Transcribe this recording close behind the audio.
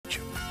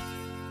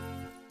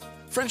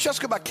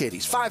Francesca by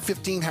Katie's,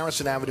 515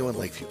 Harrison Avenue in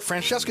Lakeview.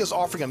 Francesca is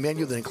offering a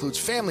menu that includes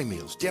family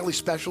meals, daily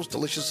specials,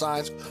 delicious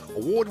sides,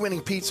 award-winning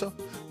pizza,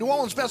 New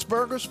Orleans' best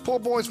burgers, poor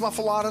boys'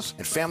 muffaladas,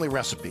 and family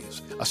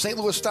recipes. A St.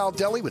 Louis-style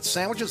deli with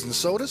sandwiches and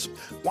sodas.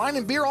 Wine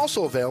and beer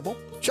also available.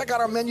 Check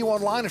out our menu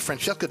online at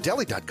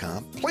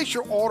francescadeli.com. Place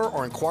your order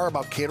or inquire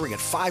about catering at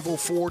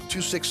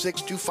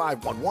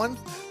 504-266-2511.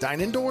 Dine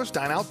indoors,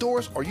 dine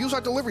outdoors, or use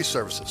our delivery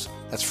services.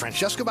 That's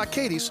Francesca by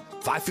Katie's,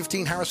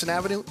 515 Harrison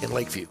Avenue in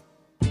Lakeview.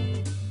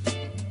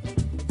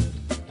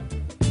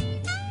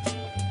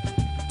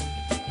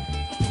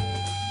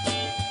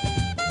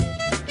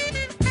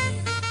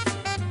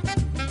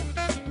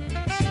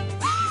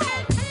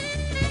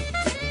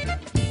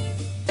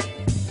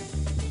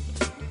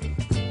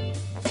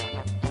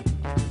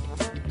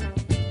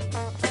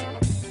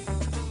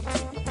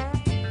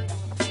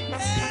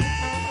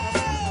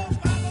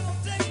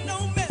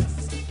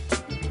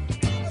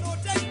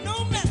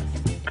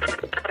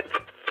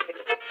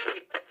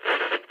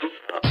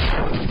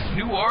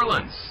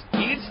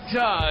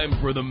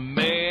 For the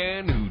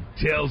man who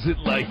tells it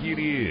like it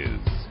is.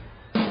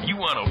 You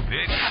want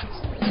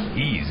opinions?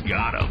 He's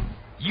got them.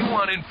 You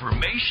want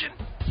information?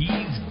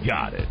 He's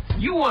got it.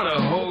 You want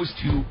a host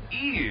who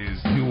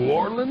is New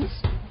Orleans?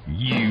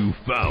 You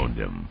found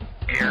him.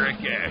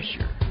 Eric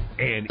Asher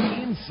and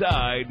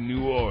Inside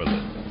New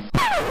Orleans.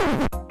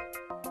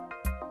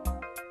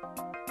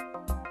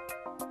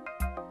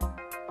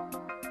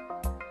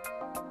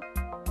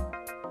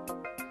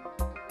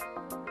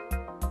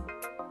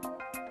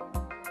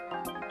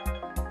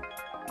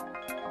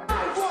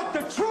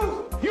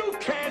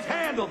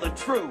 The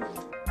truth.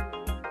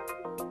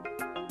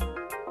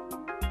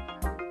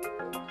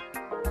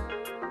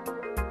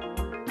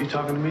 You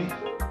talking to me?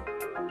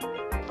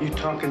 You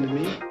talking to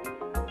me?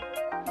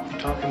 You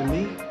talking to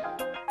me?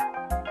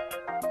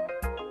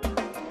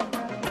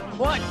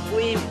 What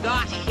we've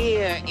got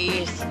here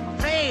is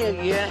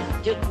failure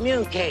to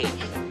communicate.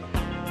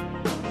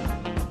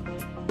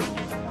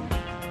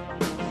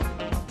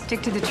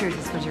 Stick to the truth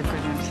is what you're good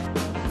at.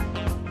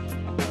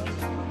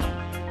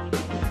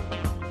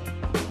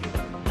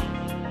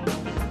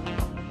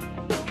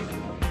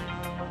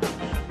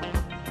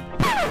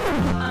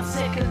 I'm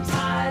sick and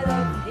tired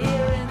of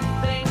hearing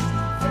things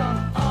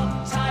from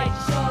uptight,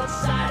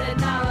 short-sighted,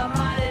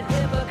 narrow-minded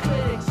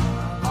hypocrites.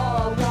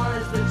 All I want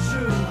is the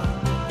truth.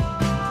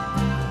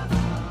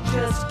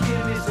 Just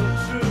give me some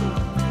truth.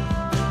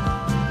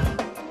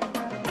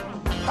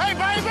 Hey,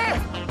 baby!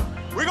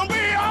 We're gonna be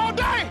here all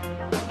day!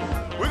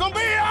 We're gonna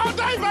be here all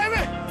day,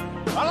 baby!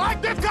 I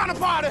like this kind of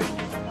party!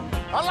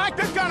 I like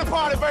this kind of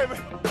party, baby!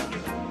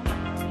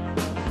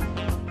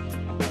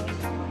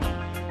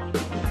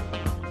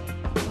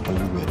 Are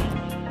you ready?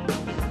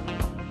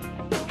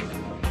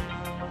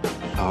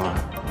 Are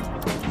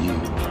you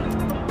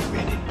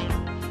ready?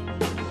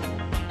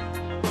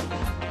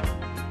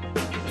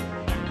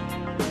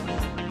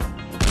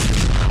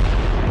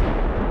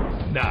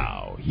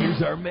 Now,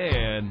 here's our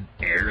man,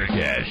 Eric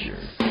Asher.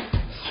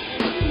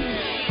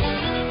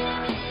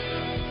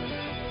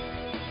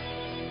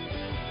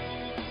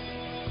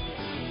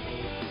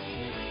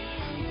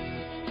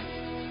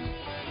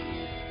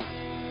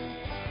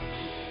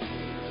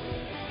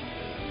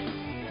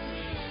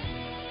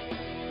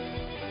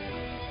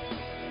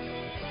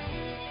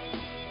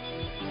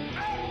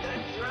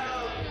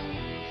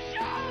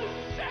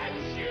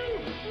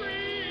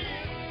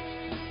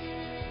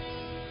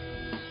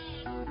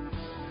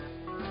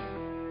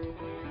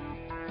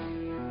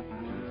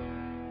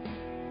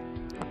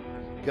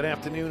 Good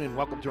afternoon and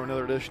welcome to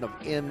another edition of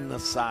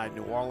Inside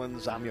New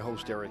Orleans. I'm your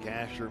host, Eric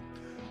Asher.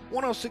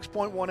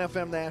 106.1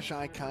 FM Nash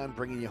Icon,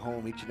 bringing you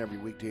home each and every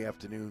weekday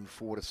afternoon,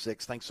 4 to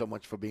 6. Thanks so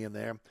much for being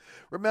there.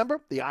 Remember,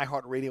 the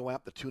iHeartRadio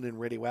app, the TuneIn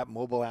Radio app,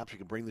 mobile apps, you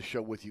can bring the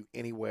show with you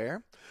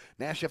anywhere.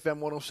 Nash FM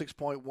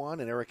 106.1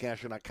 and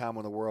ericasher.com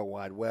on the World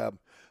Wide Web.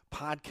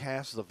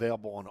 Podcast is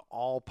available on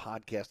all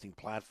podcasting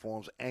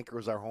platforms. Anchor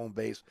is our home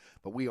base,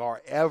 but we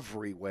are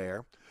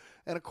everywhere.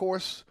 And, of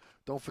course,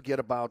 don't forget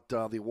about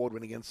the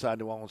award-winning Inside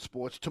New Orleans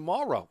Sports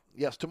tomorrow.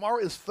 Yes, tomorrow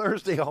is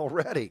Thursday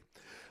already.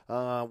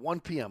 1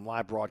 p.m.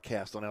 live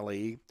broadcast on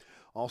LAE.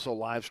 Also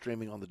live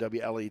streaming on the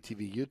WLAE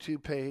TV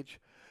YouTube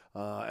page.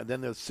 And then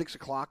there's 6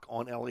 o'clock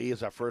on LAE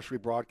is our first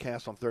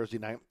rebroadcast on Thursday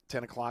night.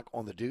 10 o'clock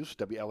on The Deuce,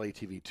 WLAE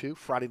TV 2.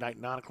 Friday night,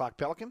 9 o'clock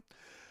Pelican.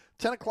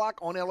 10 o'clock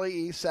on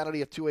LAE,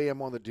 Saturday at 2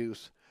 a.m. on The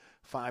Deuce.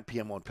 5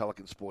 p.m. on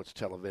Pelican Sports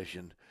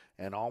Television.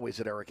 And always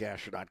at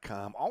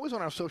ericasher.com. Always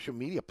on our social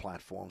media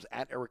platforms,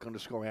 at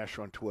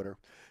Eric_Asher on Twitter,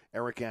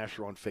 Eric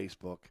Asher on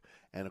Facebook,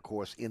 and, of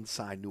course,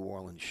 Inside New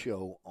Orleans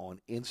Show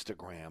on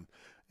Instagram,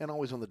 and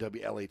always on the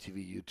WLATV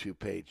YouTube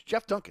page.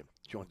 Jeff Duncan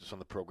joins us on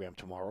the program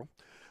tomorrow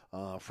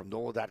from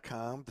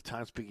NOLA.com, the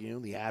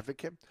Times-Picayune, The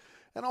Advocate,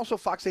 and also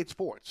Fox 8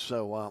 Sports.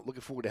 So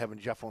looking forward to having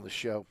Jeff on the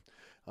show,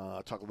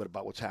 talk a little bit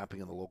about what's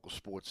happening in the local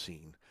sports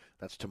scene.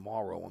 That's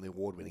tomorrow on the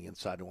award-winning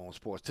Inside New Orleans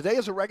Sports. Today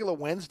is a regular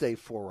Wednesday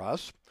for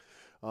us.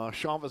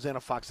 Sean Vazan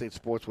of Fox 8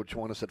 Sports will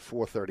join us at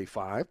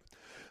 4:35.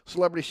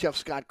 Celebrity chef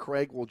Scott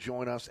Craig will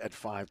join us at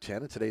 5:10.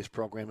 And today's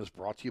program is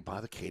brought to you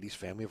by the Katie's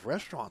family of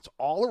restaurants.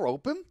 All are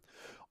open.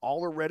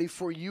 All are ready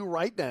for you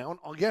right now.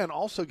 Again,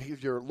 also,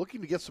 if you're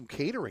looking to get some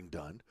catering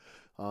done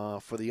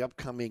for the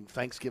upcoming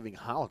Thanksgiving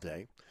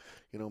holiday,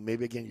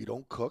 maybe, again, you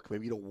don't cook.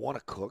 Maybe you don't want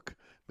to cook.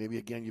 Maybe,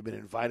 again, you've been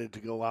invited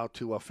to go out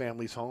to a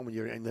family's home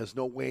and there's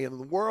no way in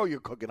the world you're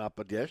cooking up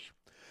a dish.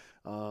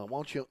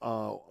 Won't you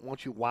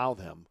wow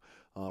them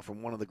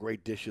from one of the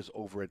great dishes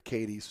over at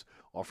Katie's,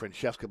 our friend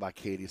Chefska by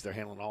Katie's. They're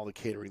handling all the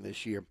catering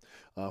this year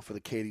for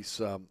the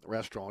Katie's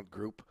restaurant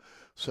group.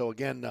 So,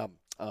 again,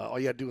 all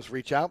you got to do is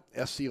reach out,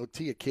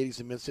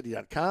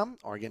 scot@katie'sinmidcity.com,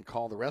 or, again,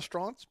 call the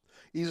restaurants.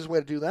 Easiest way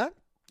to do that,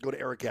 go to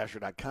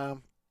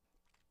ericasher.com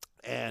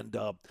and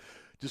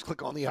just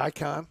click on the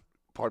icon.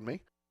 Pardon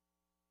me.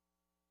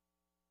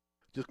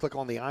 Just click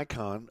on the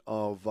icon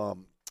of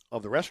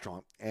the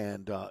restaurant,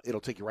 and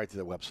it'll take you right to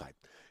their website.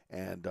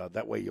 And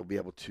that way you'll be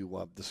able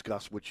to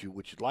discuss what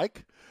you'd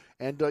like.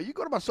 And you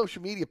go to my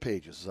social media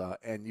pages,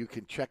 and you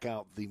can check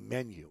out the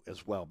menu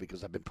as well,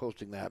 because I've been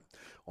posting that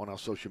on our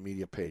social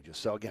media pages.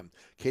 So, again,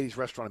 Katie's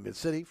Restaurant in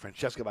Mid-City,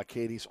 Francesca by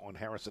Katie's on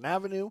Harrison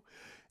Avenue,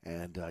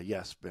 and,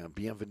 yes,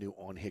 Bienvenue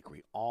on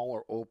Hickory. All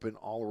are open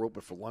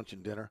for lunch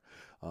and dinner.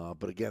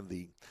 But, again,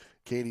 the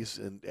Katie's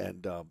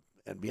and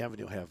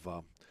Bienvenue have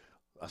a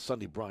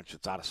Sunday brunch.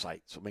 It's out of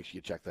sight, so make sure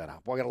you check that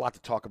out. Boy, I got a lot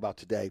to talk about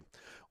today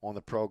on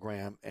the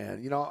program.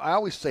 And, I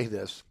always say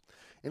this.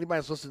 Anybody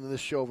that's listened to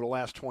this show over the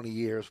last 20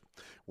 years,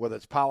 whether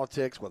it's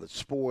politics, whether it's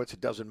sports,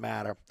 it doesn't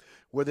matter.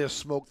 Where there's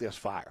smoke, there's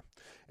fire.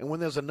 And when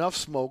there's enough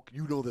smoke,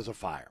 there's a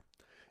fire.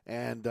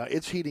 And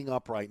it's heating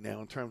up right now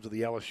in terms of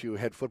the LSU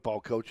head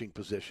football coaching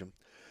position.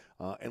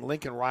 And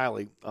Lincoln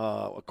Riley,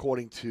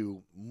 according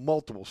to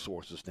multiple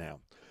sources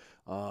now,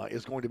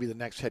 is going to be the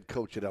next head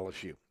coach at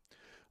LSU.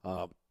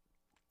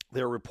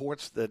 There are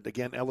reports that,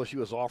 again,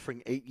 LSU is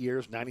offering 8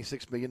 years,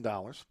 $96 million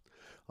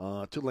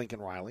to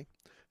Lincoln Riley.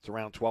 It's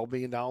around $12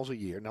 million a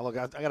year. Now, look,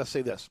 I got to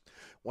say this.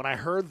 When I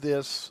heard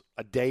this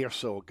a day or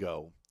so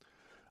ago,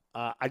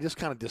 I just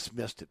kind of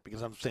dismissed it,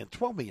 because I'm saying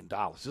 $12 million.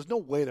 There's no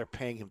way they're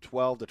paying him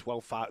 $12 to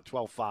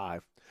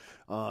 $12.5,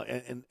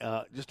 and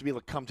just to be able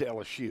to come to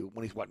LSU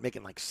when he's,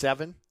 making like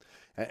 $7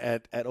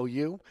 at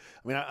OU?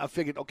 I mean, I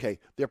figured, okay,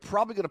 they're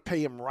probably going to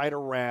pay him right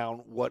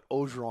around what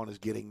Orgeron is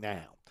getting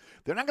now.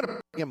 They're not going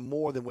to pay him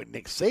more than what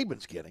Nick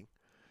Saban's getting.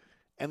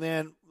 And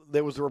then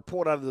there was a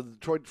report out of the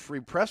Detroit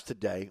Free Press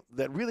today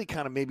that really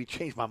kind of maybe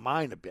changed my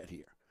mind a bit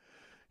here.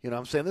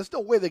 I'm saying there's no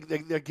way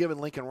they're giving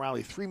Lincoln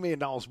Riley $3 million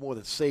more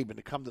than Saban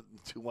to come to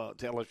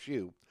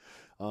LSU.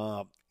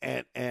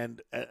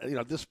 And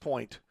at this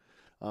point,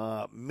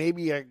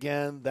 maybe,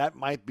 again, that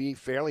might be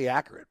fairly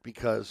accurate,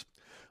 because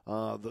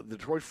the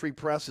Detroit Free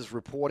Press is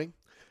reporting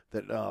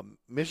that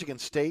Michigan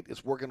State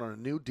is working on a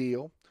new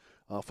deal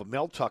for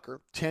Mel Tucker,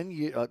 10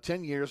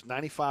 years,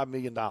 $95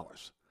 million.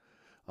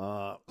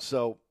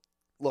 So,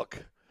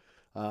 look,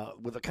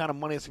 with the kind of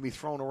money that's going to be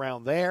thrown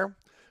around there,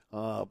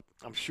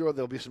 I'm sure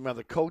there'll be some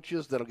other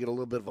coaches that'll get a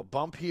little bit of a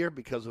bump here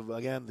because of,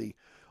 again, the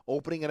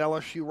opening at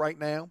LSU right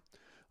now.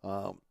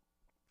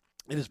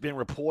 It has been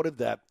reported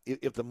that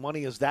if the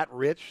money is that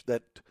rich,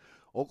 that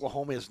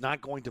Oklahoma is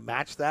not going to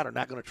match that, or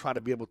not going to try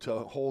to be able to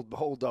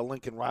hold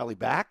Lincoln Riley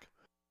back.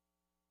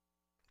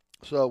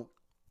 So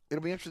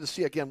it'll be interesting to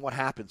see, again, what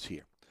happens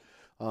here.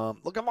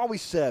 Look, I've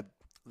always said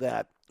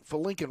that for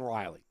Lincoln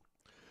Riley,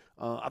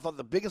 I thought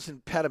the biggest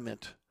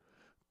impediment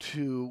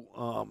to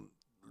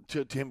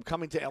him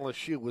coming to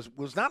LSU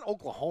was not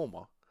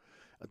Oklahoma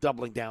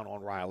doubling down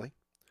on Riley.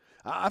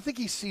 I think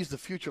he sees the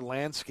future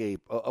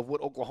landscape of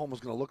what Oklahoma is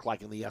going to look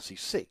like in the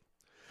SEC,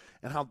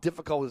 and how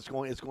difficult it's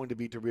going to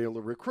be able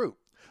to recruit.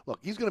 Look,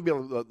 he's going to be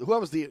able to,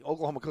 whoever's the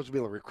Oklahoma coach will be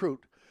able to recruit,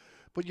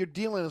 but you're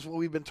dealing with what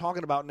we've been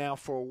talking about now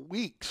for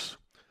weeks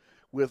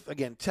with,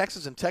 again,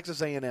 Texas and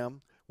Texas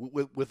A&M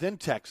within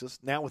Texas,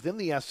 now within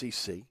the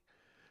SEC.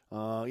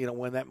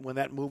 When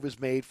that move is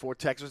made for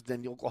Texas,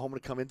 then Oklahoma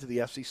to come into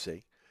the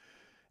SEC.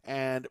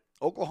 And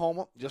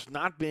Oklahoma just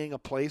not being a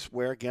place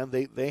where, again,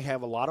 they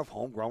have a lot of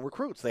homegrown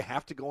recruits. They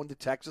have to go into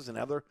Texas and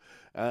other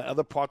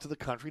parts of the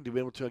country to be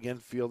able to, again,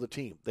 field the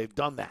team. They've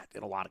done that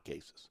in a lot of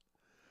cases.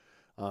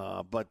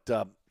 But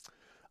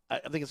I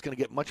think it's going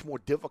to get much more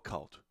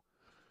difficult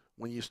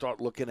when you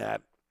start looking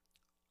at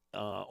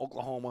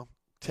Oklahoma,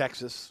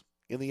 Texas,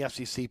 in the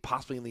SEC,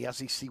 possibly in the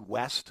SEC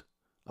West,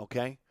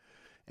 okay?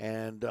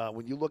 And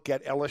when you look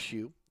at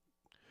LSU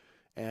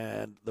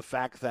and the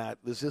fact that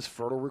this is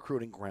fertile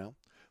recruiting ground,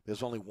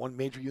 there's only one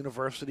major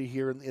university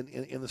here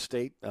in the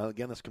state,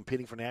 again, that's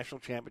competing for national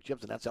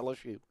championships, and that's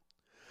LSU.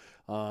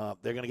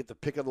 They're going to get the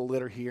pick of the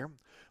litter here.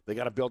 They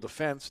got to build a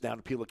fence now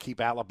to people to keep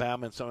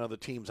Alabama and some other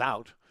teams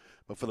out.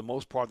 But for the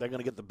most part, they're going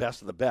to get the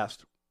best of the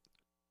best.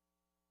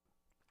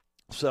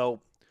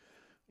 So,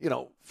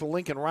 for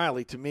Lincoln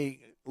Riley, to me,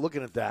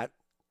 looking at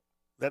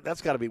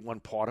that's got to be one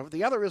part of it.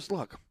 The other is,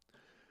 look,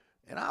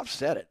 and I've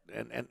said it,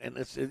 and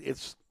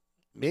it's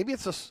maybe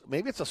it's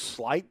a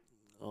slight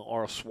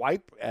or a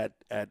swipe at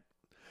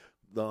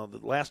the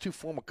last two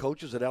former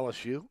coaches at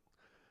LSU.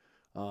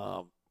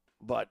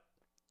 But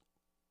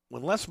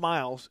when Les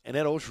Miles and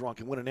Ed Orgeron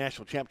can win a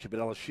national championship at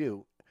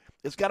LSU,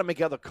 it's got to make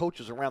other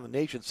coaches around the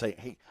nation say,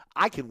 hey,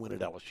 I can win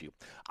at LSU.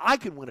 I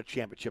can win a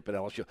championship at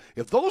LSU.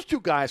 If those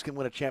two guys can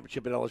win a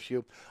championship at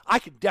LSU, I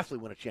can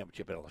definitely win a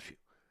championship at LSU.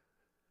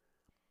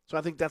 So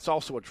I think that's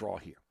also a draw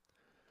here.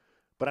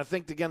 But I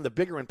think, again, the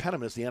bigger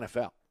impediment is the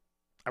NFL.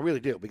 I really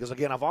do, because,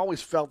 again, I've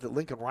always felt that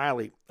Lincoln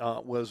Riley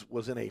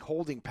was in a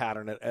holding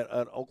pattern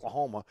at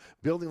Oklahoma,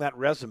 building that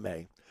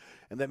resume,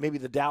 and that maybe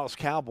the Dallas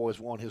Cowboys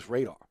were on his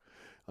radar.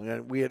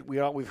 And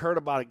we've heard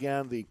about,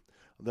 again, the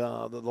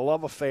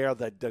love affair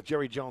that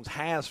Jerry Jones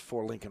has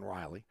for Lincoln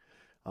Riley.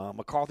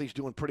 McCarthy's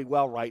doing pretty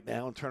well right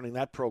now in turning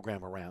that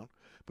program around.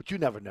 But you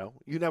never know.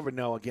 You never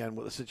know, again,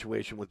 with the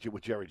situation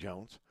with Jerry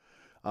Jones.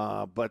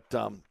 But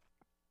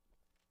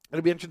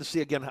it'll be interesting to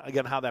see,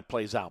 again how that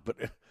plays out. But,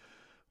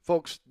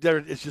 folks,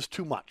 it's just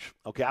too much.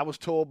 Okay, I was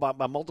told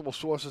by multiple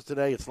sources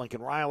today it's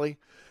Lincoln Riley.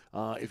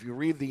 If you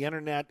read the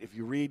internet, if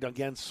you read,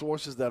 again,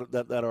 sources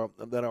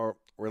that are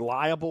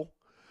reliable,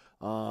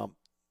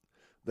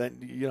 then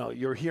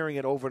you're hearing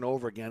it over and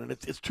over again, and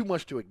it's too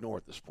much to ignore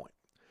at this point.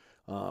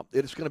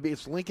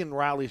 It's Lincoln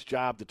Riley's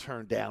job to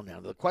turn down now.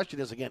 The question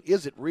is, again,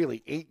 is it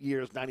really 8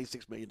 years,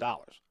 $96 million?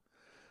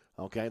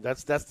 Okay,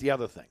 that's the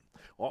other thing.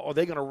 Or are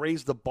they going to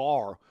raise the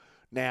bar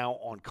now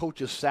on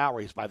coaches'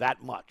 salaries by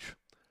that much?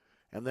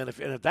 And then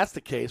if that's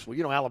the case,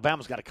 well,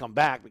 Alabama's got to come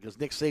back because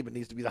Nick Saban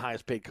needs to be the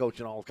highest paid coach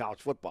in all of college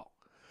football.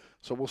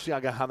 So we'll see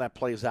how that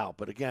plays out.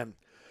 But again,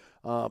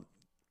 all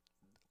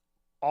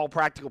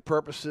practical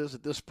purposes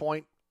at this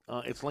point,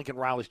 it's Lincoln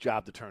Riley's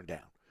job to turn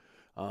down.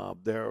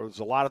 There's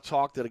a lot of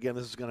talk that, again,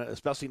 this is going to,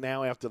 especially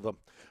now after the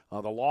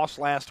loss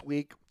last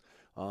week,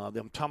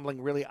 them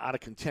tumbling really out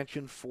of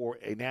contention for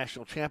a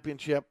national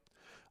championship.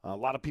 A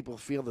lot of people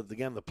feel that,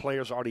 again, the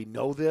players already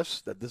know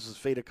that this is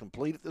fait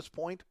accompli at this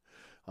point.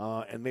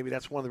 And maybe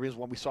that's one of the reasons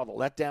why we saw the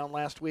letdown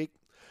last week.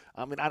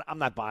 I mean, I'm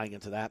not buying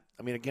into that.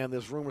 I mean, again,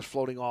 there's rumors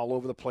floating all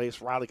over the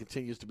place. Riley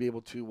continues to be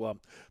able to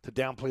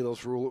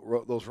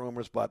downplay those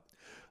rumors, but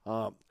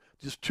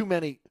just too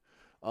many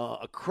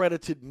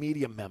accredited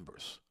media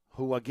members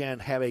who, again,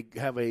 have their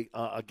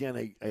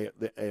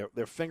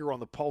finger on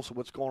the pulse of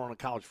what's going on in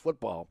college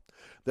football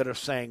that are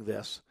saying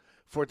this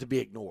for it to be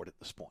ignored at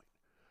this point.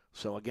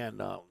 So, again,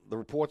 the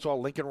reports are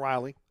Lincoln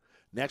Riley,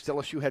 next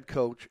LSU head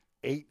coach,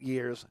 8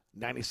 years,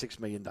 $96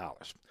 million. All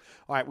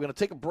right, we're going to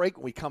take a break.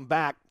 When we come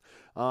back,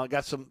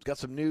 got some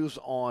news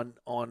on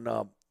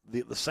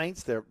the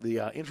Saints.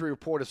 The injury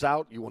report is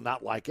out. You will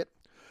not like it.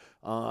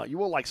 You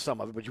will like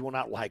some of it, but you will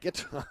not like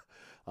it.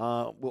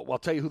 I'll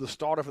tell you who the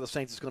starter for the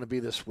Saints is going to be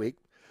this week.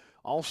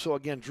 Also,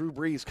 again, Drew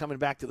Brees coming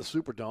back to the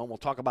Superdome. We'll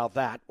talk about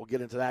that. We'll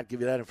get into that,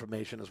 give you that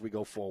information as we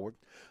go forward.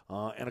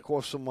 And, of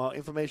course, some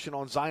information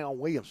on Zion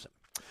Williamson.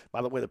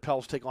 By the way, the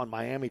Pels take on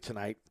Miami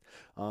tonight.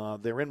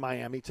 They're in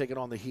Miami taking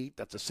on the Heat.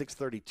 That's a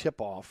 6:30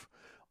 tip-off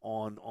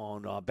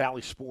on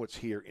Bally Sports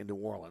here in New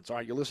Orleans. All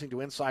right, you're listening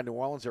to Inside New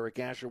Orleans. Eric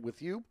Asher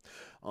with you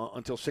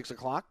until 6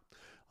 o'clock.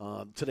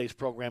 Today's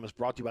program is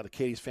brought to you by the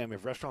Katie's family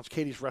of restaurants.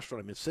 Katie's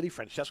Restaurant in Mid-City,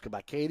 Francesca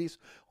by Katie's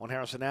on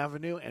Harrison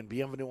Avenue, and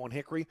Bienvenue on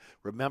Hickory.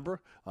 Remember,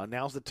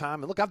 now's the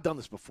time. And look, I've done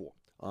this before.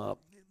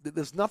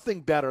 There's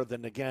nothing better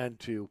than, again,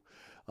 to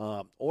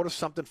order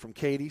something from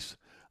Katie's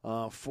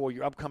for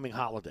your upcoming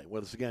holiday,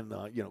 whether it's, again,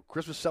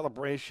 Christmas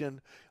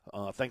celebration,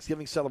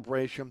 Thanksgiving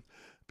celebration,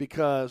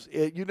 because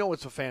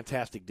it's a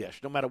fantastic dish,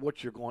 no matter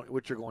what you're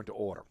going to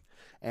order,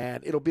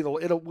 and it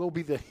will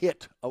be the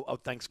hit of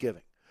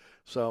Thanksgiving.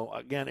 So,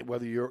 again,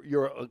 whether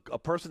you're a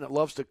person that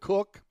loves to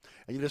cook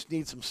and you just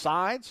need some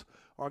sides,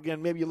 or,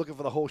 again, maybe you're looking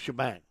for the whole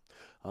shebang,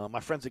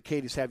 my friends at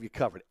Katie's have you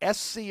covered.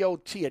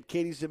 SCOT at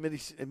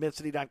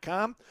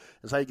katie'smidcity.com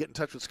is how you get in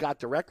touch with Scott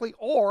directly.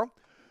 Or,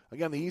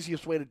 again, the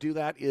easiest way to do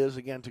that is,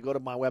 again, to go to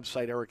my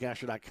website,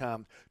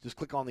 ericasher.com. Just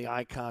click on the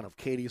icon of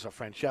Katie's or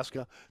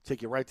Francesca,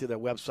 take you right to their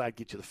website,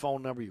 get you the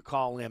phone number, you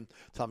call in,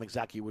 tell them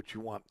exactly what you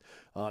want.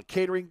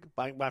 Catering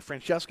by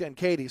Francesca and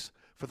Katie's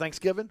for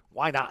Thanksgiving,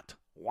 why not?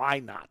 Why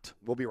not?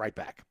 We'll be right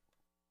back.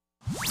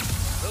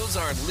 Those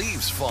aren't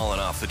leaves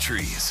falling off the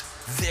trees.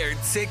 They're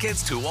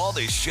tickets to all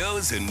the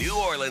shows in New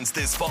Orleans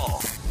this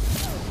fall.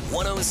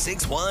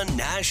 106.1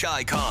 Nash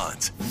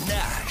Icons.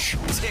 Nash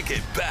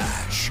Ticket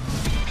Bash.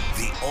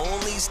 The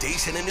only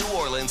station in New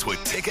Orleans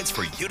with tickets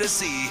for you to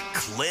see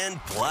Clint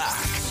Black,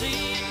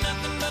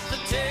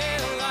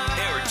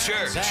 Eric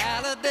Church,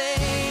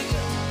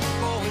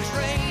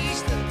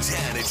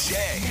 Dan and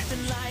Shay,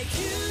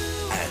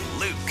 and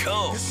Luke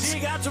Combs.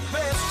 Get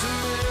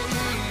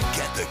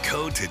the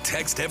code to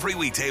text every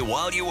weekday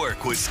while you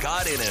work with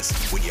Scott Innes.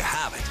 When you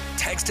have it,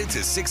 text it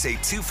to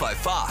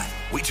 68255.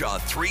 We draw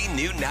 3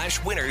 new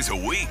Nash winners a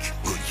week.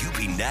 Will you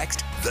be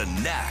next? The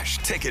Nash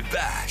Ticket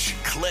Bash.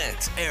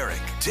 Clint,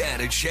 Eric,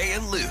 Dan, and Shay,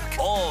 and Luke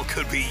all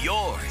could be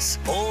yours.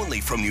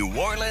 Only from New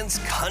Orleans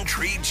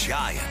Country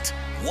Giant.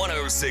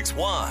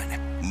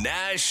 106.1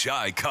 Nash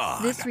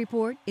Icon. This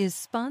report is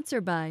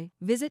sponsored by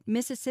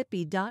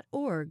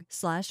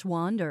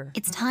visitmississippi.org/wander.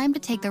 It's time to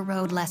take the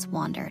road less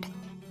wandered.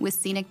 with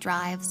scenic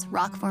drives,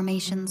 rock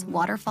formations,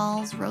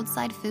 waterfalls,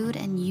 roadside food,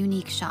 and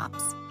unique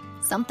shops.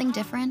 Something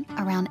different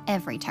around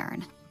every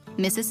turn.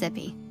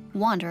 Mississippi.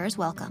 Wanderers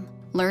welcome.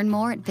 Learn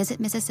more at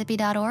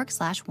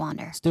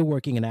visitmississippi.org/wander. Still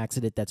working an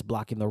accident that's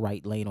blocking the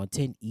right lane on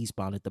 10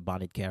 eastbound at the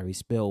Bonnet Carry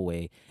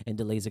Spillway. And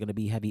delays are going to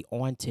be heavy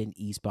on 10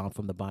 eastbound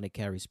from the Bonnet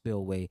Carry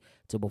Spillway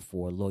to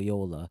before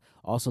Loyola.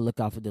 Also look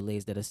out for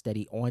delays that are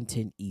steady on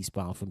 10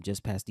 eastbound from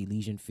just past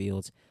Elysian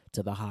Fields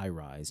to the high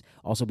rise.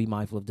 Also be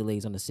mindful of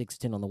delays on the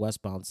 610 on the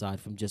westbound side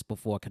from just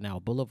before Canal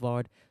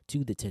Boulevard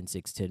to the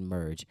 10610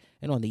 merge.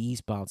 And on the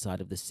eastbound side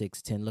of the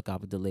 610, look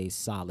out for delays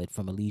solid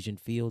from Elysian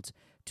Fields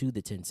to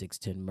the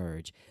 10610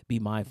 merge. Be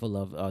mindful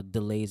of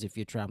delays if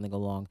you're traveling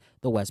along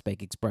the West Bank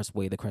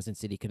Expressway, the Crescent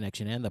City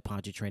Connection, and the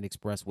Pontchartrain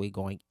Expressway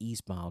going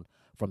eastbound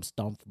from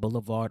Stumpf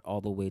Boulevard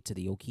all the way to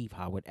the O'Keefe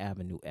Howard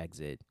Avenue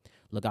exit.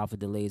 Look out for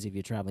delays if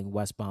you're traveling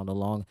westbound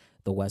along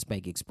the West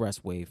Bank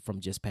Expressway from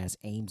just past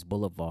Ames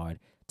Boulevard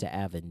to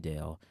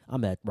Avondale.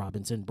 I'm Ed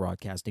Robinson,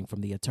 broadcasting from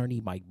the Attorney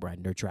Mike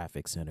Brandner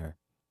Traffic Center.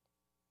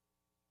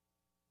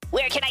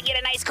 Where can I get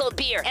a nice cold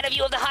beer and a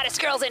view of the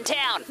hottest girls in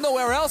town?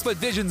 Nowhere else but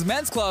Visions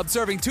Men's Club,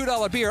 serving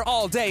 $2 beer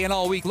all day and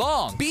all week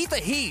long. Beat the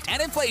heat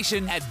and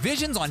inflation at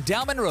Visions on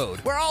Dowman Road,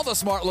 where all the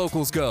smart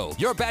locals go.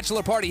 Your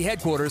bachelor party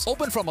headquarters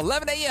open from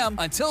 11 a.m.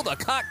 until the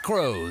cock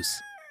crows.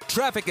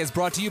 Traffic is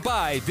brought to you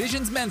by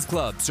Visions Men's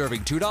Club,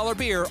 serving $2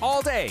 beer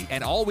all day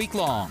and all week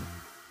long.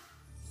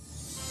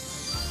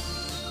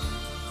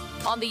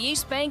 On the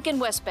East Bank and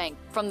West Bank,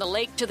 from the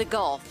lake to the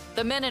Gulf,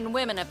 the men and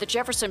women of the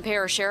Jefferson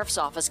Parish Sheriff's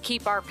Office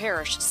keep our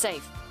parish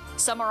safe.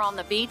 Some are on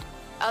the beat,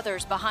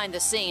 others behind the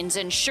scenes,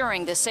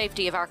 ensuring the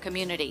safety of our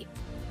community.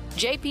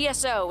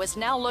 JPSO is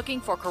now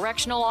looking for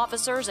correctional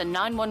officers and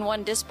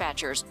 911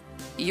 dispatchers.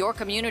 Your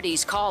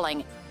community's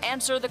calling.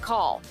 Answer the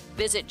call.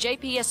 Visit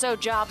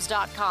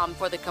jpsojobs.com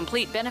for the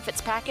complete benefits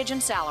package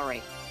and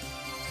salary.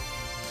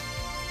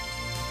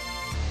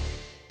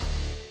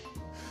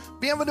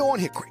 Bienvenue on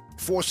Hickory,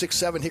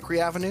 467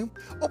 Hickory Avenue.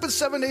 Open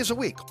 7 days a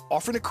week,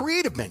 offering a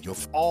creative menu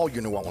of all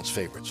your New Orleans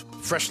favorites.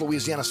 Fresh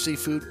Louisiana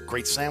seafood,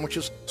 great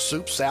sandwiches,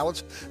 soups,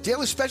 salads,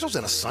 daily specials,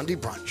 and a Sunday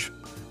brunch.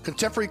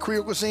 Contemporary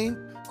Creole cuisine,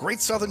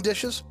 great Southern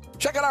dishes.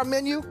 Check out our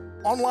menu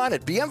online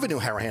at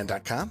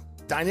bienvenueharahan.com.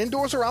 Dine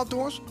indoors or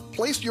outdoors.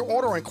 Place your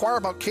order or inquire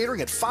about catering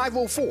at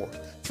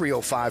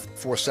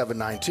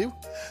 504-305-4792.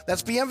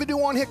 That's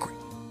Bienvenue on Hickory,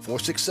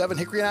 467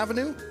 Hickory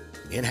Avenue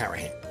in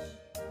Harahan.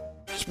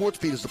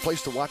 SportsBeat is the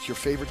place to watch your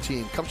favorite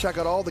team. Come check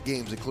out all the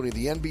games, including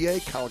the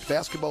NBA, college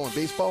basketball, and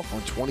baseball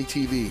on 20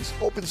 TVs.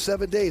 Open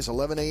 7 days,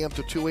 11 a.m.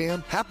 to 2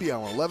 a.m. Happy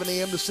hour, 11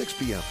 a.m. to 6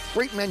 p.m.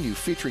 Great menu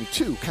featuring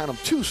two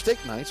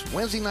steak nights.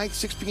 Wednesday night,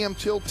 6 p.m.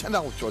 till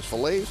 $10 choice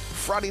fillets.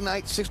 Friday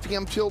night, 6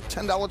 p.m. till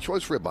 $10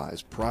 choice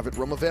ribeyes. Private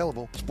room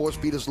available.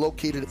 SportsBeat is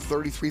located at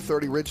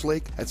 3330 Ridge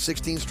Lake at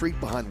 16th Street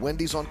behind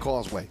Wendy's on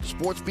Causeway.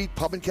 SportsBeat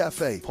Pub and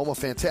Cafe, home of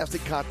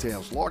fantastic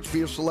cocktails, large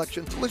beer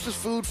selection, delicious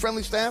food,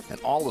 friendly staff,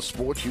 and all the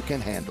sports you can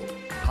handle.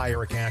 Hi,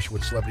 Eric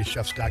Ashwood, celebrity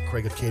chef Scott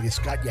Craig of Katie's.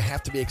 Scott, you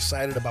have to be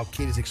excited about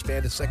Katie's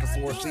expanded second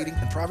floor seating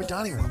and private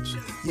dining rooms.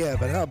 Yeah,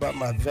 but how about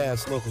my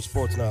vast local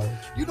sports knowledge?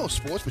 You know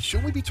sports, but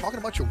shouldn't we be talking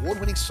about your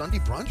award-winning Sunday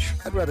brunch?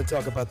 I'd rather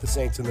talk about the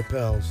Saints and the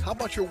Pels. How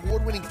about your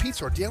award-winning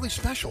pizza or daily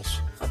specials?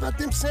 How about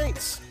them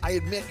Saints? I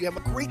admit you have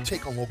a great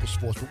take on local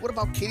sports, but what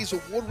about Katie's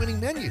award-winning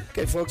menu?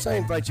 Okay, folks, I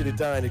invite you to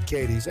dine at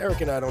Katie's.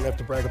 Eric and I don't have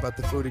to brag about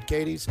the food at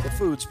Katie's. The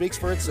food speaks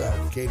for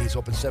itself. Katie's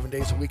open 7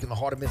 days a week in the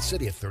heart of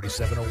Mid-City at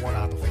 3701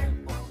 Opperville.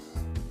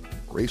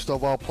 Gray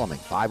Stovall Plumbing,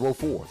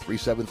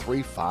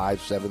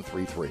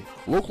 504-373-5733.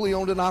 Locally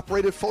owned and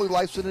operated, fully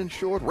licensed and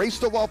insured, Ray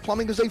Stovall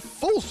Plumbing is a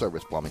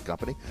full-service plumbing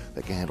company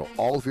that can handle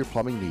all of your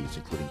plumbing needs,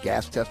 including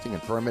gas testing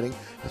and permitting,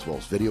 as well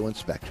as video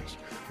inspections.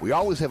 We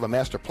always have a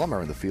master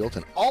plumber in the field,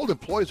 and all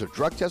employees are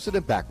drug tested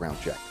and background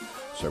checked.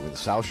 Serving the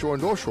South Shore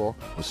and North Shore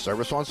with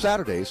service on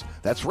Saturdays.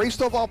 That's Ray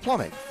Stovall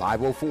Plumbing,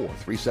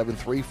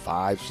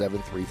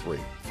 504-373-5733.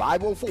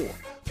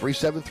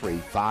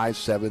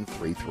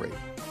 504-373-5733.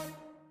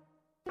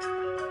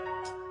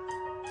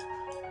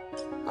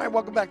 All right,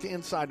 welcome back to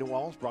Inside New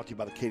Orleans, brought to you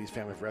by the Katie's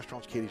Family of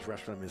Restaurants. Katie's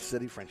Restaurant in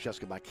Mid-City,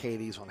 Francesca by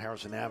Katie's on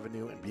Harrison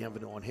Avenue, and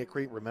Bienvenue on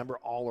Hickory. Remember,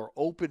 all are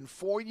open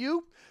for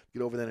you.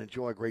 Get over there and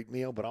enjoy a great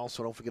meal, but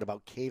also don't forget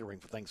about catering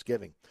for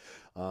Thanksgiving.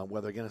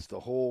 Whether, again, it's the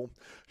whole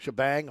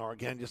shebang or,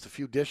 again, just a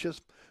few dishes,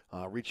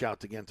 reach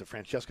out, again, to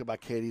Francesca by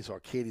Katie's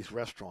or Katie's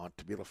Restaurant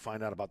to be able to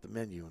find out about the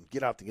menu and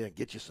get out to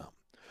get you some.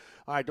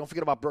 All right, don't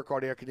forget about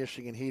Burkhardt Air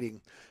Conditioning and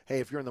Heating. Hey,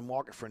 if you're in the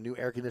market for a new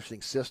air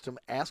conditioning system,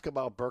 ask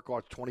about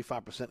Burkhardt's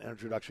 25%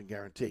 energy reduction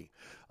guarantee.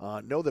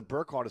 Know that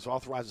Burkhardt is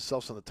authorized to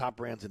sell some of the top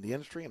brands in the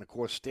industry, and, of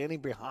course,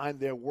 standing behind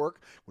their work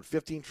with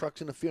 15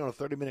 trucks in the field on a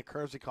 30-minute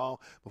courtesy call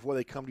before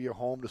they come to your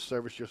home to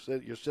service your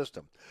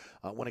system.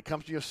 When it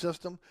comes to your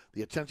system,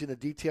 the attention to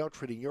detail,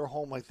 treating your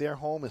home like their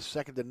home, is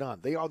second to none.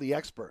 They are the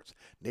experts,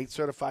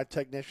 NATE-certified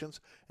technicians,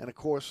 and, of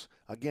course,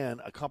 again,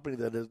 a company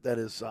that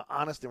is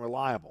honest and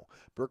reliable.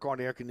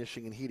 Burkhardt Air Conditioning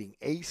Plumbing and Heating,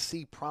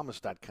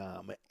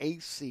 acpromise.com,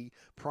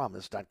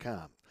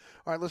 acpromise.com.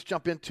 All right, let's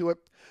jump into it.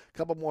 A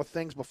couple more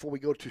things before we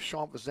go to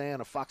Sean Fazan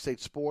of Fox 8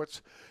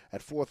 Sports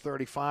at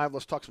 4:35.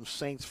 Let's talk some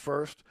Saints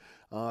first.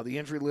 The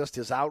injury list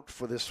is out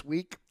for this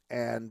week.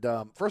 And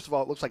first of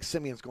all, it looks like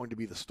Simeon's going to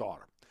be the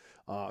starter.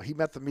 He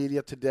met the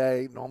media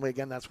today. Normally,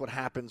 again, that's what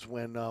happens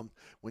when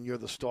you're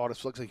the starter.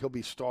 So it looks like he'll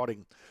be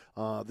starting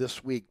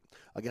this week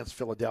against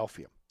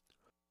Philadelphia.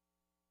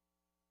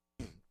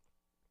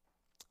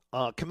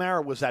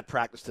 Kamara was at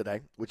practice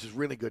today, which is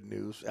really good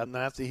news. And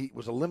he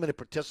was a limited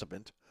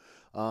participant,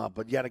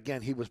 but yet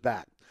again, he was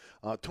back.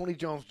 Tony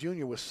Jones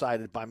Jr. was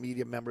cited by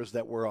media members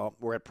that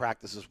were at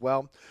practice as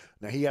well.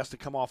 Now, he has to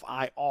come off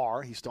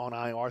IR. He's still on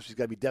IR, so he's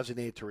got to be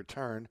designated to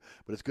return.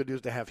 But it's good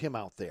news to have him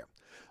out there.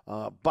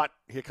 But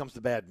here comes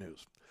the bad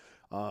news.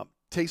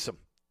 Taysom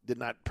did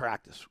not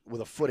practice with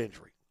a foot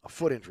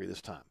injury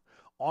this time.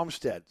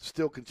 Armstead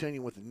still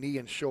continuing with the knee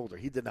and shoulder.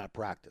 He did not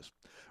practice.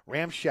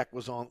 Ramczyk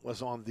was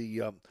on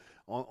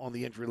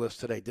the injury list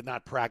today. Did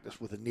not practice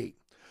with a knee.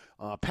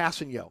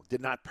 Passanio did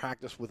not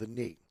practice with a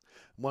knee.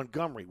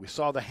 Montgomery, we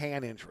saw the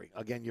hand injury.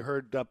 Again, you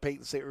heard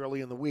Peyton say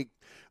early in the week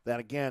that,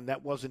 again,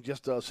 that wasn't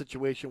just a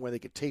situation where they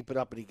could tape it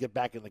up and he'd get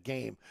back in the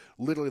game.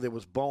 Literally, there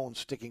was bone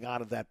sticking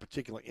out of that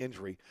particular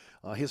injury.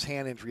 His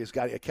hand injury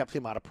kept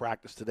him out of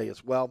practice today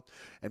as well.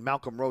 And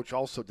Malcolm Roach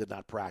also did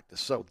not practice.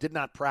 So, did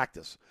not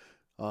practice.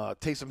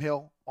 Taysom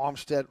Hill,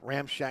 Armstead,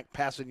 Ramczyk,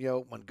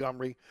 Passanio,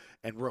 Montgomery,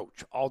 and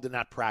Roach all did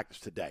not practice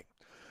today.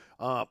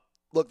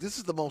 Look, this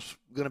is going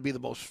to be the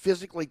most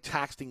physically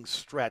taxing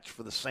stretch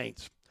for the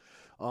Saints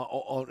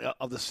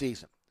of the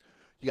season.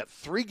 You got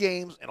 3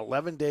 games in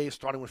 11 days,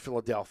 starting with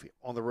Philadelphia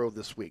on the road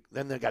this week.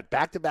 Then they got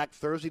back-to-back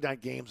Thursday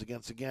night games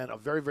against, again, a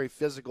very, very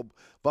physical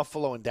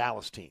Buffalo and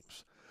Dallas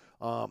teams.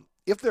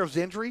 If there's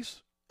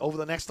injuries over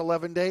the next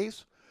 11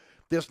 days,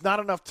 there's not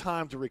enough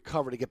time to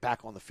recover to get back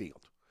on the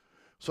field.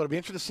 So it'll be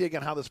interesting to see,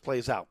 again, how this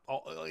plays out.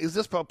 Is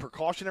this a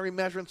precautionary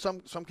measure in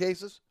some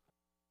cases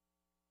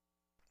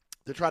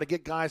to try to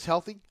get guys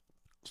healthy?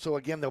 So,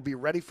 again, they'll be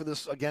ready for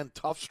this, again,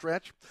 tough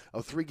stretch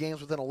of 3 games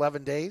within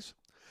 11 days?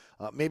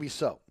 Maybe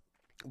so.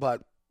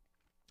 But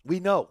we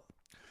know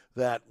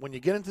that when you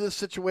get into this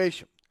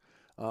situation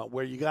and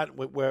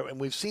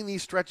we've seen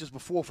these stretches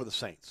before for the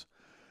Saints,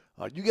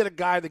 you get a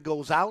guy that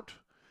goes out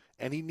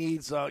and he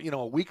needs a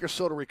week or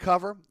so to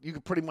recover, you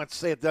can pretty much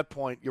say at that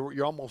point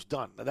you're almost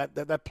done.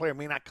 That player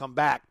may not come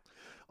back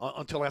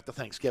until after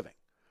Thanksgiving.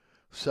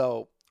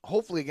 So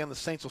hopefully, again, the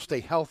Saints will stay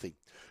healthy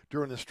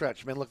during the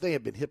stretch. Man, look, they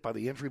have been hit by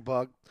the injury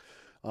bug.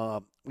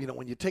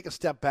 When you take a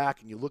step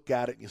back and you look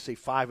at it and you say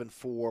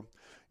 5-4,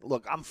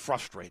 look, I'm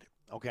frustrated.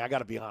 Okay, I got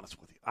to be honest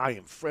with you. I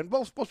am. And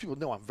most people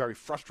know I'm very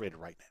frustrated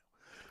right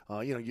now.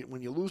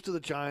 When you lose to the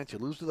Giants, you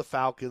lose to the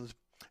Falcons,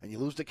 and you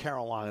lose to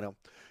Carolina,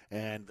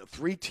 and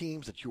 3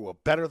 teams that you are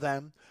better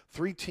than,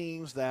 3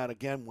 teams that,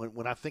 again,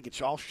 when I think it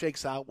all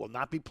shakes out, will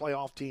not be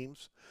playoff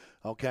teams.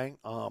 Okay,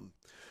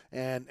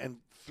 and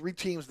 3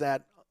 teams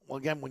that, well,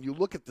 again, when you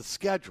look at the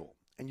schedule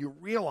and you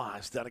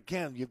realize that,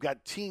 again, you've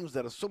got teams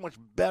that are so much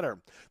better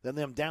than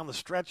them down the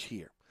stretch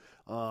here.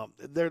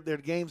 They're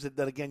games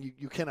that again,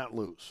 you cannot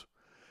lose.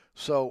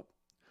 So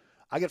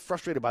I get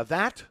frustrated by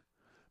that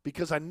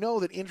because I know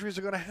that injuries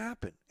are going to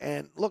happen.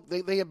 And, look,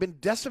 they have been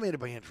decimated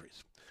by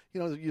injuries.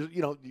 You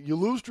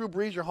lose Drew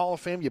Brees, your Hall of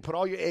Fame. You put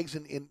all your eggs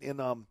in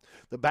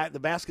the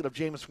basket of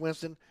Jameis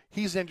Winston.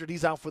 He's injured.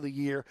 He's out for the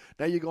year.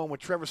 Now you're going with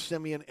Trevor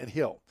Siemian and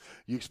Hill.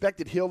 You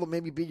expected Hill to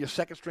maybe be your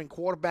second-string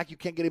quarterback. You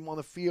can't get him on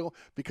the field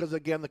because,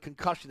 again, the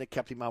concussion that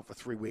kept him out for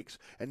 3 weeks.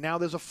 And now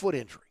there's a foot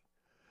injury.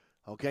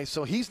 Okay,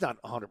 so he's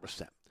not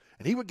 100%.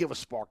 And he would give a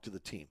spark to the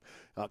team.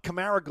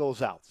 Kamara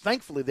goes out.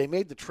 Thankfully, they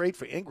made the trade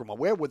for Ingram.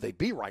 Where would they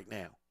be right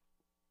now?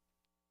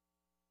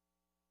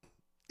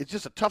 It's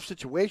just a tough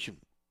situation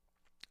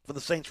for the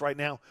Saints right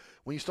now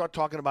when you start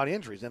talking about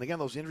injuries. And, again,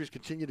 those injuries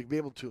continue to be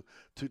able to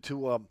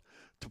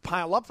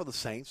pile up for the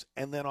Saints.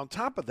 And then on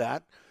top of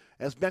that,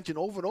 as mentioned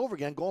over and over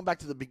again, going back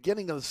to the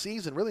beginning of the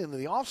season, really into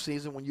the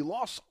offseason, when you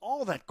lost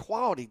all that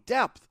quality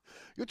depth,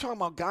 you're talking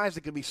about guys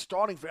that could be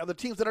starting for other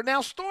teams that are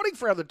now starting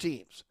for other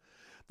teams,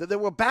 that there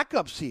were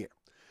backups here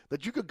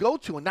that you could go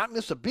to and not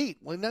miss a beat.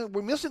 Well,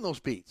 we're missing those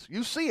beats.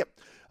 You see it.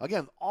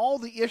 Again, all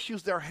the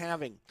issues they're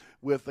having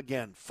with,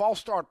 again,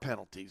 false start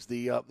penalties,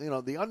 the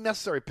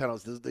unnecessary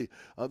penalties,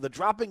 the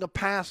dropping of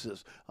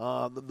passes,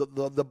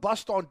 the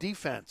bust on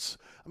defense.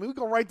 I mean, we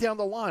go right down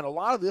the line. A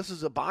lot of this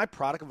is a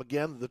byproduct of,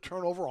 again, the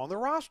turnover on the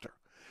roster.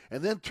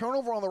 And then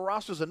turnover on the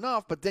roster is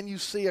enough, but then you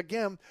see,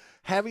 again,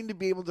 having to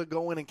be able to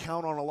go in and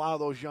count on a lot of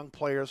those young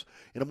players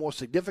in a more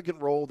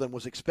significant role than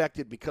was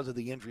expected because of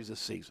the injuries this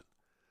season.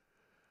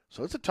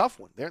 So it's a tough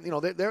one. They're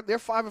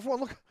 5-4.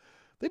 Look,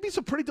 they beat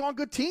some pretty darn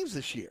good teams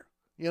this year.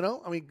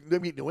 I mean, they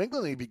beat New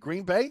England. They beat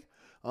Green Bay.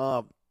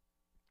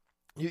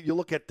 You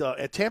look at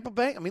Tampa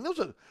Bay. I mean, those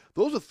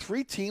are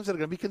 3 teams that are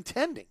going to be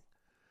contending.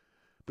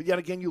 But yet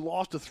again, you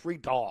lost to 3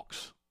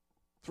 dogs.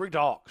 3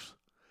 dogs.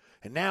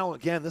 And now,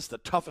 again, this is the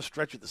toughest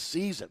stretch of the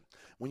season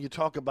when you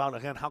talk about,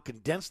 again, how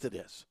condensed it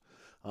is.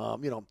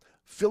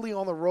 Philly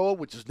on the road,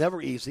 which is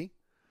never easy.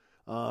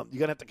 You're going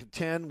to have to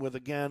contend with,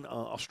 again,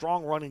 a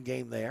strong running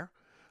game there.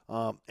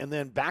 And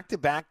then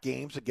back-to-back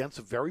games against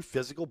a very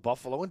physical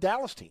Buffalo and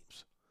Dallas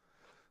teams.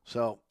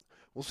 So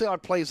we'll see how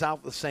it plays out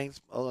for the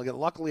Saints.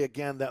 Luckily,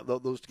 again,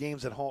 those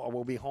games at home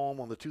will be home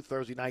on the 2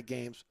 Thursday night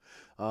games.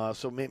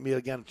 So maybe,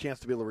 again, a chance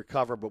to be able to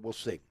recover, but we'll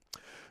see.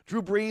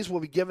 Drew Brees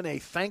will be given a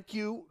thank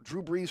you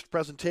Drew Brees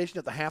presentation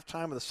at the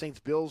halftime of the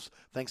Saints-Bills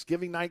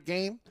Thanksgiving night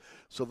game.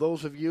 So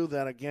those of you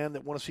that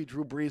want to see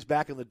Drew Brees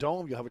back in the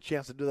Dome, you'll have a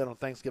chance to do that on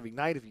Thanksgiving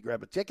night if you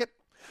grab a ticket.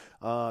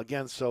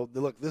 So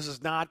look, this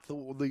is not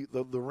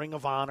the Ring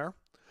of Honor.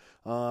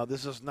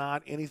 This is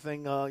not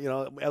anything,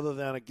 other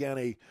than, again,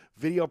 a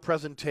video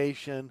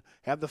presentation,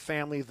 have the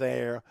family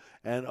there,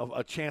 and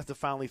a chance to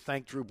finally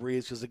thank Drew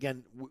Brees because,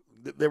 again,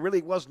 there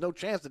really was no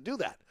chance to do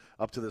that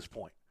up to this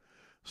point.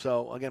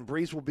 So, again,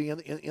 Brees will be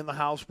in the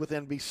house with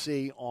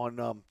NBC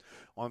on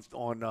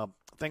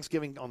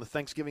Thanksgiving, on the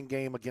Thanksgiving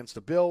game against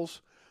the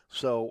Bills.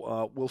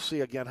 So we'll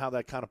see, again, how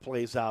that kind of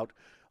plays out.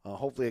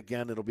 Hopefully,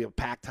 again, it'll be a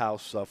packed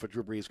house for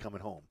Drew Brees coming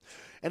home.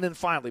 And then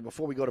finally,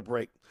 before we go to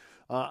break,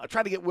 I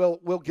tried to get Will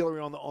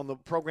Guillory on the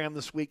program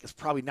this week. It's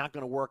probably not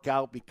going to work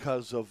out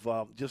because of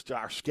just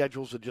our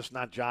schedules are just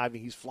not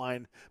jiving. He's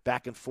flying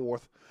back and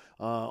forth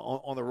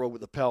on the road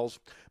with the Pels.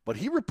 But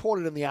he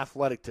reported in The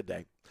Athletic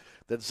today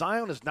that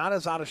Zion is not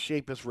as out of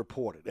shape as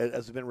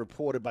has been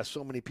reported by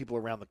so many people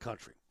around the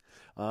country.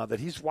 That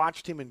he's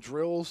watched him in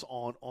drills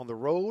on the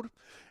road,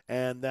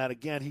 and that,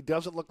 again, he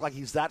doesn't look like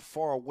he's that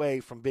far away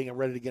from being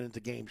ready to get into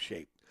game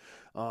shape.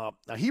 Now,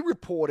 he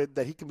reported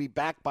that he can be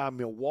back by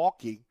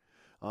Milwaukee,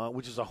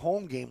 which is a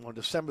home game on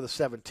December the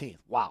 17th.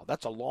 Wow,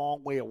 that's a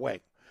long way away.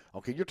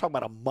 Okay, you're talking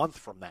about a month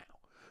from now.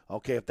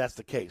 Okay, if that's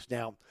the case.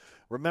 Now,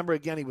 remember,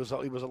 again, he was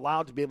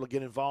allowed to be able to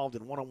get involved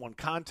in one-on-one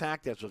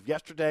contact as of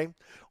yesterday.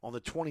 On the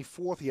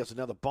 24th, he has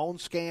another bone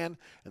scan,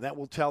 and that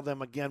will tell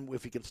them, again,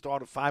 if he can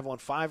start a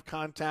 5-on-5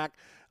 contact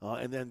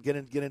and then get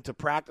into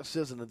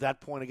practices. And at that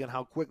point, again,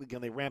 how quickly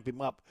can they ramp him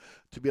up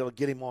to be able to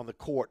get him on the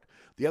court.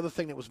 The other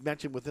thing that was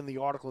mentioned within the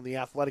article in The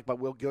Athletic by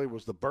Will Guillory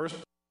was the burst.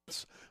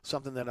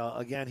 Something that,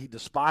 again, he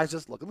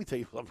despises. Look, let me tell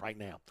you something right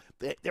now.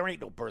 There ain't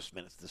no burst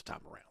minutes this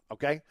time around,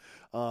 okay?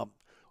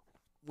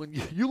 When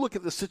you look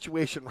at the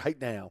situation right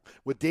now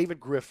with David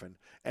Griffin,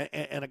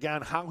 and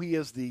again how he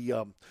is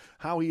the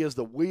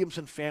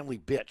Williamson family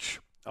bitch,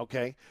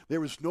 okay?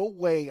 There is no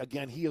way,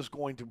 again, he is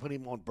going to put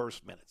him on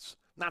burst minutes.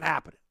 Not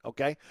happening,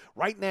 okay?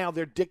 Right now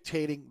they're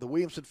dictating, the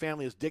Williamson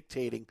family is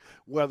dictating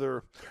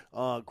whether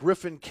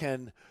Griffin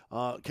can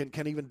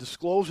even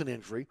disclose an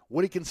injury,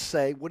 what he can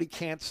say, what he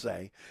can't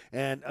say.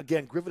 And,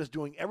 again, Griffin is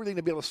doing everything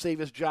to be able to save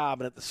his job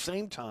and at the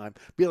same time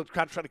be able to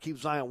try to keep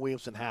Zion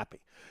Williamson happy.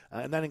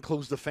 And that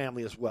includes the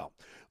family as well.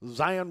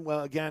 Zion,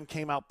 again,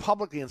 came out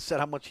publicly and said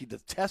how much he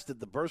detested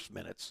the burst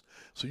minutes.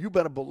 So you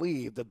better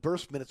believe that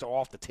burst minutes are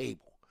off the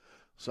table.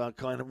 So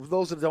kind of, for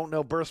those that don't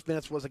know, burst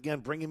minutes was, again,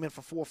 bring him in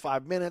for 4 or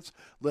 5 minutes,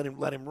 let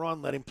him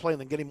run, let him play, and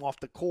then get him off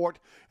the court,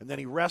 and then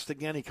he rests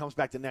again. He comes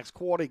back the next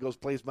quarter. He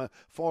plays 4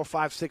 or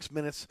 5, 6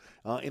 minutes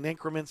in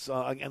increments,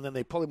 and then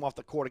they pull him off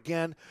the court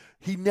again.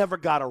 He never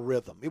got a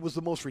rhythm. It was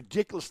the most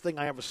ridiculous thing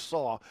I ever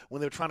saw when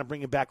they were trying to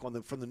bring him back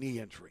from the knee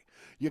injury.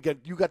 You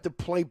got to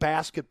play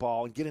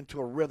basketball and get into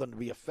a rhythm to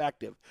be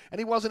effective, and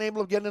he wasn't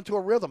able to get into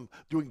a rhythm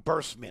doing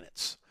burst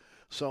minutes.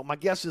 So my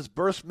guess is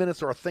burst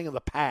minutes are a thing of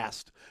the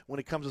past when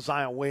it comes to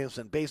Zion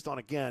Williamson, based on,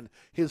 again,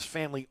 his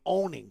family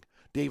owning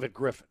David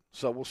Griffin.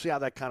 So we'll see how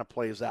that kind of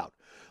plays out.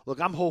 Look,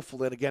 I'm hopeful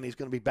that, again, he's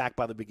going to be back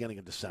by the beginning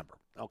of December,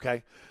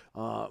 okay?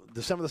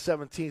 December the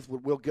 17th,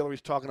 what Will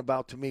Guillory's talking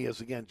about to me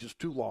is, again, just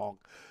too long.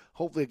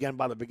 Hopefully, again,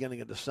 by the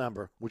beginning of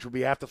December, which will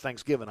be after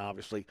Thanksgiving,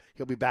 obviously,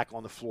 he'll be back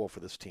on the floor for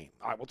this team.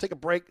 All right, we'll take a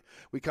break.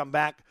 We come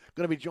back.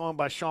 Going to be joined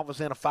by Sean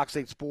Fazan of Fox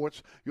 8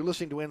 Sports. You're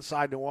listening to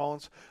Inside New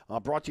Orleans,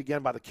 brought to you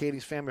again by the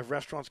Katie's family of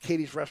restaurants.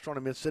 Katie's Restaurant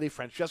in Mid-City,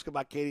 Francesca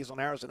by Katie's on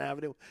Harrison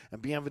Avenue,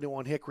 and Bienvenue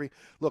on Hickory.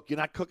 Look, you're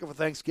not cooking for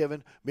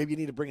Thanksgiving. Maybe you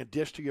need to bring a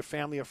dish to your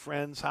family or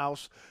friend's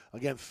house.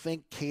 Again,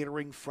 think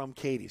catering from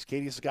Katie's.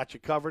 Katie's has got you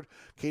covered.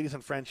 Katie's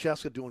and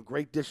Francesca doing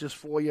great dishes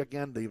for you.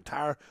 Again, the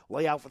entire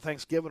layout for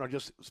Thanksgiving are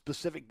just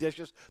specific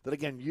dishes that,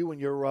 again, you and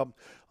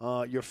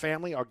your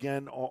family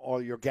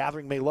or your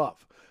gathering may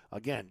love.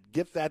 Again,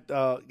 get that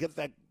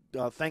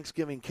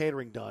Thanksgiving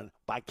catering done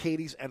by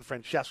Katie's and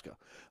Francesca.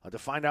 To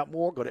find out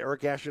more, go to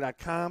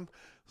ericasher.com.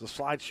 There's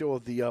a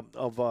slideshow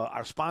of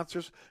our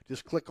sponsors.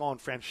 Just click on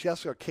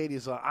Francesca or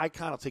Katie's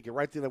icon. It'll take you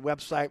right to the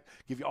website,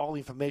 give you all the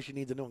information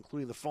you need to know,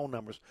 including the phone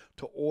numbers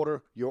to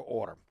order your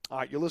order. All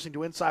right, you're listening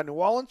to Inside New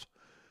Orleans.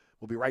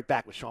 We'll be right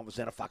back with Sean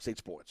Fazan of Fox 8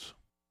 Sports.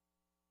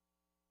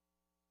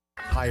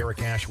 Hi,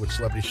 Eric Asher with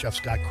celebrity chef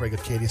Scott Craig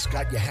of Katie's.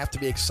 Scott, you have to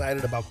be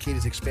excited about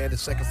Katie's expanded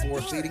second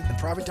floor seating and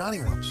private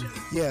dining rooms.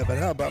 Yeah, but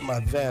how about my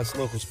vast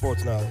local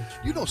sports knowledge?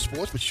 You know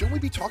sports, but shouldn't we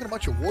be talking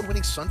about your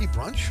award-winning Sunday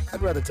brunch?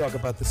 I'd rather talk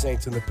about the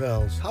Saints and the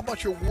Pels. How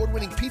about your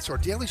award-winning pizza or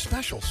daily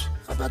specials?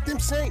 How about them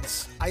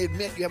Saints? I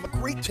admit you have a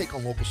great take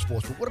on local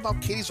sports, but what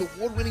about Katie's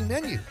award-winning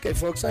menu? Okay,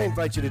 folks, I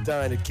invite you to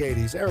dine at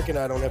Katie's. Eric and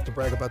I don't have to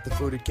brag about the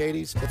food at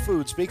Katie's. The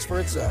food speaks for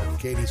itself.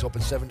 Katie's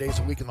open 7 days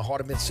a week in the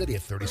heart of Mid-City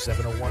at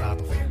 3701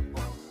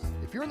 Oppenheimer.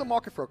 If you're in the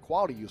market for a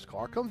quality used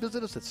car, come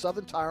visit us at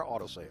Southern Tire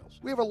Auto Sales.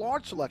 We have a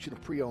large selection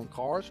of pre-owned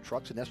cars,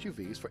 trucks, and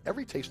SUVs for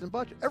every taste and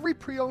budget. Every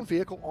pre-owned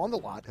vehicle on the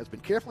lot has been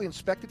carefully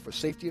inspected for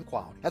safety and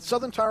quality. At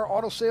Southern Tire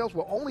Auto Sales,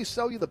 we'll only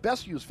sell you the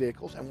best used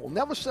vehicles and we'll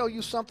never sell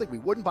you something we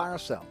wouldn't buy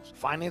ourselves.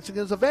 Financing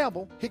is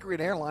available. Hickory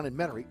and Airline in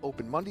Metairie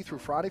open Monday through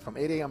Friday from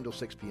 8 a.m. till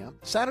 6 p.m.,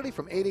 Saturday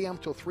from 8 a.m.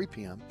 till 3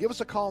 p.m. Give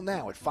us a call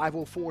now at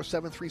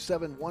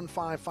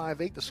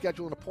 504-737-1558 to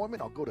schedule an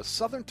appointment or go to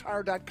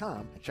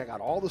southerntire.com and check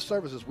out all the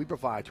services we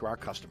provide to our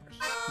customers.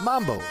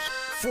 Mambo's,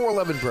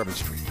 411 Bourbon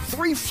Street.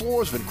 3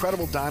 floors of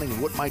incredible dining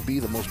in what might be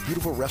the most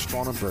beautiful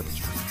restaurant on Bourbon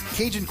Street.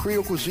 Cajun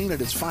Creole cuisine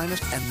at its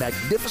finest and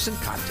magnificent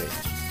cocktails.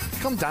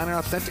 Come dine in our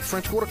authentic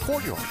French Quarter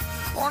courtyard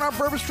or on our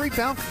Bourbon Street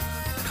balcony.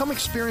 Come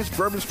experience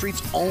Bourbon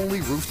Street's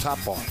only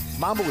rooftop bar.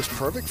 Mambo is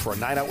perfect for a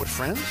night out with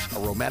friends, a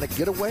romantic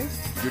getaway,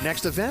 your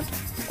next event,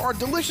 or a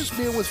delicious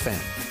meal with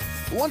family.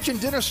 Lunch and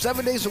dinner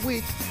 7 days a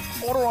week.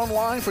 Order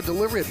online for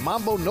delivery at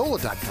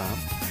mambonola.com.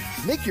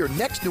 Make your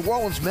next New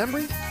Orleans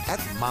memory at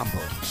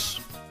Mambo's.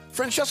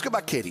 Francesca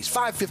by Katie's,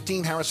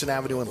 515 Harrison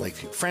Avenue in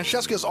Lakeview.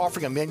 Francesca is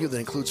offering a menu that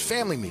includes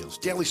family meals,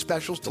 daily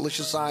specials,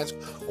 delicious sides,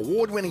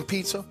 award-winning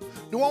pizza,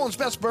 New Orleans'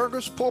 best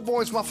burgers, poor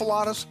boys'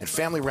 muffulettas, and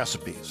family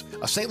recipes.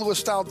 A St.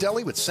 Louis-style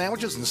deli with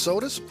sandwiches and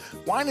sodas.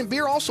 Wine and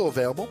beer also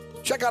available.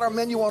 Check out our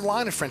menu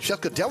online at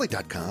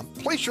francescadeli.com.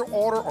 Place your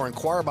order or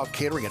inquire about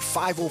catering at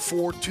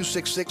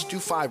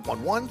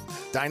 504-266-2511.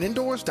 Dine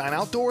indoors, dine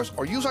outdoors,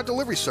 or use our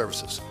delivery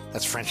services.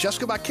 That's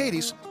Francesca by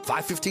Katie's,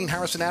 515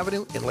 Harrison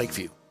Avenue in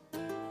Lakeview.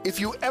 If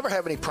you ever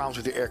have any problems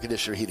with your air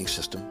conditioner heating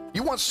system,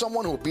 you want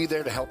someone who will be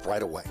there to help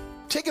right away.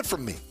 Take it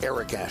from me,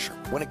 Eric Asher.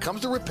 When it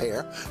comes to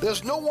repair,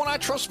 there's no one I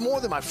trust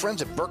more than my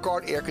friends at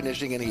Burkhardt Air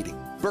Conditioning and Heating.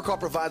 Burkhardt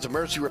provides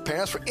emergency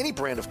repairs for any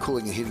brand of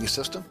cooling and heating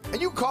system, and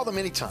you can call them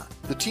anytime.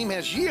 The team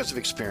has years of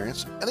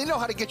experience, and they know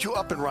how to get you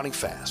up and running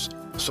fast.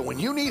 So when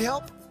you need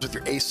help with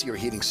your AC or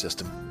heating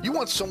system, you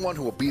want someone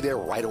who will be there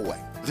right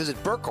away.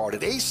 Visit Burkhardt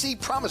at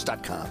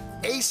acpromise.com,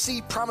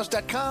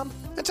 acpromise.com,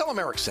 and tell them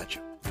Eric sent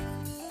you.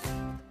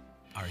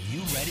 Are you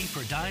ready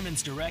for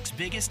Diamonds Direct's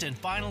biggest and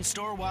final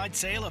store-wide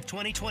sale of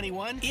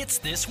 2021? It's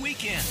this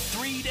weekend.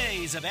 3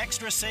 days of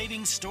extra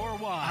savings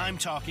store-wide. I'm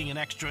talking an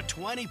extra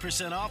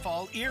 20% off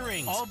all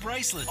earrings, all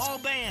bracelets, all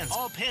bands,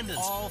 all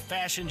pendants, all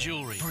fashion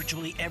jewelry.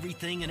 Virtually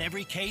everything in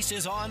every case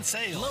is on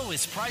sale.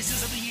 Lowest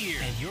prices of the year.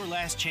 And your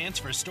last chance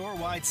for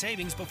store-wide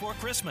savings before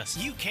Christmas.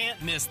 You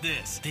can't miss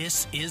this.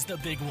 This is the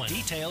big one.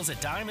 Details at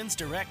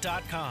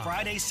DiamondsDirect.com.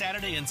 Friday,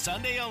 Saturday, and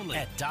Sunday only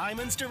at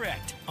Diamonds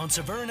Direct on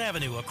Severn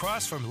Avenue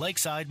across from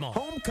Lakeside Mall.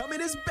 Homecoming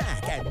is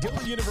back at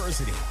Dillon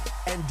University,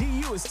 and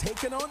DU is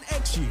taking on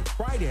XU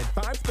Friday at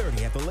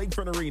 5:30 at the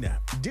Lakefront Arena.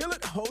 Dillon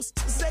hosts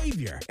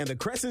Xavier in the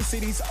Crescent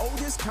City's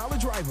oldest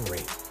college rivalry.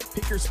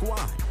 Pick your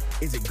squad.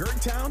 Is it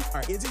Gergtown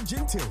or is it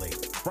Gentilly?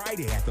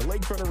 Friday at the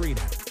Lakefront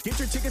Arena. Get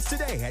your tickets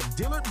today at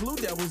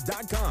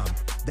DillardBlueDevils.com.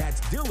 That's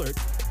Dillard,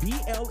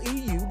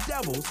 BLEU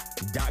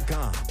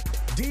Devils.com.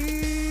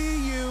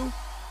 DU.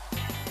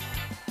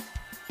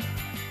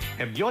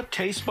 Have your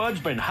taste buds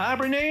been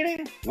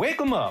hibernating? Wake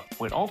them up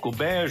with Uncle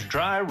Bear's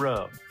Dry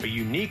Rub, a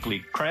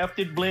uniquely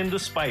crafted blend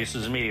of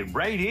spices made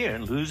right here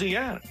in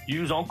Louisiana.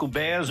 Use Uncle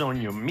Bear's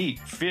on your meat,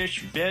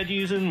 fish,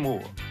 veggies, and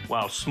more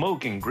while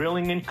smoking,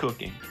 grilling, and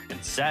cooking,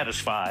 and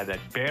satisfy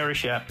that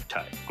bearish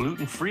appetite.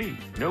 Gluten-free,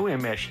 no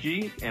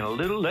MSG, and a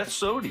little less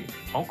sodium.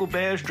 Uncle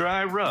Bear's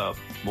Dry Rub.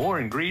 More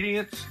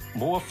ingredients,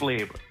 more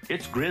flavor.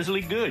 It's grizzly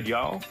good,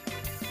 y'all.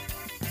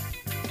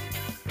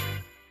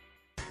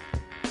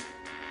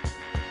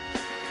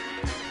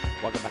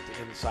 Welcome back to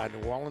Inside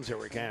New Orleans.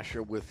 Eric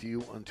Asher with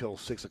you until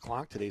 6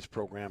 o'clock. Today's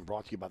program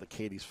brought to you by the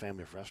Katie's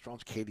family of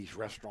restaurants. Katie's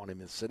Restaurant in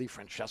Mid-City,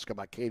 Francesca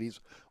by Katie's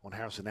on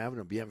Harrison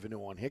Avenue, Bienvenue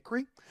on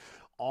Hickory.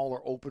 All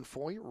are open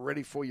for you,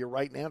 ready for you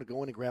right now to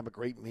go in and grab a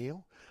great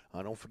meal.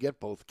 Don't forget,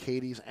 both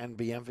Katie's and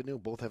Bienvenue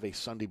both have a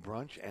Sunday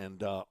brunch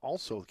and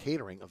also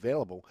catering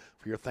available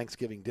for your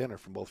Thanksgiving dinner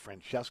from both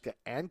Francesca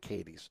and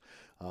Katie's.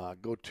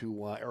 Go to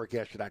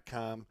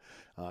ericasher.com,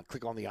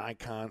 click on the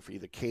icon for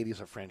either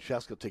Katie's or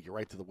Francesca. It'll take you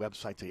right to the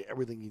website, tell you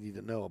everything you need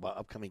to know about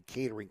upcoming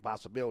catering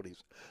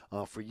possibilities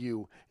for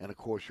you and, of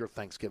course, your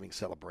Thanksgiving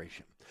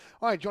celebration.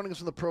 All right, joining us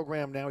on the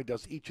program now, he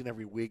does each and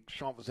every week.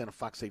 Sean Fazan of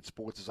Fox 8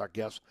 Sports is our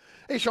guest.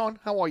 Hey, Sean,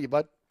 how are you,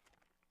 bud?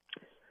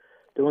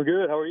 Doing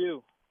good. How are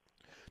you?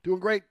 Doing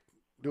great.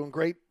 Doing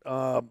great.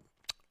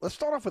 Let's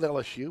start off with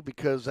LSU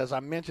because, as I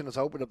mentioned as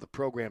I opened up the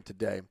program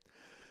today,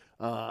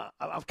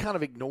 I've kind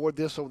of ignored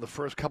this over the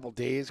first couple of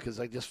days because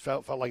I just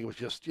felt like it was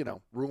just,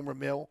 rumor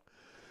mill.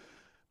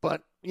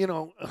 But,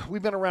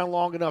 we've been around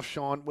long enough,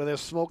 Sean, where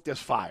there's smoke, there's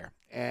fire.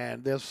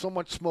 And there's so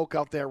much smoke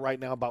out there right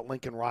now about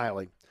Lincoln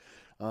Riley.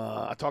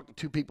 I talked to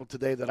two people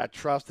today that I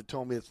trust that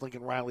told me it's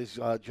Lincoln Riley's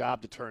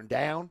job to turn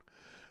down.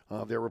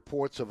 There are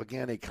reports of,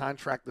 again, a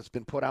contract that's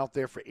been put out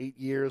there for 8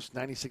 years,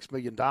 $96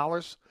 million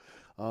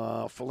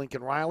for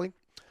Lincoln Riley.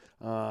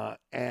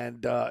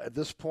 And at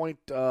this point,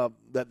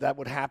 that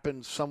would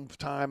happen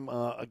sometime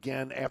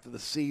again after the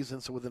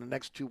season, so within the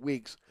next 2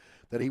 weeks,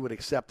 that he would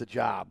accept the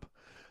job.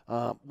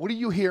 What are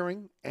you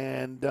hearing?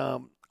 And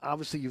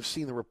obviously you've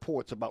seen the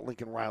reports about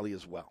Lincoln Riley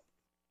as well.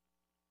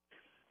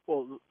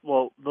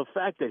 Well, the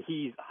fact that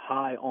he's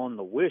high on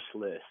the wish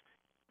list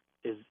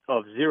is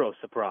of zero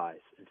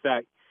surprise. In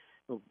fact,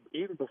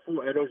 even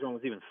before Ed Orgeron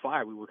was even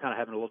fired, we were kind of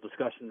having a little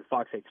discussion in the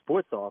Fox 8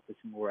 Sports office,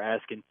 and we were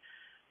asking,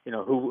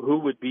 who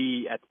would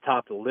be at the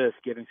top of the list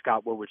given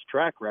Scott Woodward's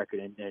track record,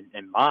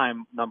 and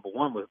mine, number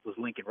one, was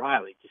Lincoln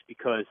Riley, just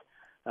because,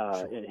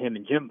 and him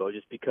and Jimbo,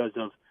 just because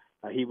of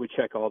he would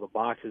check all the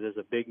boxes as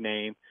a big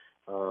name,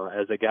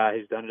 as a guy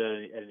who's done it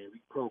at an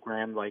elite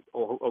program like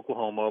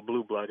Oklahoma,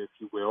 blue blood, if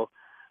you will.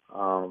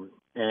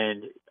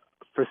 And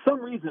for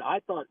some reason, I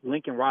thought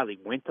Lincoln Riley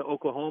went to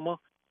Oklahoma.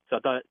 So I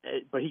thought,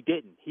 but he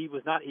didn't. He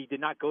did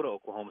not go to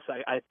Oklahoma. So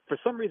for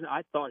some reason,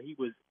 I thought he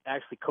was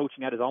actually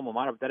coaching at his alma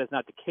mater, but that is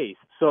not the case.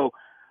 So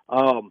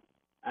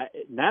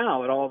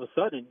now, all of a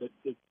sudden,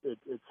 it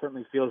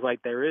certainly feels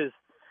like there is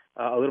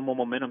a little more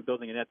momentum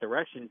building in that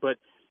direction. But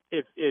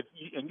if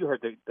you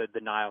heard the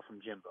denial from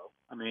Jimbo,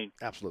 I mean,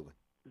 absolutely,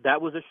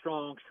 that was a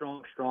strong.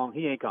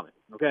 He ain't coming.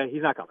 Okay,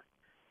 he's not coming.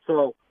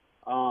 So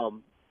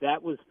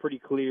that was pretty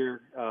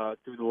clear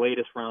through the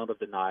latest round of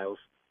denials.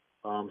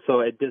 So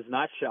it does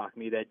not shock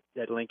me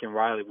that Lincoln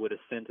Riley would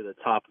ascend to the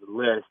top of the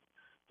list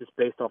just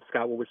based off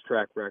Scott Woodward's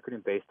track record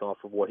and based off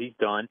of what he's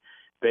done,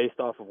 based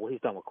off of what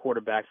he's done with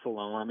quarterbacks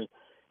alone. I mean,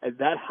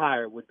 that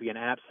hire would be an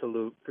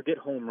absolute, forget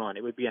home run,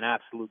 it would be an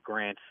absolute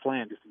grand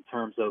slam just in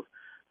terms of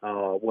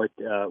what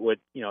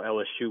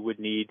LSU would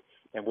need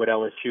and what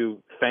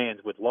LSU fans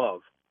would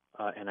love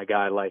in a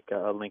guy like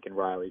Lincoln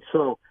Riley.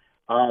 So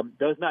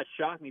does not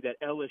shock me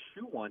that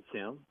LSU wants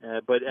him,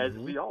 but as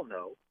we all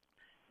know,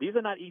 these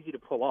are not easy to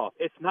pull off.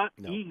 It's not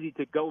easy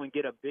to go and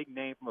get a big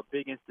name from a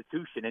big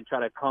institution and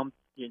try to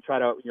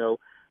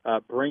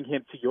bring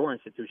him to your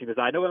institution. Because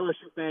I know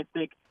LSU fans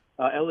think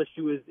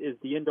LSU is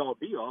the end-all,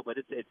 be-all, but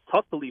it's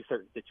tough to leave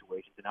certain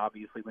situations. And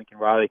obviously Lincoln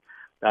Riley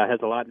has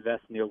a lot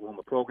invested in the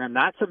Oklahoma program,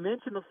 not to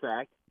mention the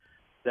fact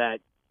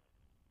that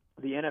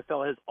the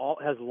NFL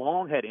has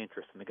long had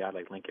interest in a guy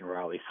like Lincoln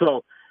Riley.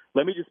 So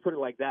let me just put it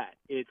like that.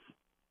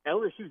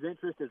 LSU's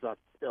interest is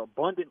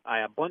abundant.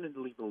 I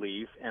abundantly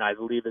believe, and I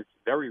believe it's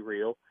very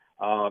real.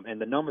 And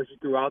the numbers you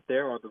threw out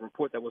there, or the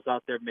report that was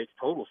out there, makes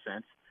total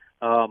sense.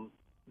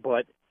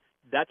 But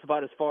that's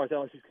about as far as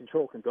LSU's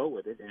control can go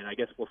with it. And I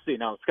guess we'll see.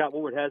 Now, Scott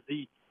Woodward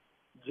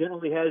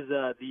generally has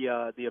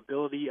the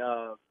ability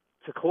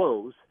to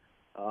close.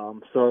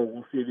 So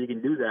we'll see if he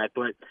can do that.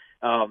 But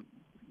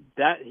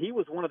that he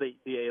was one of the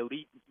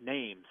elite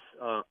names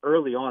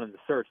early on in the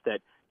search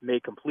that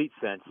made complete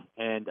sense.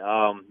 And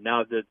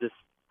now that this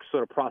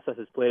sort of process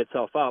has played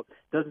itself out,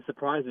 doesn't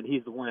surprise me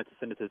he's the one that's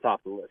ascended to the top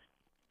of the list.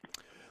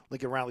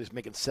 Lincoln Riley's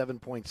making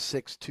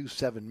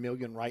 $7.627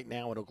 million right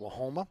now at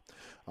Oklahoma.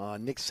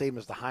 Nick Saban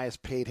is the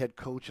highest paid head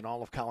coach in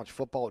all of college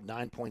football at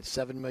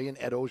 $9.7 million.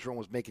 Ed Orgeron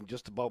was making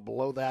just about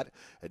below that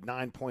at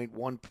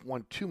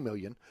 $9.112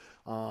 million.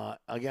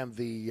 Again,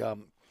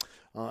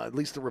 at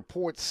least the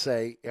reports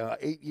say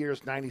 8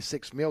 years,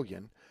 $96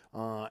 million.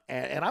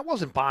 And I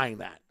wasn't buying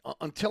that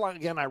until,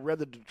 I read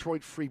the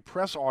Detroit Free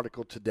Press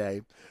article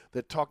today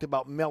that talked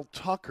about Mel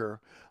Tucker.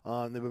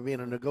 There would be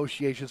in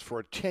negotiations for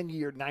a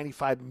 10-year,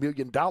 $95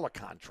 million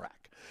contract.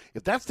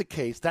 If that's the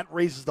case, that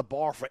raises the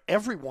bar for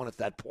everyone at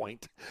that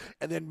point.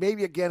 And then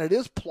maybe, again, it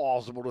is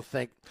plausible to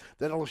think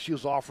that LSU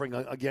is offering,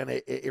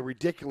 a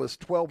ridiculous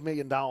 $12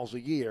 million a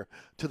year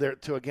to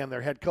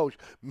their head coach,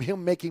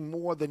 him making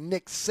more than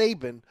Nick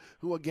Saban,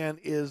 who, again,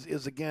 is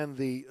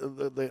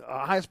the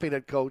highest paid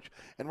head coach,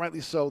 and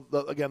rightly so,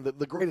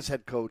 the greatest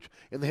head coach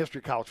in the history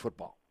of college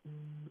football.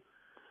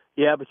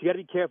 Yeah, but you got to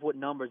be careful with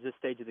numbers this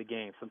stage of the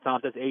game.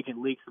 Sometimes that's agent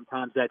leaks.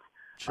 Sometimes that's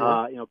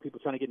people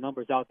trying to get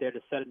numbers out there to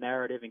set a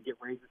narrative and get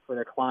raises for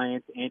their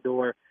clients, and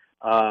or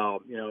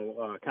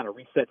kind of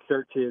reset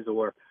searches,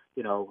 or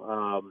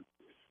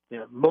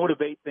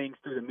motivate things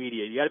through the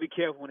media. You got to be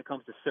careful when it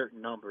comes to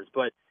certain numbers.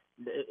 But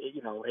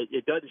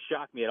it doesn't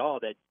shock me at all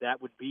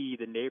that would be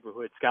the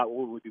neighborhood Scott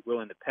Woodward would be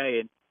willing to pay,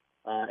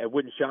 and it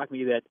wouldn't shock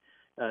me that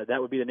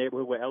that would be the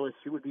neighborhood where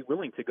LSU would be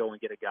willing to go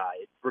and get a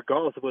guy,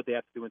 regardless of what they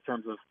have to do in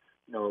terms of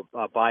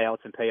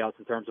buyouts and payouts,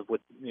 in terms of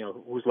what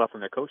who's left on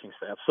their coaching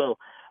staff. So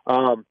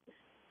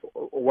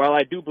while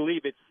I do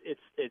believe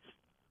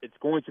it's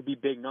going to be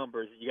big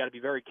numbers, you got to be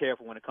very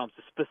careful when it comes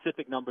to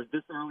specific numbers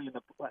this early in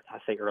the. I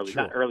say early,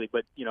 not early,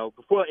 but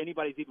before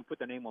anybody's even put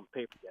their name on the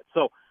paper yet.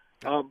 So,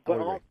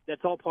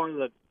 that's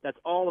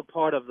all a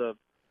part of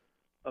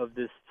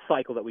this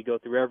cycle that we go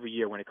through every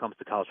year when it comes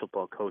to college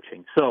football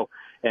coaching. So,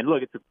 and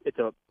look, it's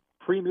a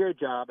premier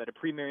job at a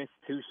premier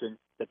institution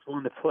that's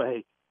willing to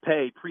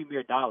pay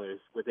premier dollars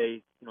with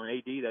an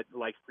AD that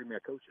likes premier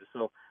coaches.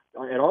 So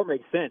it all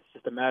makes sense.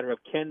 Just a matter of,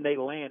 can they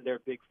land their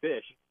big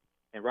fish?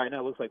 And right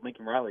now it looks like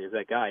Lincoln Riley is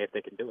that guy if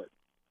they can do it.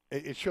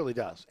 It surely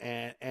does.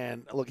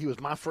 And look, he was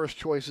my first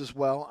choice as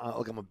well.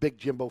 Look, I'm a big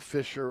Jimbo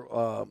Fisher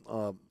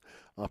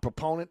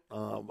proponent,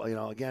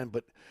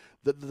 but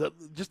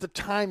just the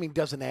timing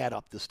doesn't add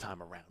up this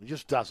time around. It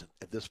just doesn't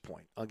at this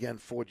point. Again,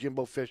 for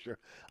Jimbo Fisher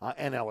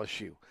and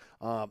LSU.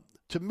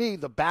 To me,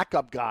 the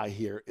backup guy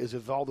here is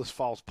if all this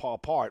falls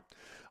apart,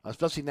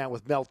 especially now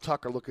with Mel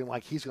Tucker looking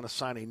like he's going to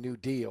sign a new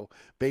deal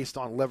based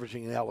on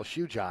leveraging an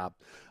LSU job,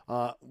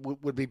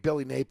 would be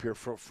Billy Napier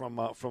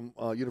from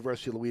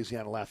University of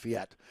Louisiana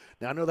Lafayette.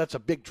 Now, I know that's a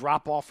big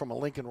drop-off from a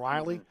Lincoln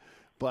Riley,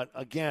 but,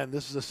 again,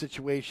 this is a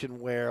situation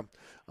where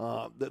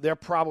they're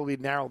probably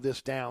narrowed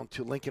this down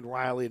to Lincoln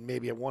Riley and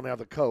maybe one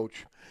other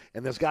coach,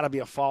 and there's got to be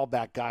a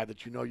fallback guy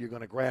that you know you're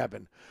going to grab.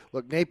 And,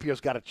 look,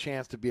 Napier's got a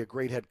chance to be a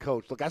great head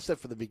coach. Look, I said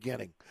from the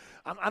beginning,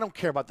 I don't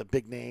care about the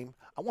big name.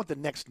 I want the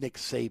next Nick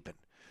Saban.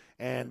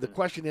 And the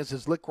question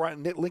is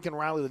Lincoln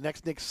Riley the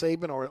next Nick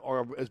Saban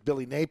or is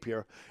Billy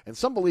Napier? And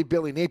some believe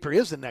Billy Napier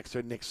is the next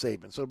Nick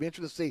Saban. So it'll be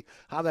interesting to see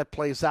how that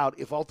plays out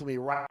if ultimately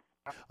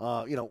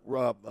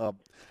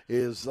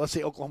is, let's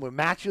say, Oklahoma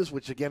matches,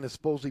 which again is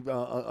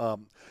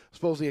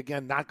supposedly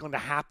again not going to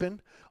happen,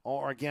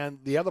 or again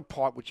the other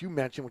part which you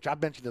mentioned, which I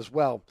mentioned as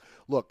well.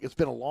 Look, it's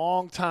been a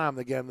long time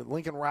again that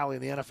Lincoln Riley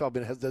in the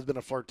NFL there's been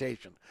a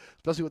flirtation,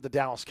 especially with the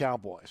Dallas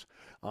Cowboys.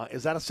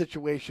 Is that a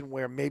situation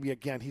where maybe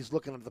again he's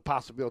looking at the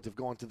possibility of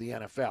going to the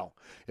NFL?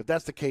 If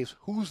that's the case,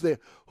 who is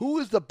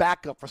the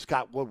backup for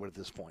Scott Woodward at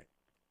this point?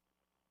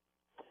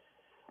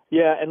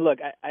 Yeah, and look,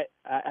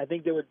 I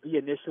think there would be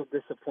initial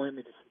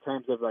disappointment just in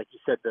terms of, like you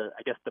said,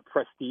 the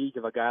prestige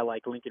of a guy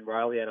like Lincoln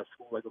Riley at a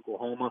school like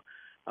Oklahoma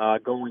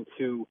going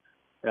to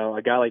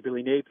a guy like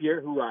Billy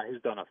Napier,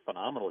 who's done a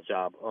phenomenal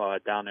job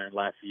down there in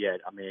Lafayette.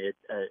 I mean,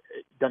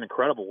 done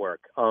incredible work.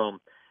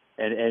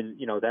 And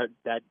you know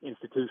that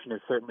institution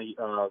is certainly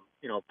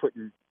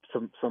putting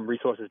some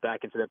resources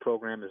back into that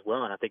program as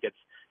well. And I think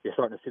you're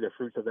starting to see the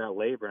fruits of that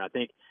labor. And I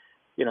think,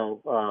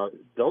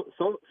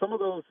 some of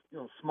those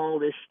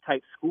smallish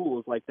type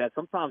schools like that,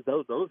 sometimes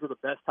those are the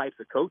best types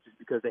of coaches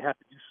because they have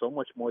to do so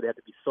much more. They have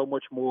to be so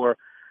much more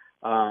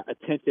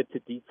attentive to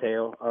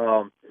detail.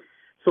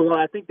 So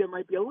I think there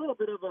might be a little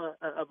bit of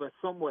a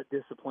somewhat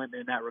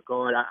disappointment in that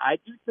regard. I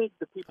do think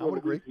the people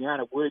of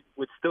Louisiana would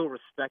still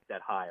respect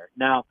that hire.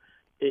 Now,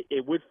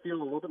 it would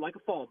feel a little bit like a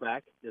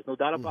fallback. There's no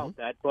doubt about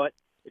that. But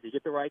if you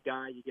get the right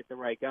guy, you get the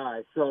right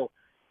guy. So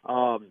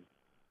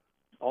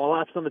all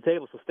options on the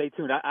table, so stay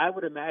tuned. I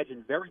would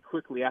imagine very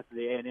quickly after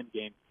the A&M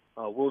game,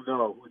 we'll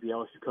know who the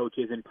LSU coach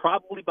is. And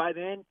probably by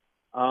then,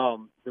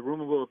 the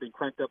rumor will have been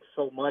cranked up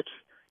so much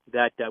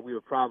that we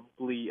would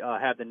probably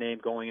have the name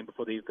going in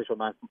before the official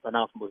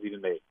announcement was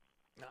even made.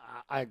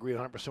 I agree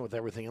 100% with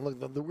everything. And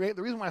look, the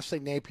reason why I say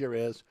Napier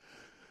is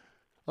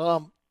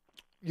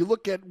you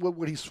look at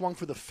what he swung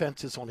for the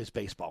fences on his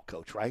baseball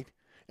coach, right?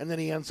 And then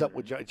he ends up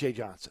with Jay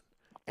Johnson.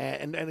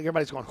 And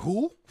everybody's going,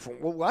 who? From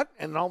what?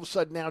 And all of a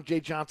sudden now Jay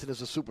Johnson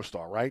is a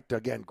superstar, right?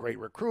 Again, great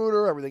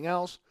recruiter, everything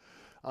else.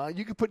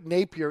 You could put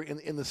Napier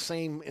in the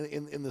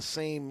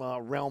same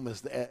realm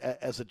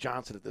as a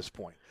Johnson at this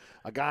point.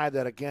 A guy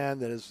that again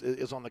that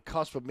is on the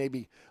cusp of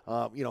maybe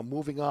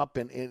moving up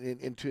and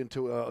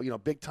into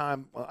big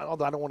time.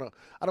 Although I don't want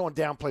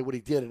to downplay what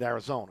he did in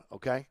Arizona.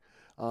 Okay.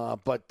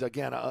 But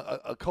again,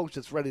 a coach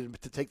that's ready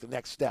to take the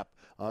next step,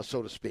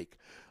 so to speak.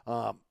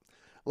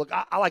 Look,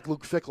 I like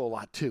Luke Fickell a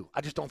lot too.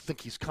 I just don't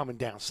think he's coming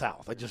down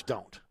south. I just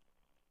don't.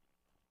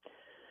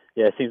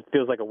 Yeah, it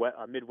feels like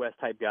a Midwest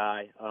type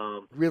guy.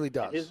 Really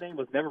does. His name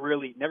was never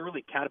really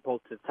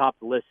catapulted to the top of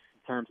the list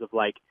in terms of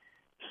like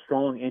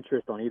strong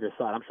interest on either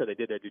side. I'm sure they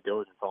did their due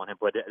diligence on him,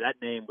 but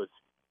that name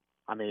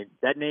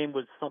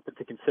was something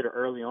to consider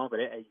early on.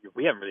 But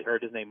we haven't really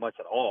heard his name much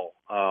at all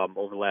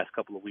over the last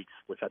couple of weeks,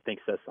 which I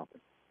think says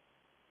something.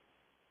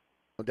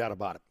 No doubt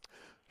about it.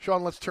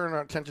 Sean, let's turn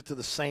our attention to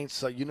the Saints.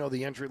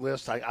 The injury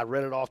list. I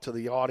read it off to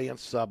the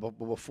audience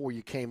before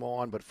you came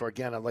on, but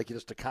I'd like you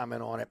just to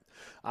comment on it.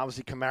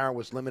 Obviously, Kamara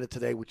was limited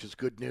today, which is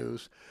good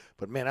news.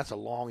 But, man, that's a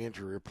long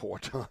injury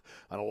report. And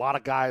a lot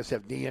of guys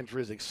have knee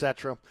injuries,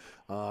 etc.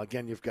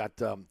 Again, you've got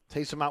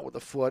Taysom out with the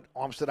foot,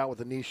 Armstead out with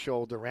the knee,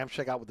 shoulder,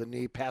 Ramczyk out with the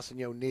knee,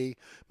 Passanio knee,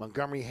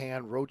 Montgomery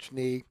hand, Roach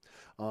knee.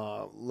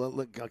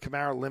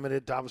 Kamara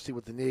limited, obviously,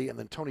 with the knee. And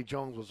then Tony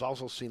Jones was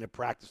also seen at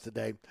practice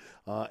today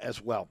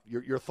as well.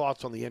 Your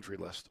thoughts on the injury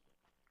list?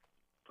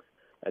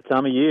 That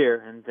time of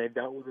year, and they've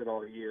dealt with it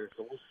all year.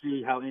 So we'll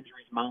see how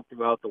injuries mount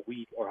throughout the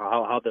week or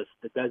how the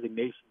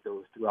designation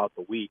goes throughout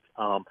the week.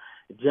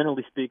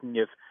 Generally speaking,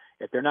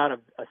 if they're not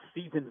a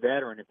seasoned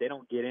veteran, if they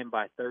don't get in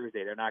by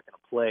Thursday, they're not going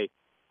to play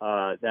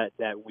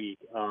that week.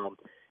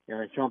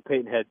 And Sean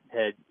Payton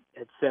had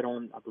said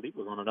on, I believe it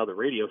was on another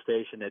radio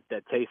station,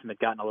 that Taysom had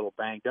gotten a little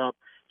banged up.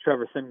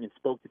 Trevor Siemian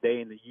spoke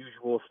today in the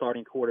usual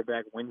starting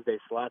quarterback Wednesday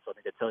slot, so I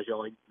think that tells you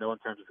all you need to know in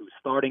terms of who's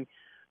starting.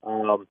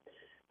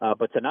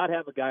 But to not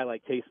have a guy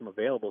like Taysom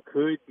available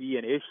could be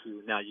an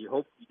issue. Now, you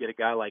hope you get a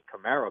guy like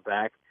Kamara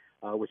back,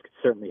 which could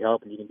certainly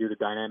help, and you can do the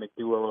dynamic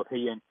duo of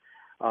he and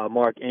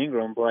Mark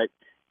Ingram. But,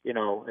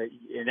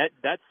 and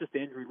that's just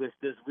the injury list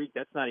this week.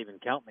 That's not even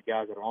counting the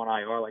guys that are on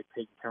IR like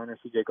Peyton Turner,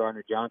 C.J.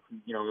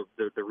 Gardner-Johnson,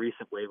 the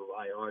recent wave of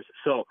IRs.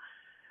 So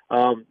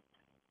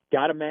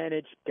got to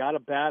manage, got to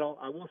battle.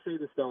 I will say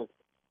this, though.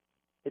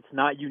 it's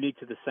not unique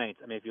to the Saints.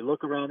 I mean, if you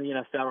look around the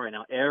NFL right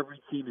now,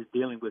 every team is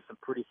dealing with some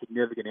pretty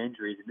significant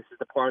injuries, and this is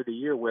the part of the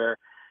year where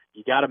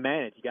you got to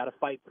manage, you got to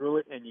fight through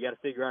it, and you got to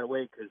figure out a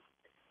way because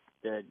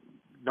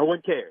no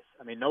one cares.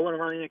 I mean, no one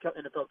around the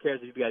NFL cares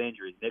if you've got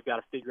injuries. They've got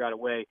to figure out a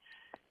way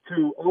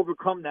to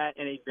overcome that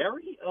in a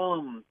very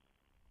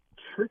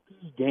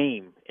tricky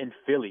game in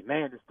Philly.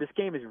 Man, this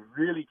game is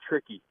really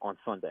tricky on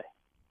Sunday.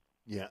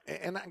 Yeah,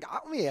 and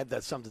let me add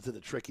that something to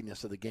the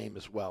trickiness of the game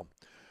as well.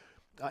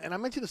 And I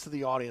mentioned this to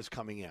the audience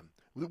coming in.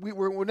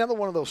 We're another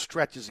one of those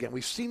stretches again.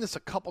 We've seen this a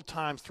couple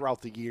times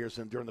throughout the years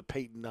and during the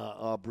Peyton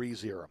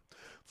Breeze era.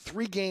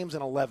 3 games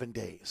in 11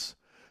 days.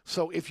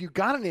 So if you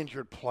got an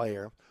injured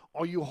player,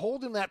 are you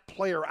holding that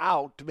player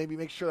out to maybe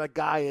make sure that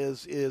guy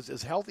is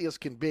as healthy as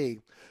can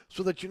be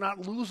so that you're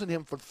not losing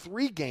him for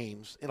 3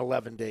 games in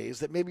 11 days,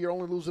 that maybe you're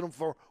only losing him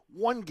for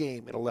 1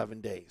 game in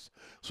 11 days?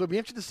 So it'd be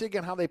interesting to see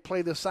again how they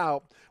play this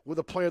out with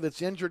a player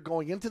that's injured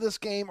going into this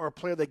game or a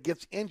player that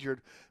gets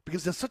injured,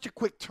 because there's such a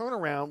quick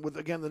turnaround with,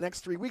 again, the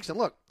next 3 weeks. And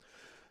look,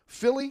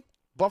 Philly,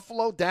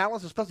 Buffalo,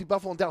 Dallas, especially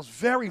Buffalo and Dallas,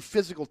 very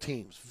physical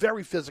teams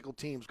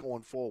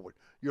going forward.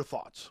 Your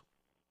thoughts?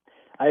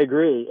 I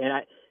agree.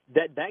 And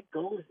that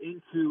goes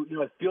into,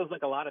 it feels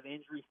like a lot of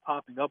injuries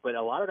popping up, but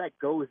a lot of that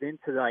goes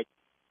into, like,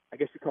 I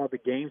guess you call it the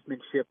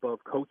gamesmanship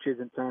of coaches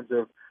in terms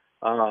of,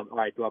 all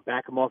right, do I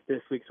back him off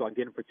this week so I can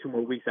get him for 2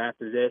 more weeks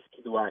after this?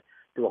 Do I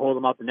hold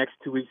him out the next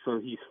 2 weeks so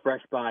he's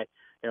fresh by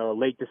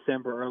late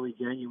December, early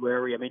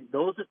January? I mean,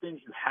 those are things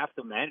you have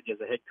to manage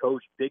as a head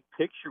coach, big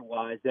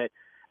picture-wise, that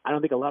I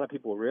don't think a lot of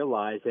people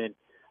realize. And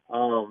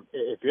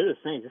if you're the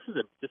Saints,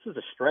 this is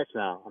a stretch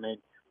now. I mean,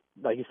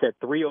 like you said,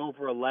 3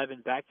 over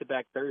 11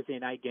 back-to-back Thursday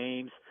night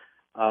games.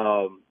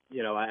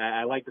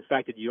 I like the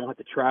fact that you don't have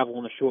to travel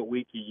on a short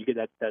week. You get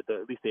that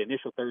at least the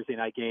initial Thursday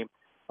night game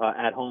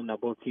at home. Now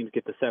both teams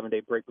get the 7-day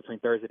break between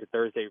Thursday to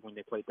Thursday when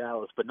they play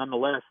Dallas. But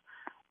nonetheless,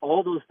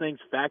 all those things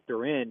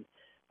factor in.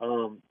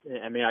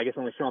 I mean, I guess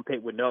only Sean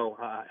Payton would know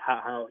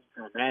how he's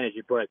going to manage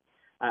it. But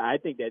I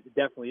think that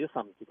definitely is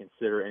something to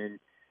consider. And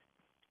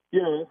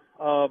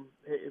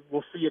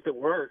we'll see if it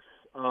works.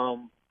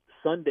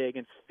 Sunday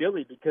against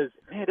Philly, because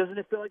man, doesn't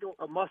it feel like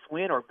a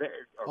must-win or very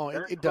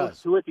it close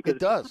does. to it? Because it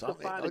does.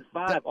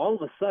 5-5, all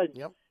of a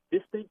sudden,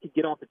 this thing could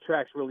get off the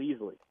tracks really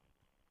easily.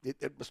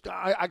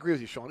 I agree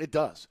with you, Sean. It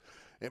does.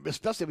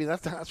 Especially, I mean,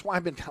 that's why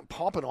I've been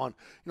pumping on,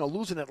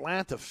 losing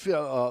Atlanta,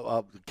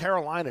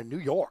 Carolina, New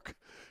York.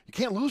 You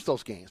can't lose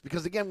those games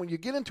because, again, when you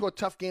get into a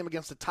tough game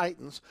against the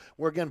Titans,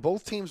 where, again,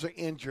 both teams are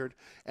injured,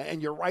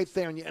 and you're right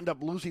there and you end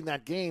up losing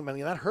that game, I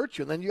mean, that hurts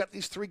you. And then you got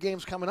these 3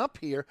 games coming up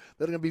here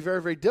that are going to be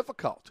very, very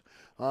difficult.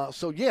 I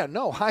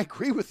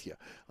agree with you.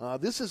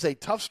 This is a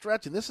tough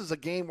stretch, and this is a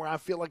game where I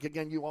feel like,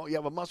 again, you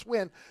have a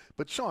must-win.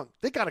 But, Sean,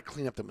 they got to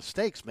clean up the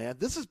mistakes, man.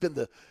 This has been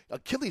the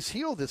Achilles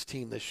heel of this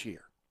team this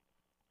year.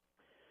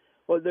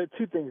 Well, there are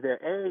 2 things there.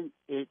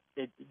 You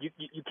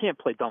can't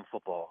play dumb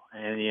football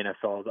in the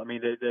NFL. I mean,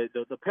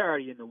 the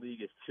parity in the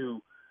league is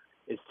too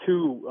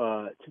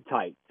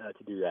tight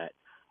to do that.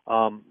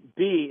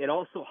 B, it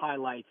also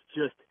highlights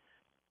just,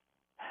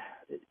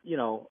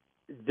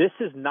 this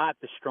is not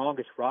the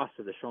strongest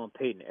roster of the Sean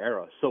Payton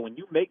era. So when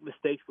you make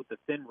mistakes with the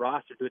thin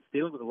roster, it's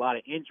dealing with a lot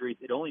of injuries,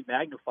 it only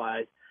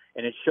magnifies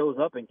and it shows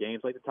up in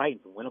games like the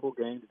Titans, winnable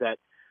games that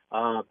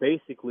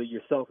basically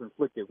your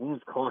self-inflicted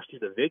wounds cost you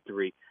the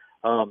victory.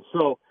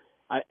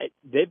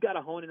 They've got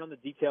to hone in on the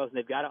details, and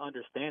they've got to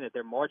understand that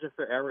their margin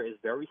for error is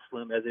very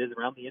slim, as it is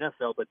around the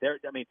NFL. But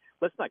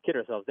let's not kid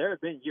ourselves. There have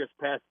been years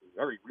past,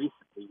 very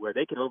recently, where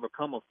they can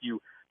overcome a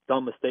few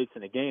dumb mistakes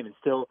in a game and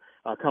still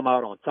come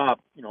out on top,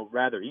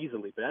 rather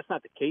easily. But that's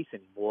not the case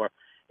anymore,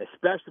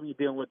 especially when you're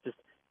dealing with just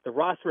the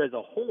roster as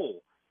a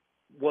whole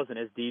wasn't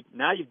as deep.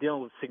 Now you're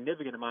dealing with a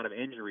significant amount of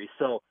injuries,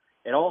 so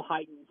it all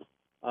heightens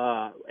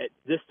at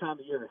this time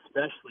of year,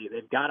 especially.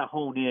 They've got to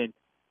hone in,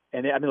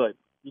 and look.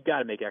 You got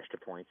to make extra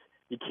points.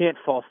 You can't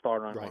false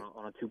start on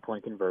a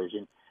 2-point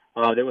conversion.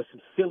 There was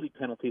some silly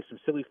penalties, some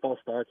silly false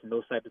starts, and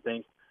those type of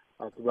things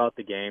throughout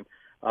the game.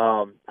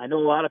 I know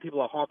a lot of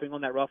people are harping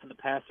on that roughing the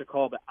passer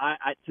call, but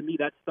to me,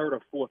 that's 3rd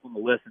or 4th on the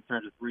list in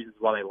terms of reasons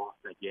why they lost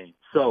that game.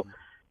 So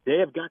they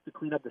have got to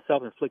clean up the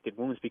self-inflicted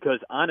wounds because,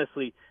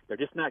 honestly, they're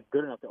just not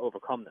good enough to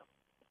overcome them.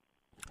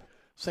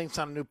 Saints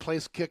on a new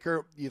place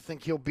kicker. You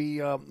think he'll be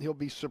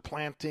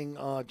supplanting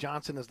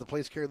Johnson as the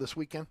place kicker this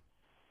weekend?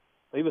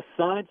 He was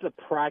signed to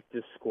the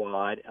practice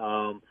squad.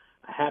 I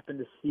happened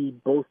to see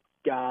both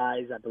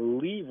guys, I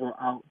believe, were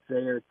out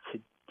there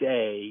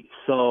today.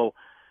 So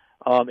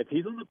if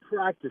he's on the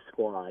practice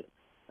squad,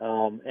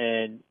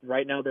 and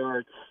right now there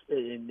are,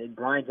 and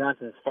Brian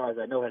Johnson, as far as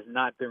I know, has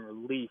not been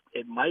released,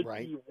 it might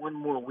be 1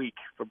 more week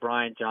for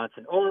Brian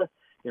Johnson. Or,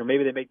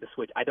 maybe they make the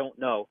switch. I don't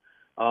know.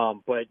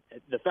 But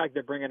the fact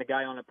they're bringing a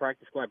guy on the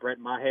practice squad, Brett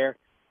Maher,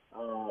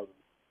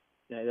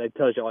 that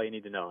tells you all you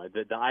need to know.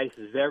 The ice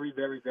is very,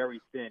 very, very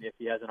thin if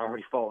he hasn't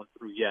already fallen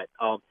through yet.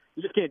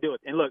 You just can't do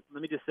it. And look,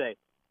 let me just say,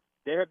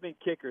 there have been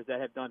kickers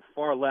that have done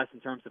far less in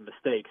terms of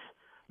mistakes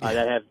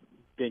that have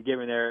been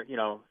given their,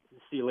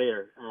 see you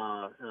later,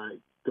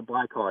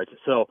 goodbye cards.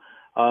 So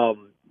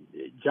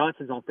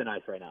Johnson's on thin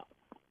ice right now.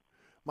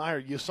 Maher,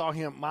 you saw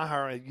him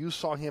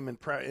in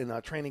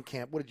training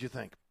camp. What did you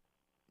think?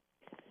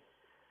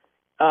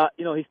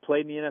 He's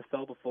played in the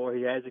NFL before.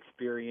 He has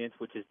experience,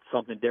 which is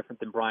something different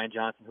than Brian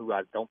Johnson, who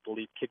I don't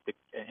believe kicked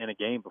in a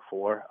game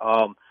before.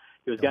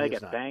 He was a guy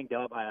that got banged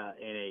up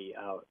in a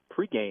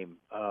pregame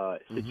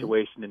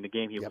situation in the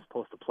game he was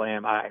supposed to play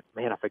him. I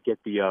forget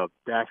the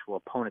actual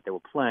opponent they were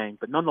playing,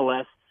 but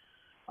nonetheless,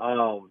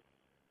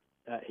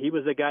 he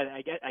was a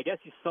guy. I guess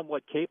he's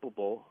somewhat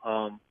capable,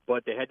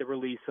 but they had to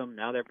release him.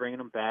 Now they're bringing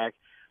him back.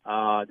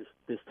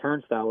 This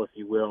turnstile, if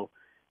you will.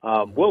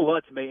 Will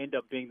Lutz may end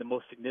up being the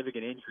most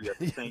significant injury of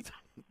the Saints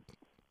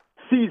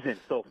season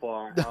so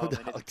far. No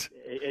doubt.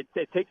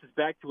 It takes us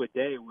back to a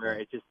day where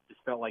it just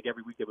felt like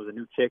every week there was a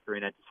new kicker,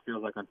 and it just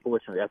feels like,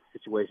 unfortunately, that's the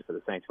situation for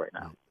the Saints right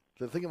now.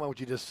 So think about what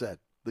you just said.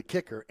 The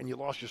kicker, and you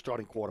lost your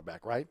starting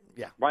quarterback, right?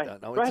 Yeah.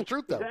 Right. No, it's the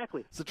truth, though.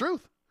 Exactly. It's the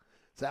truth.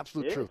 It's the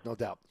absolute truth, no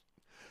doubt.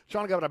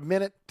 Sean, I got about a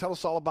minute. Tell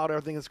us all about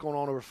everything that's going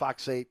on over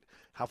Fox 8,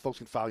 how folks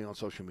can follow you on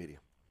social media.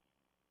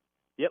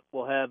 Yep,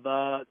 we'll have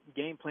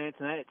game plan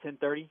tonight at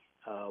 10:30.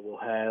 We'll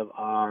have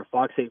our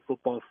Fox 8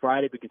 Football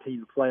Friday. We continue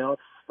the playoffs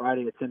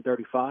Friday at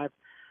 10:35.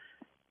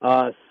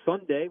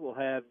 Sunday, we'll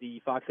have the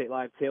Fox 8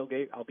 Live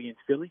tailgate. I'll be in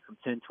Philly from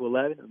 10 to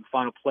 11, and the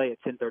final play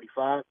at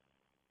 10:35.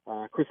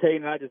 Chris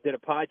Hayden and I just did a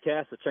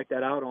podcast, so check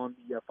that out on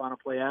the Final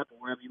Play app or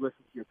wherever you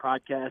listen to your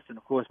podcast, and,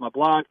 of course, my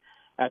blog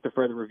after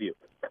further review.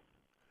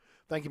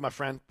 Thank you, my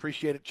friend.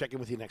 Appreciate it. Check in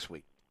with you next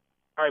week.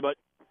 All right, bud.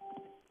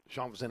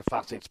 Sean was in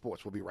Fox 8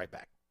 Sports. We'll be right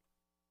back.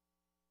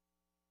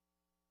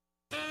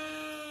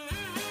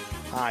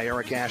 Hi,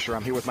 Eric Asher.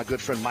 I'm here with my good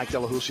friend Mike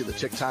Delahousie of the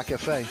TikTok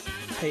Cafe.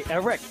 Hey,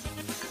 Eric,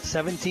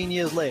 17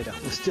 years later,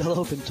 we're still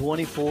open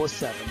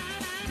 24/7.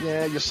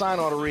 Yeah, your sign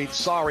ought to read,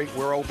 sorry,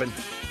 we're open.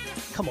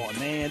 Come on,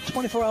 man,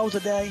 24 hours a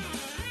day?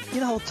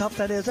 You know how tough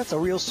that is? That's a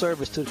real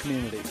service to the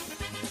community.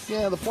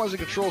 Yeah, the Poison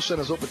Control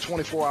Center is open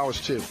 24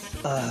 hours, too.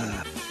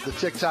 The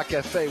TikTok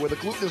Cafe, where the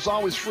gluten is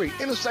always free,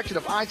 intersection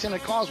of I-10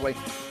 and Causeway,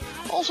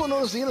 also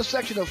known as the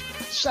intersection of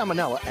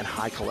salmonella and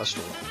high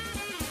cholesterol.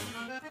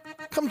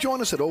 Come join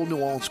us at Old New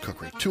Orleans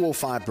Cookery,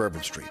 205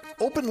 Bourbon Street.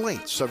 Open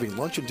late, serving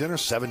lunch and dinner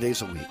 7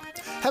 days a week.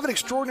 Have an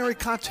extraordinary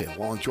cocktail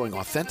while enjoying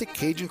authentic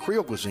Cajun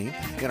Creole cuisine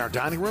in our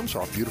dining rooms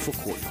or our beautiful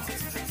courtyard.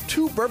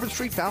 2 Bourbon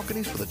Street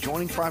balconies with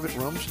adjoining private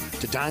rooms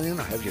to dine in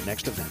or have your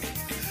next event.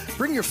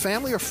 Bring your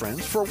family or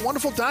friends for a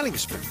wonderful dining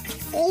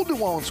experience. Old New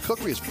Orleans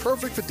Cookery is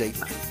perfect for date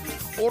night.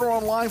 Order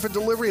online for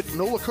delivery at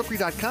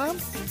nolacookery.com.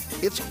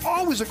 It's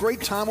always a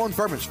great time on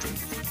Bourbon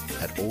Street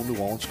at Old New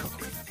Orleans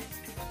Cookery.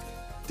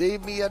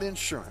 Dave Miette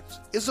Insurance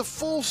is a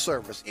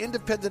full-service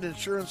independent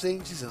insurance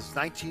agency since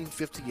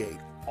 1958,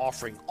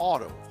 offering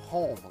auto,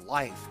 home,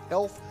 life,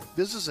 health,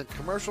 business, and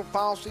commercial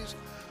policies,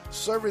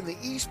 serving the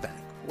East Bank,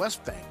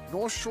 West Bank,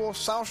 North Shore,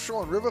 South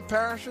Shore, and river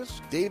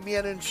parishes. Dave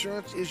Miette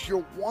Insurance is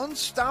your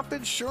one-stop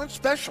insurance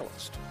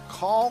specialist.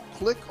 Call,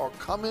 click, or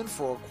come in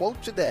for a quote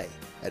today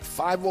at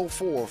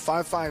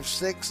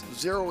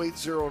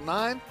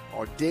 504-556-0809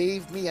 or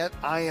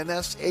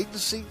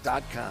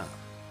DaveMietteINSAgency.com.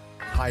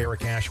 Hi,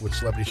 Eric Asher with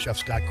Celebrity Chef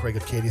Scott Craig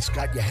of Katie's.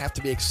 Scott, you have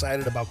to be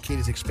excited about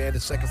Katie's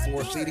expanded second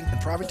floor seating and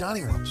private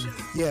dining rooms.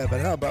 Yeah, but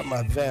how about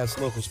my vast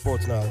local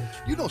sports knowledge?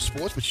 You know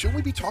sports, but shouldn't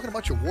we be talking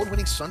about your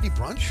award-winning Sunday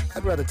brunch?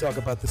 I'd rather talk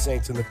about the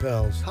Saints and the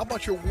Pels. How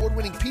about your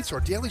award-winning pizza or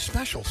daily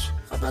specials?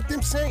 How about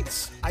them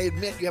Saints? I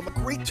admit you have a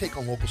great take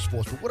on local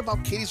sports, but what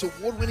about Katie's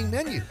award-winning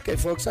menu? Okay,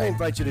 folks, I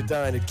invite you to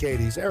dine at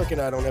Katie's. Eric and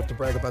I don't have to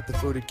brag about the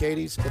food at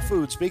Katie's. The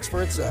food speaks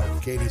for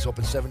itself. Katie's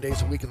open 7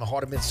 days a week in the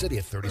heart of Mid-City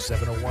at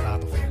 3701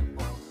 Abilene.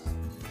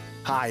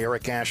 Hi,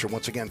 Eric Asher,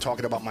 once again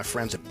talking about my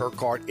friends at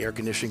Burkhardt Air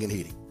Conditioning and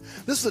Heating.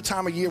 This is the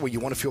time of year where you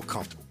want to feel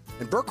comfortable,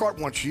 and Burkhardt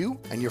wants you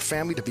and your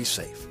family to be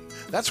safe.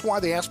 That's why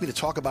they asked me to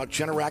talk about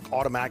Generac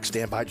automatic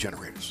standby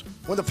generators.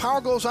 When the power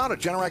goes out, a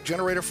Generac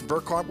generator from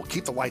Burkhardt will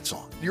keep the lights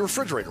on, your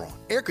refrigerator on,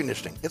 air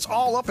conditioning. It's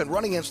all up and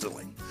running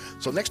instantly.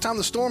 So next time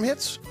the storm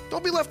hits,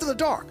 don't be left in the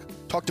dark.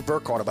 Talk to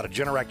Burkhardt about a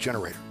Generac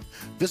generator.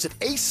 Visit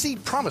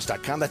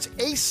acpromise.com, that's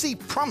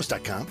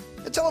acpromise.com,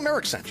 and tell them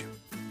Eric sent you.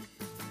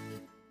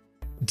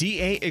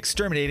 DA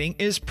Exterminating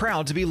is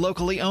proud to be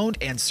locally owned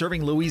and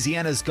serving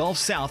Louisiana's Gulf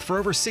South for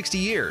over 60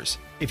 years.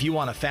 If you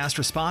want a fast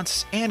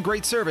response and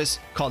great service,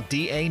 call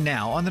DA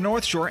now on the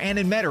North Shore and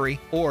in Metairie,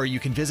 or you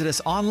can visit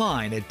us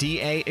online at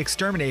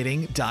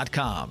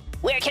daexterminating.com.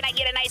 Where can I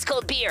get a nice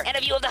cold beer and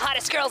a view of the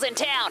hottest girls in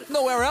town?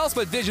 Nowhere else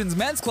but Visions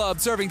Men's Club,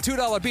 serving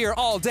 $2 beer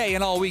all day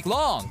and all week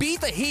long.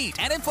 Beat the heat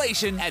and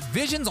inflation at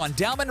Visions on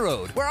Dowman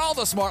Road, where all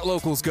the smart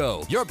locals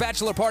go. Your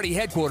bachelor party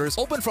headquarters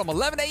open from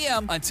 11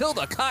 a.m. until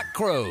the cock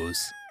crows.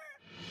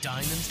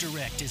 Diamonds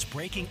Direct is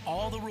breaking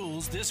all the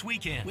rules this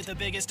weekend with the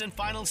biggest and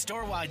final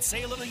store-wide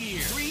sale of the year.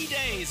 3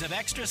 days of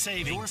extra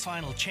savings. Your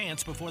final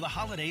chance before the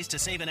holidays to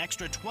save an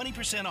extra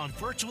 20% on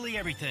virtually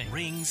everything.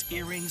 Rings,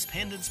 earrings,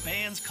 pendants,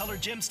 bands,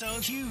 colored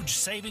gemstones. Huge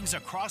savings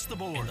across the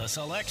board. And the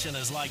selection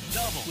is like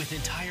double with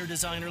entire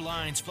designer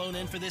lines flown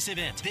in for this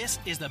event. This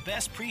is the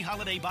best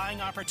pre-holiday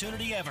buying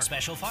opportunity ever.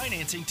 Special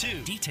financing,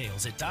 too.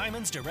 Details at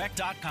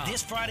DiamondsDirect.com.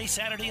 This Friday,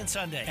 Saturday, and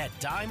Sunday at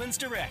Diamonds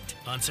Direct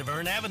on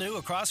Severn Avenue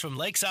across from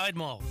Lakeside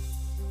Mall.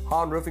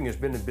 Hahn Roofing has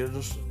been in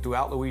business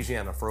throughout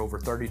Louisiana for over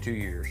 32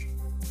 years.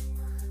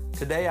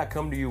 Today I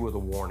come to you with a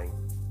warning.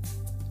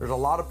 There's a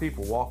lot of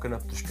people walking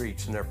up the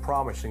streets and they're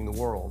promising the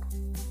world.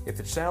 If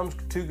it sounds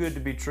too good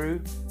to be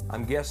true,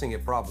 I'm guessing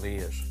it probably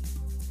is.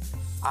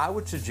 I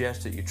would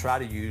suggest that you try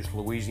to use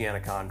Louisiana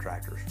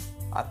contractors.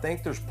 I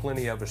think there's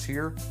plenty of us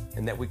here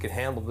and that we can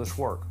handle this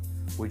work.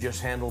 We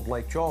just handled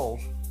Lake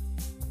Charles.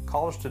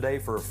 Call us today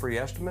for a free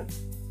estimate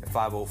at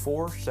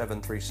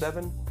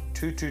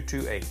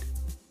 504-737-2228.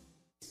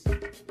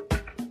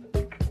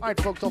 All right,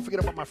 folks, don't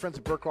forget about my friends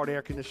at Burkhardt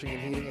Air Conditioning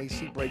and Heating.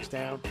 AC breaks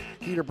down,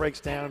 heater breaks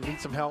down,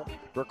 need some help?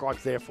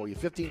 Burkhardt's there for you.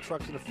 15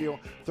 trucks in the field,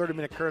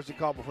 30-minute courtesy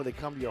call before they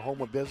come to your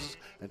home or business,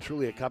 and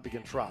truly a company you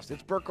can trust.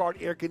 It's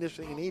Burkhardt Air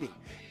Conditioning and Heating.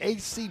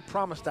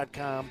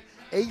 acpromise.com,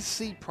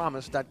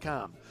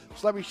 acpromise.com.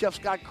 Celebrity Chef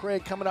Scott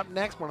Craig coming up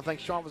next. I want to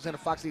thank Sean Vazan of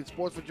Fox 8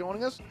 Sports for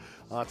joining us.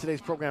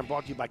 Today's program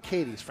brought to you by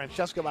Katie's,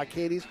 Francesca by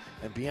Katie's,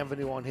 and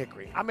Bienvenue on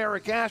Hickory. I'm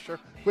Eric Asher.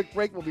 Quick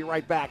break. We'll be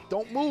right back.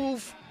 Don't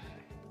move.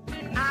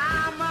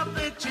 I'm a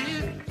bitch,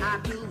 I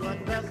do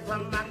what best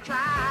when I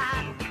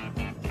try.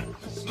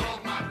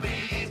 Smoke my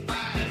peas by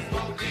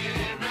smoking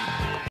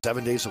right.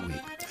 7 days a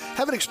week.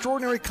 Have an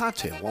extraordinary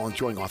cocktail while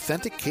enjoying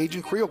authentic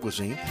Cajun Creole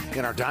cuisine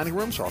in our dining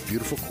rooms or our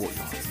beautiful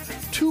courtyard.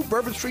 2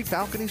 Bourbon Street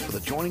balconies with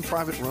adjoining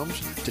private rooms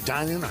to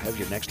dine in or have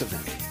your next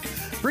event.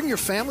 Bring your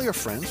family or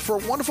friends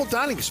for a wonderful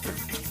dining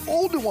experience.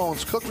 Old New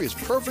Orleans Cookery is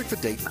perfect for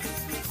date night.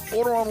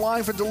 Order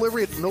online for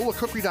delivery at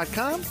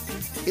nolacookery.com.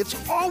 It's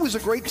always a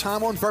great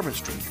time on Bourbon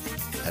Street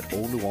at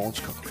Old New Orleans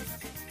Cookery.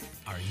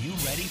 Are you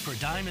ready for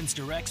Diamonds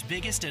Direct's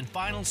biggest and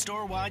final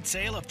store-wide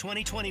sale of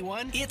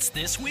 2021? It's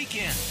this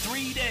weekend.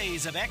 3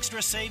 days of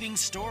extra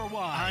savings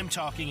store-wide. I'm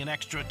talking an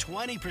extra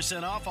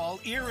 20% off all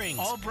earrings,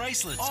 all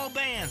bracelets, all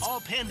bands,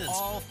 all pendants,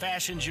 all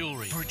fashion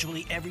jewelry.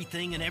 Virtually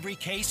everything in every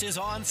case is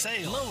on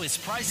sale.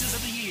 Lowest prices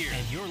of the year.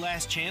 And your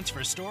last chance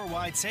for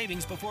store-wide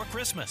savings before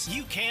Christmas.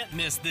 You can't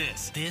miss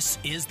this. This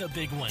is the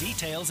big one.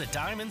 Details at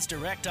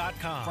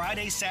DiamondsDirect.com.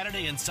 Friday,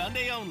 Saturday, and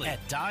Sunday only at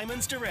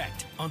Diamonds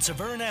Direct on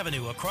Severn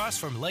Avenue across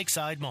from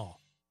Lakeside Mall.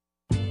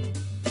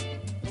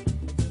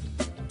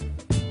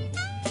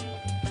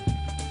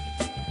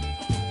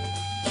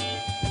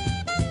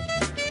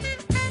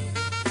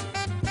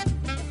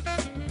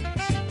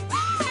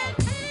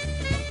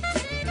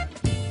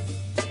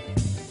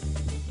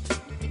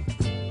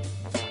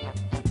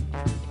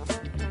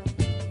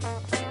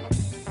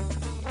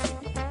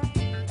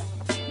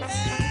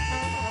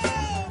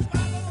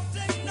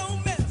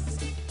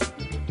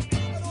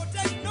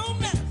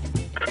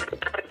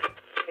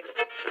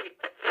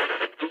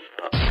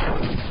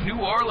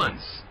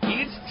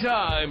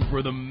 Time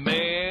for the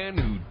man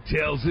who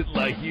tells it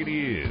like it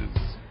is.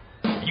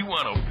 You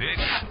want a pitch?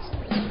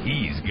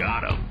 He's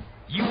got 'em.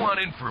 You want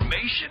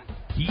information?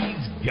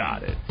 He's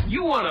got it.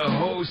 You want a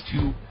host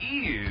who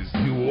is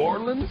New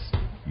Orleans?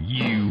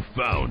 You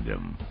found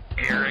him.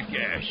 Eric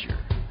Asher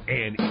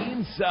and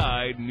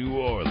Inside New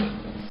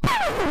Orleans.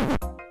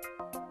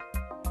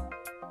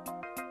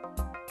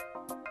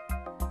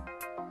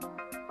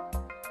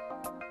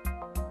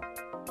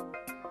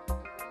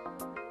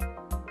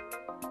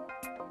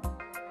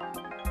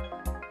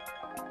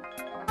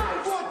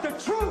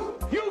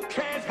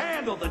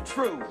 The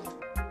truth.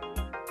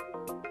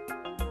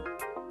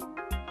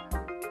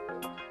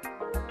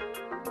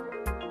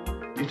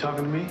 You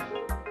talking to me?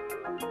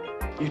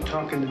 You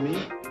talking to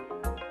me?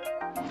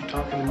 You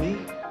talking to me?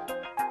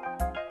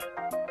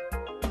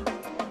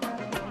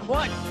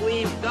 What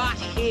we've got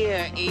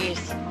here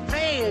is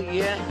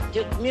failure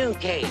to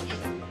communicate.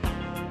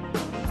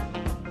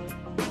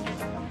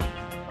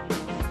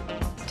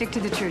 Stick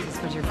to the truth is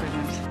what you're good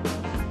at.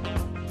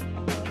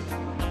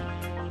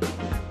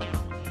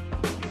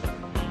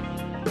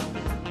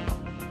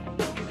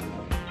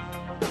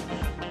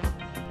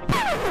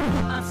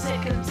 I'm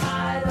sick and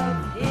tired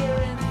of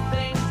hearing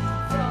things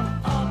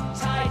from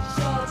uptight,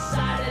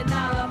 short-sighted,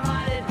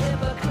 narrow-minded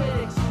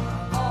hypocritics.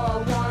 All I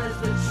want is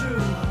the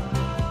truth.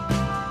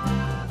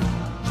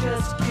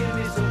 Just give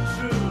me some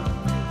truth.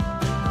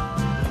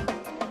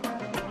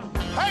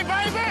 Hey,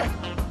 baby!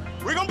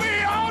 We're gonna be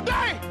here all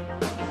day!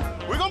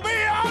 We're gonna be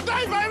here all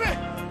day, baby!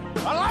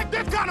 I like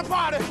this kind of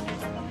party!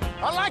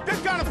 I like this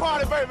kind of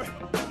party, baby!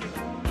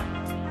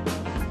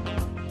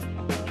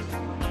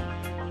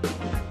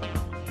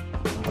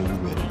 Are you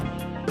ready?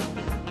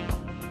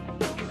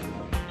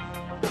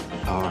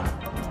 Are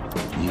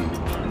you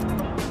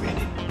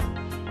ready?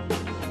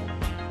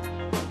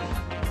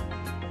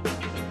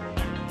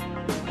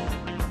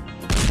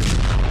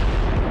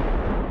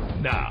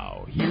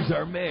 Now, here here's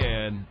our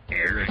man,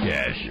 Eric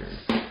Asher.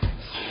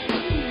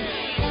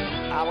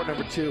 Hour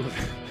number 2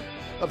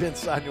 of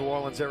Inside New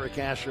Orleans. Eric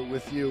Asher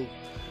with you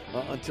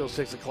until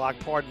 6 o'clock.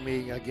 Pardon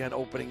me, again,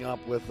 opening up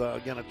with,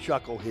 again, a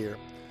chuckle here.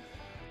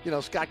 You know,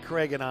 Scott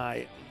Craig and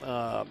I,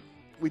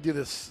 we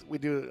do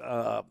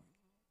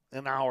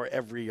an hour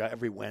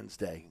every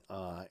Wednesday,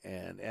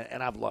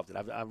 and I've loved it.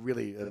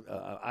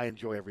 I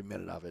enjoy every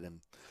minute of it. And,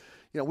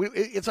 you know,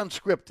 it's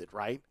unscripted,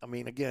 right? I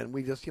mean, again,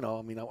 we just,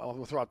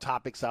 I'll throw out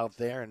topics out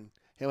there, and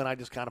him and I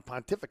just kind of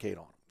pontificate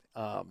on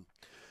them.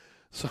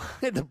 So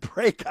in the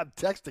break, I'm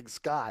texting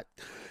Scott,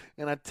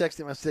 and I text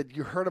him. I said,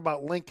 "You heard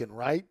about Lincoln,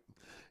 right?"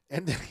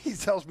 And then he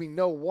tells me,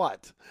 "No,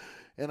 what?"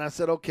 And I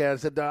said, "Okay." I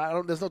said,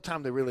 "There's no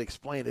time to really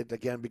explain it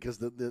again because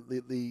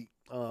the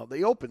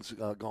Open's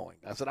going."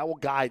 I said, "I will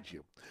guide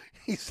you."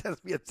 He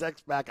sends me a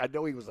text back. I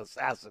know he was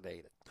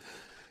assassinated.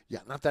 Yeah,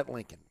 not that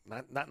Lincoln.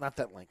 Not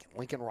that Lincoln.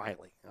 Lincoln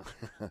Riley.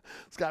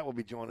 Scott will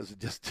be joining us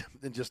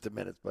in just a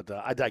minute, but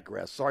I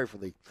digress. Sorry for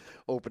the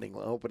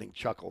opening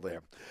chuckle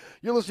there.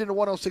 You're listening to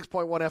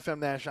 106.1 FM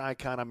Nash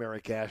Icon. I'm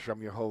Eric Asher.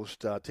 I'm your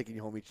host, taking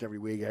you home each and every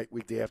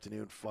weekday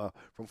afternoon from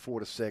 4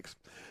 to 6.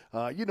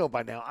 You know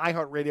by now,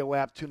 iHeartRadio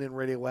app, TuneIn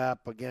Radio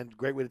app. Again,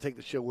 great way to take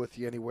the show with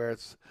you anywhere.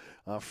 It's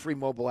free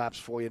mobile apps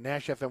for you.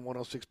 Nash FM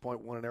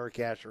 106.1 and Eric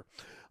Asher.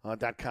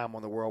 .com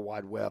on the World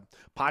Wide Web.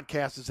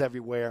 Podcast is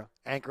everywhere.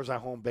 Anchor's our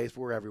home base.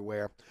 We're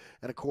everywhere.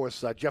 And, of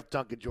course, Jeff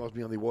Duncan joins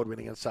me on the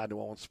award-winning Inside New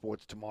Orleans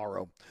Sports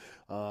tomorrow.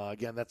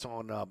 Again, that's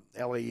on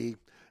LAE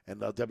and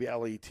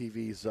WLAE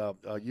TV's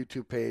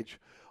YouTube page.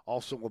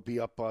 Also will be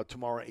up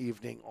tomorrow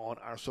evening on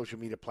our social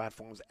media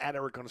platforms at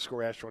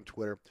Eric_Asher on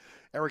Twitter,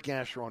 Eric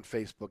Asher on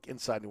Facebook,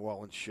 Inside New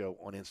Orleans Show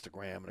on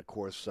Instagram, and, of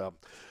course,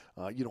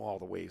 you know all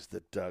the ways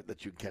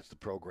that you can catch the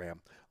program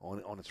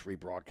on its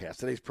rebroadcast.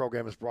 Today's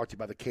program is brought to you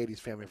by the Katie's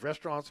Family of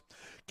Restaurants,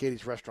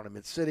 Katie's Restaurant in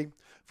Mid-City,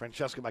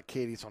 Francesca by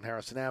Katie's on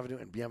Harrison Avenue,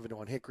 and Bienvenue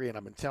on Hickory. And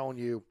I've been telling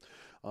you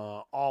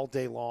all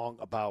day long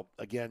about,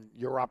 again,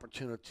 your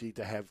opportunity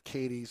to have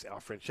Katie's,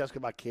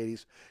 Francesca by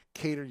Katie's,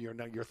 cater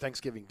your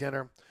Thanksgiving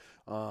dinner.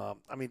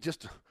 I mean,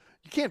 just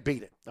you can't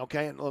beat it,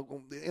 okay? And look,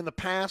 in the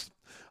past,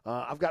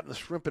 I've gotten the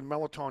shrimp and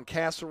melatonin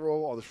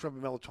casserole or the shrimp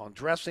and melatonin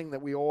dressing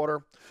that we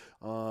order.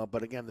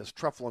 But again, there's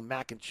truffle and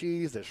mac and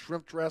cheese, there's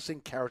shrimp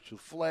dressing, carrot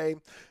souffle,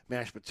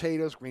 mashed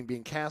potatoes, green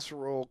bean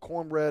casserole,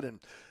 cornbread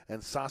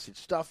and sausage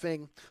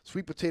stuffing,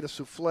 sweet potato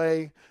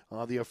souffle,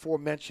 the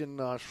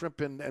aforementioned shrimp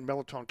and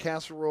melatonin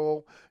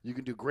casserole. You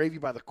can do gravy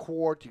by the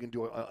quart. You can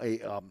do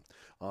a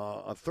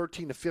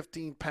 13 to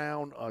 15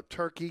 pound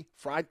turkey,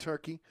 fried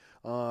turkey,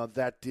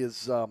 that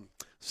is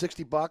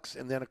 $60.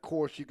 And then, of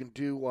course, you can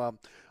do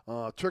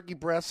turkey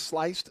breast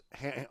sliced,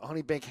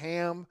 honey baked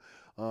ham,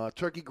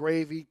 turkey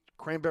gravy,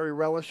 cranberry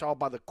relish, all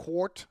by the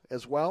quart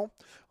as well.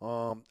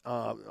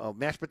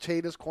 Mashed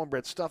potatoes,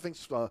 cornbread stuffing,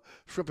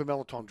 shrimp and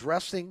melatonin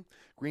dressing,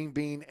 green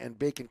bean and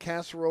bacon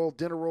casserole,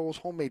 dinner rolls,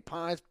 homemade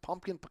pies,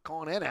 pumpkin,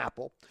 pecan, and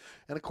apple,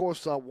 and of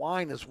course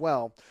wine as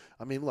well.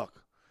 I mean,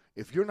 look,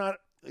 if you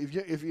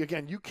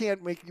again you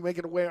can't make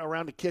it away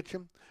around the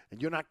kitchen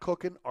and you're not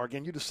cooking, or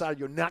again you decide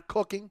you're not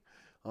cooking.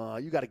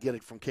 You got to get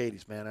it from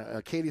Katie's,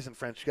 man. Katie's and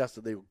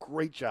Francesca, they do a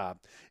great job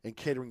in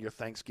catering your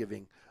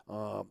Thanksgiving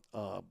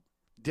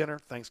dinner,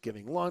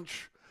 Thanksgiving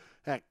lunch.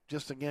 Heck,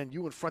 just again,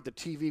 you in front of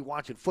the TV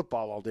watching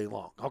football all day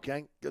long,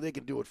 okay? They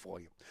can do it for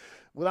you.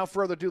 Without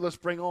further ado, let's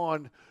bring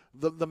on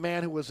the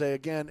man who was, I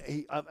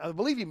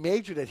believe he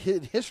majored in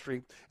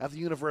history at the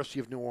University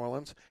of New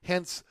Orleans.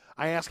 Hence,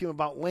 I asked him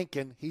about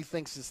Lincoln. He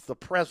thinks it's the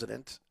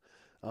president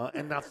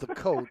and not the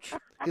coach.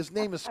 His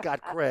name is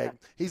Scott Craig.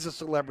 He's a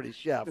celebrity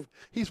chef.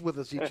 He's with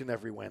us each and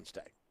every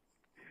Wednesday.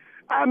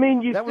 I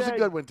mean, that was a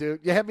good one,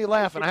 dude. You had me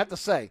laughing. I have to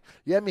say,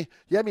 you had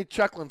me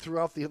chuckling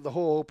throughout the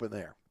whole open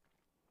there.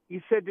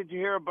 You said, "Did you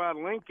hear about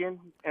Lincoln?"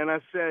 And I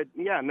said,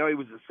 "Yeah, no, he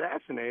was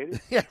assassinated."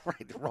 Yeah,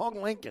 right. Wrong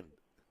Lincoln.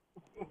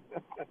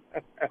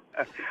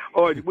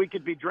 Or we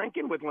could be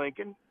drinking with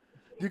Lincoln.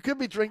 You could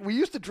be drinking. We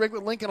used to drink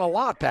with Lincoln a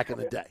lot back in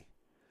the day.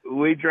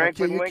 We drank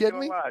with Lincoln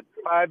a lot.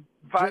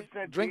 5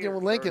 cents. Drinking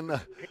with Lincoln.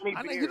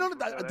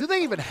 Do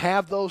they even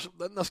have those?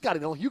 Now, Scotty,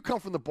 you come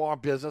from the bar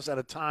business at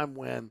a time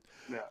when,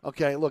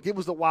 okay, look, it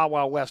was the Wild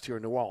Wild West here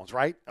in New Orleans,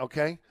 right?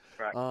 Okay.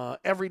 Right.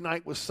 Every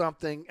night was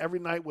something. Every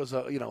night was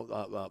a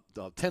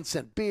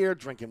 10-cent beer,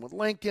 drinking with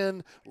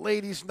Lincoln,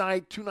 ladies'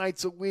 night, 2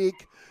 nights a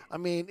week. I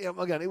mean,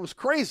 again, it was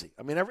crazy.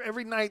 I mean,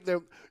 every night there,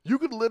 you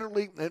could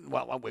literally.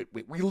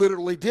 We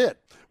literally did.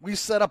 We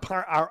set up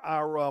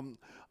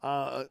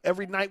our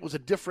every night was a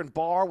different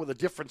bar with a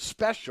different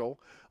special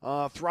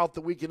throughout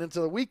the weekend into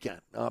the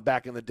weekend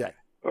back in the day.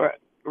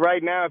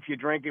 Right now, if you're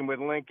drinking with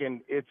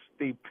Lincoln, it's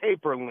the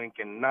paper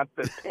Lincoln, not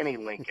the penny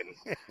Lincoln.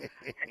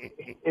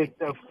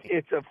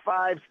 It's a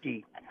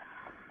 5-ski.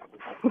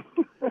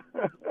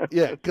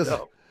 Yeah, because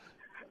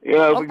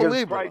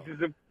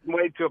prices are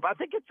way too up. I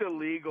think it's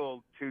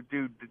illegal to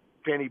do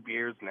penny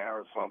beers now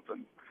or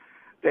something.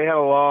 They had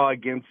a law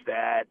against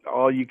that,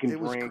 all you can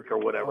drink or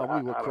whatever.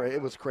 It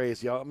was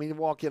crazy. I mean, you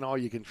walk in, all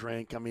you can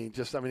drink. I mean,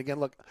 again,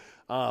 look,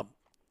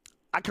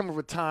 I come from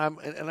a time,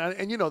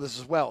 and you know this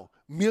as well,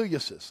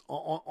 Milius's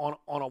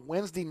on a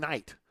Wednesday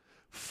night,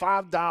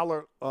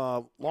 $5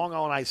 Long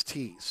Island iced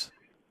teas.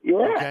 Yeah.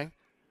 Okay?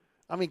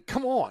 I mean,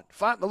 come on.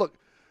 Look,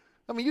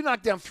 I mean, you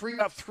knock down three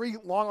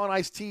Long Island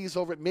iced teas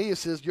over at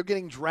Milius's, you're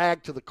getting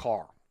dragged to the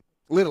car.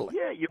 Literally.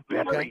 Yeah, you're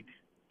buried. Okay?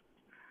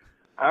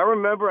 I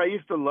remember I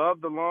used to love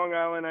the Long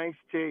Island iced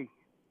tea.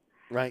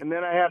 Right. And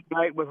then I had a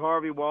night with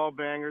Harvey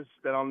Wallbangers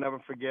that I'll never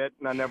forget,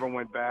 and I never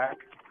went back.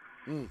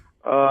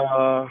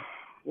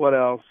 What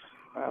else?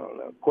 I don't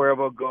know.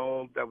 Cuervo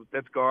Gold.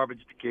 That's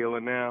garbage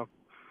tequila now.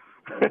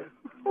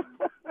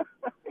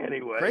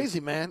 Anyway. Crazy,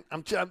 man.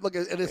 Look,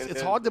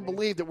 it's hard to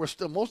believe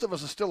that most of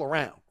us are still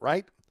around,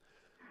 right?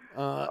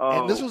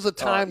 And this was a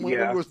time when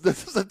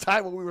this was a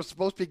time when we were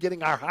supposed to be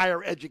getting our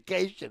higher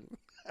education.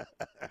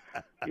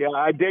 Yeah,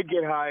 I did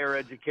get higher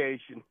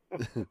education.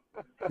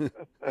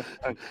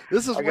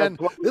 This is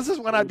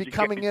when I'd be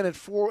coming in at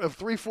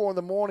 3, 4 in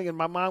the morning, and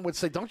my mom would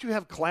say, "Don't you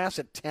have class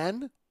at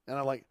 10?" And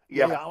I'm like,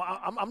 "Yeah,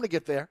 I'm going to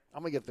get there.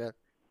 I'm going to get there."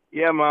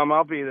 Yeah, Mom,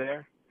 I'll be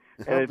there.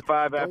 And at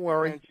 5 Don't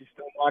worry. 10, she's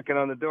still knocking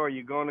on the door.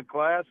 You going to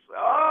class?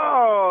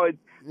 Oh,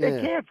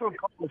 they canceled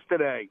class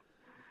today.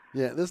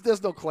 Yeah,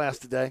 there's no class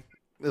today.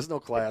 There's no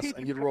class,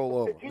 and you'd roll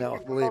over. Now,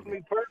 believe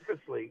me.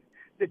 Purposely.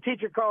 The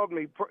teacher called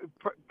me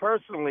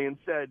personally and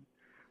said,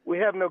 "We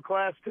have no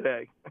class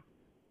today."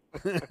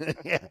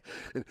 Yeah,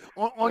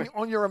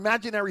 on your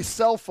imaginary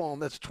cell phone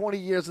that's 20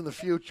 years in the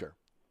future.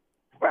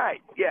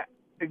 Right. Yeah.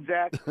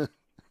 Exactly.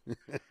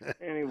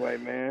 Anyway,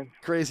 man.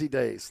 Crazy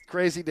days.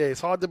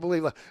 Hard to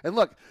believe. And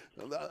look,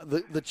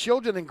 the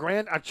children and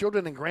our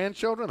children and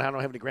grandchildren. I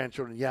don't have any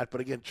grandchildren yet, but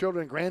again,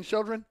 children and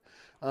grandchildren,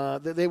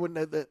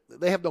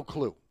 they have no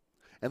clue.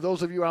 And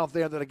those of you out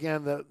there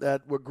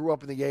that grew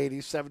up in the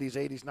 80s, 70s,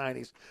 80s,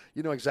 90s,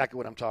 you know exactly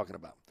what I'm talking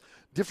about.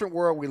 Different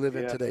world we live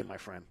in today, my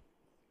friend.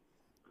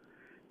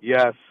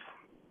 Yes,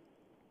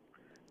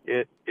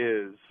 it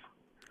is.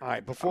 All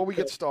right, before we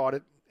get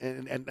started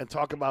and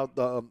talk about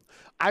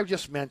I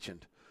just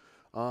mentioned,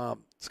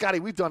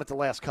 Scotty, we've done it the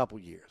last couple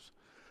years,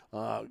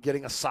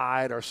 getting a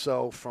side or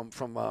so from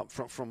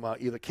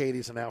either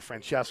Katie's and now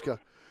Francesca.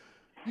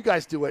 You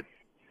guys do it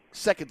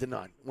second to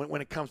none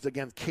when it comes to,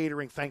 again,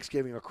 catering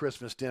Thanksgiving or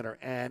Christmas dinner.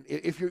 And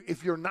if you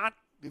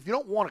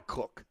don't want to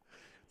cook,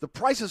 the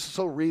prices are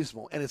so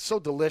reasonable and it's so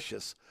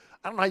delicious.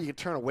 I don't know how you can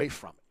turn away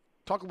from it.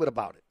 Talk a bit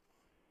about it.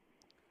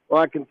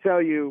 Well, I can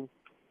tell you,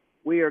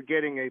 we are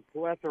getting a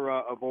plethora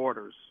of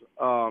orders.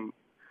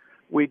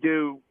 We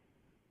do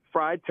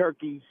fried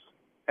turkeys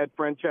at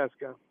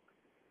Francesca,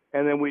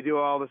 and then we do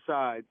all the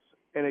sides.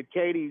 And at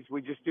Katie's,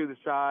 we just do the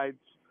sides,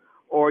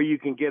 or you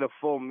can get a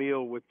full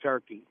meal with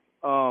turkey.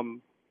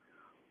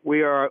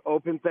 We are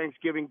open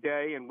Thanksgiving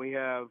Day, and we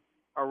have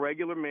our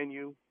regular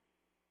menu,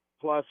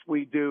 plus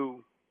we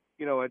do,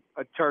 a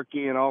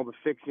turkey and all the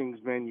fixings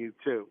menu,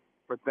 too,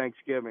 for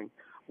Thanksgiving.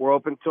 We're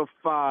open till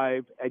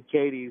 5 at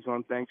Katie's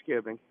on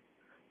Thanksgiving.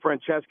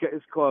 Francesca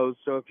is closed,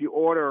 so if you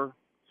order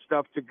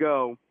stuff to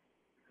go,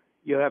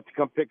 you'll have to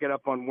come pick it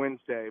up on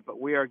Wednesday. But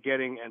we are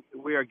getting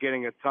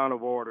a ton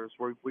of orders.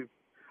 We've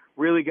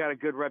really got a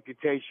good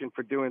reputation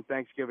for doing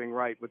Thanksgiving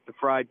right with the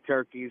fried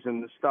turkeys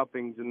and the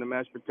stuffings and the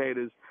mashed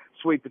potatoes,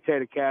 sweet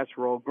potato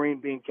casserole, green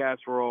bean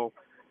casserole,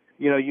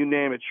 you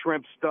name it,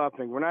 shrimp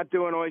stuffing. We're not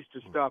doing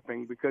oyster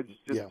stuffing because it's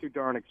just too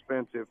darn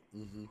expensive.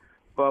 Mm-hmm.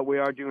 But we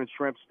are doing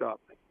shrimp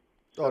stuffing.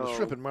 Oh, the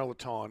shrimp and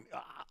mirliton.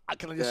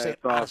 Can I just say,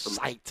 awesome. Out of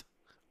sight.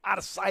 Out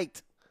of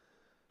sight.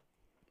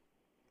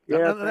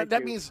 Yeah,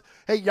 that means,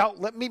 hey, y'all,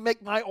 let me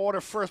make my order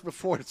first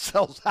before it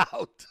sells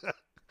out.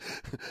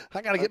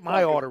 I got to get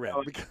my order in.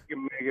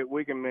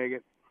 We can make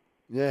it.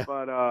 Yeah.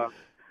 But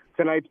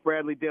tonight's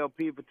Bradley Dale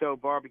Pivotal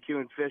Barbecue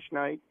and Fish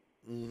Night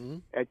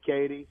at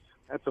Katie's.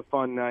 That's a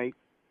fun night.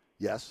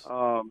 Yes.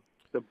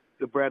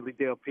 The Bradley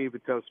Dale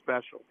Pivotal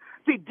special.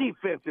 The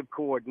defensive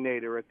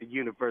coordinator at the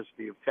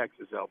University of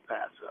Texas, El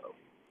Paso.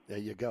 There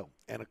you go.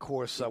 And, of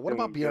course, what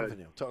about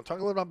Bienvenue? Talk a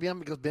little about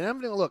Bienvenue, because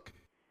Bienvenue, look,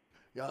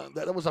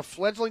 that was a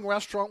fledgling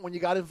restaurant when you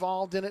got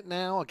involved in it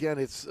now.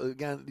 Again,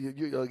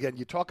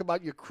 you talk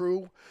about your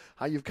crew,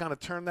 how you've kind of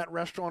turned that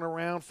restaurant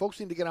around.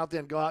 Folks need to get out there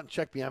and go out and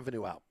check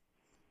Bienvenue out.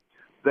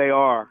 They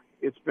are.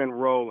 It's been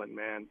rolling,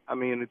 man. I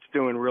mean, it's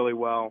doing really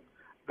well,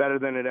 better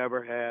than it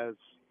ever has.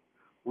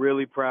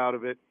 Really proud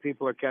of it.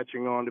 People are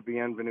catching on to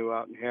Bienvenue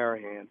out in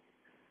Harahan.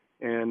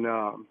 And,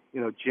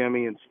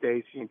 Jimmy and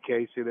Stacy and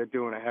Casey, they're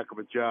doing a heck of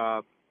a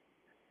job.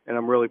 And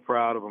I'm really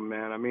proud of them,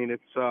 man. I mean,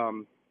 it's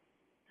on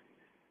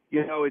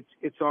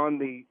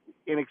the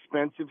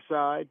inexpensive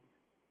side,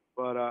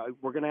 but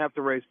we're going to have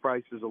to raise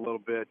prices a little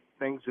bit.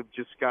 Things have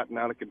just gotten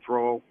out of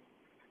control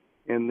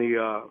in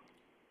the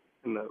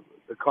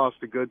cost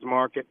of goods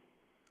market.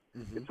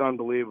 Mm-hmm. It's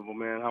unbelievable,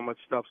 man, how much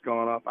stuff's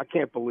gone up. I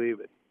can't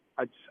believe it.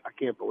 I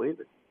can't believe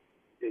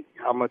it,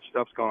 how much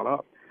stuff's gone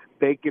up.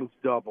 Bacon's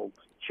doubled.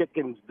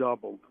 Chicken's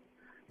doubled.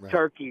 Right.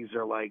 Turkeys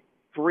are like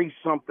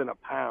 $3-something a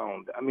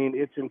pound. I mean,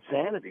 it's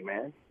insanity,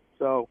 man.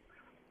 So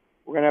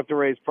we're going to have to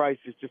raise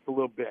prices just a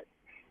little bit,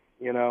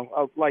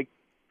 like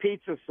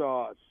pizza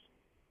sauce,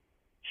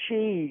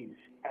 cheese,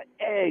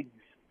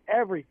 eggs,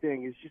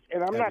 everything is just,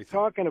 and I'm not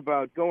talking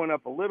about going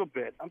up a little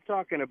bit. I'm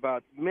talking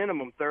about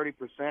minimum 30%.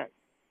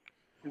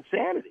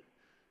 Insanity.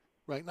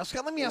 Right. Now,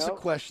 Scott, let me ask a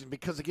question,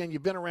 because, again,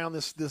 you've been around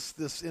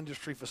this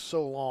industry for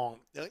so long.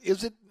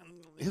 Is it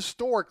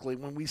historically,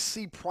 when we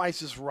see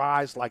prices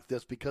rise like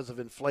this because of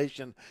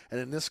inflation, and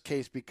in this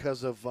case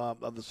because of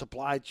the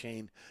supply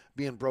chain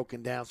being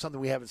broken down,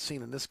 something we haven't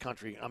seen in this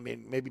country, I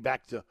mean, maybe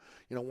back to,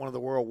 one of the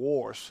world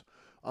wars,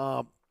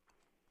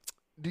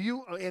 do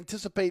you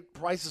anticipate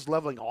prices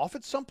leveling off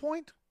at some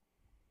point?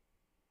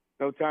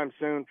 No time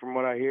soon, from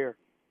what I hear.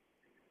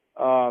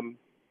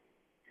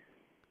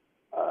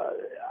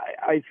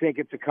 I think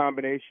it's a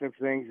combination of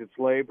things. It's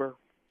labor.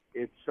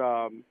 It's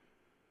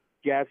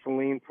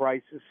gasoline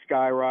prices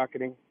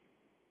skyrocketing.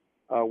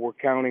 We're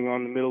counting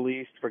on the Middle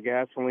East for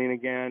gasoline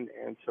again,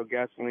 and so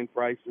gasoline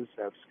prices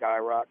have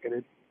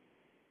skyrocketed.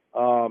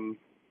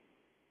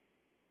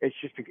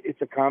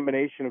 It's a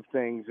combination of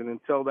things, and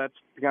until that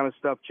kind of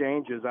stuff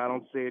changes, I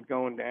don't see it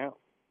going down.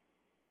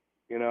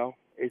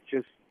 It's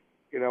just,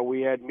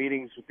 we had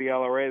meetings with the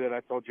LRA that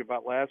I told you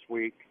about last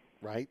week.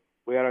 Right.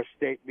 We had our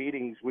state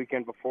meetings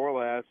weekend before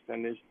last,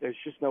 and there's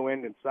just no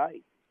end in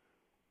sight.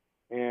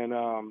 And,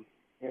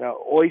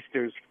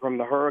 oysters from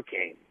the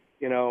hurricane,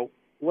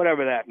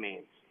 whatever that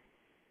means.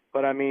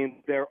 But, I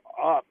mean, they're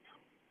up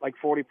like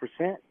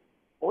 40%.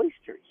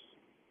 Oysters.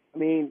 I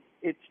mean,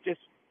 it's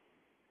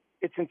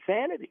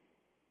insanity.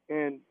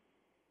 And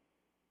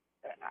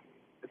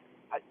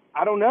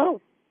I don't know.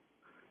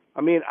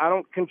 I mean, I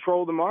don't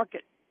control the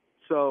market.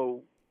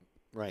 So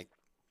right.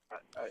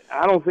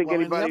 I don't think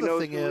anybody knows. The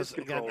other thing is,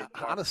 again,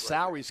 how do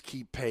salaries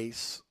keep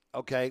pace,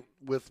 okay,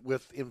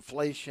 with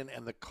inflation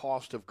and the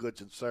cost of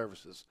goods and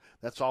services?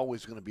 That's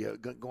always going to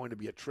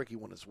be a tricky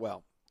one as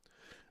well.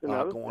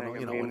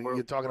 When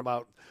you're talking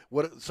about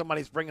what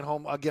somebody's bringing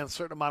home, again, a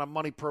certain amount of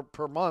money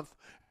per month,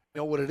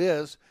 what it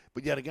is,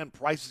 but yet again,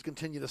 prices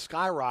continue to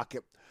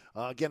skyrocket.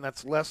 Again,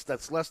 that's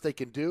less they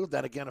can do.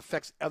 That, again,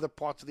 affects other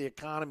parts of the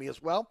economy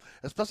as well,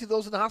 especially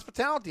those in the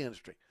hospitality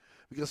industry.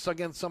 Because,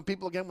 again, some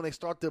people, again, when they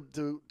start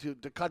to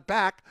cut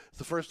back, it's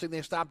the first thing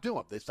they stop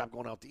doing. They stop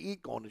going out to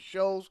eat, going to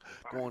shows,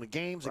 going to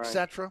games,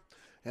 etc.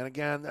 And,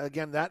 again,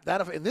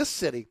 that in this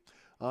city,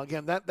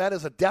 again, that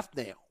is a death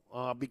nail.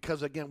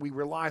 Because, again, we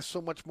rely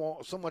so much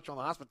on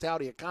the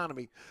hospitality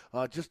economy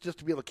just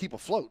to be able to keep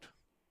afloat.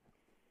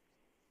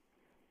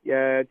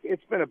 Yeah,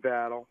 it's been a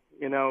battle,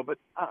 but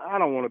I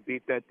don't want to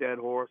beat that dead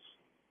horse.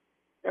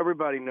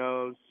 Everybody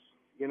knows,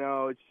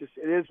 it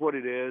is what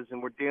it is,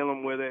 and we're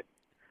dealing with it.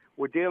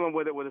 We're dealing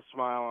with it with a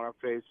smile on our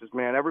faces,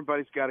 man.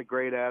 Everybody's got a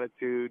great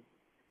attitude,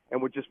 and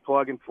we're just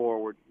plugging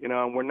forward,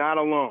 and we're not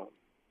alone.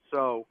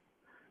 So,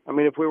 I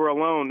mean, if we were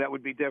alone, that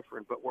would be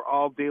different, but we're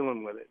all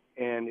dealing with it.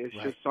 And it's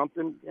just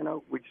something,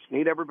 we just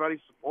need everybody's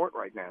support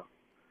right now,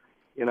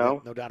 No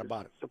doubt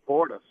about it.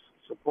 Support us.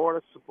 Support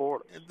us.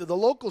 The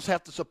locals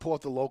have to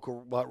support the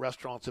local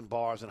restaurants and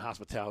bars and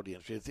hospitality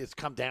industry. It's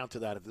come down to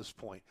that at this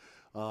point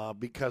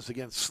because,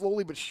 again,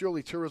 slowly but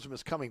surely tourism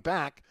is coming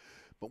back.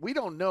 But we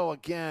don't know,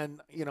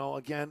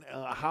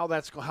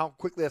 how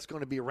quickly that's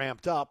going to be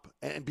ramped up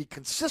and be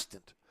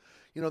consistent.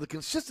 The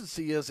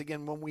consistency is,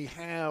 again, when we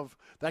have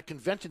that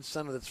convention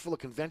center that's full of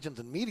conventions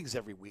and meetings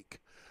every week,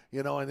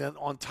 and then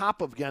on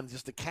top of, again,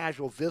 just the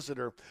casual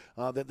visitor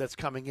that's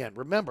coming in.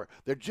 Remember,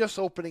 they're just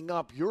opening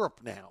up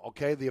Europe now,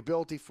 okay, the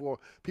ability for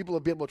people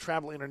to be able to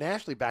travel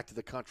internationally back to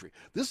the country.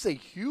 This is a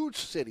huge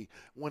city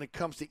when it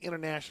comes to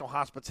international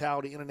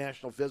hospitality,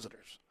 international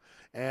visitors.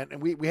 And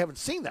we haven't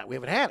seen that. We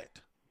haven't had it.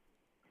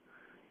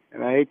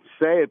 And I hate to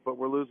say it, but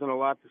we're losing a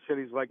lot to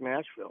cities like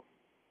Nashville.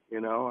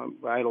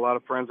 I had a lot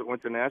of friends that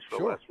went to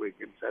Nashville last week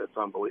and said it's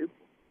ununbelievable.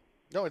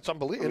 No, it's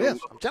unbelievable. It is.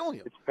 I'm telling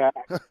you. It's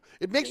packed.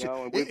 It makes you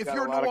if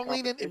you're a New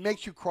Orleanian, it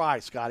makes you cry,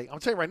 Scotty. I'm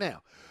telling you right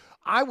now.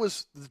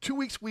 The 2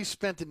 weeks we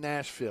spent in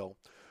Nashville,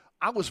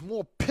 I was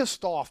more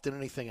pissed off than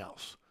anything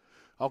else.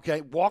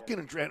 Okay, walking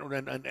and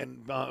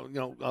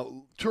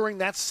touring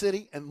that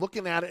city and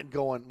looking at it and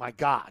going, my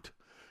God,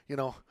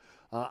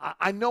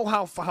 I know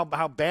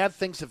how bad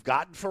things have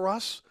gotten for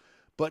us,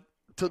 but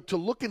to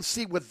look and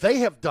see what they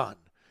have done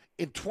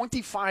in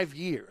 25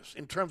 years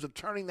in terms of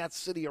turning that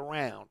city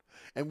around,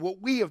 and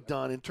what we have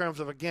done in terms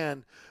of,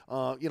 again,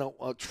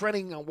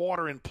 treading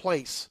water in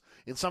place,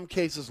 in some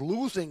cases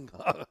losing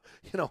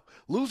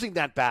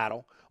that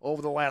battle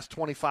over the last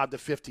 25 to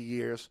 50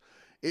 years.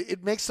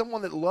 It makes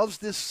someone that loves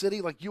this city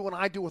like you and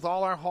I do with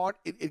all our heart,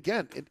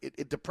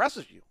 it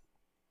depresses you.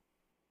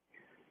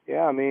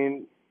 Yeah, I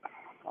mean,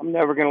 I'm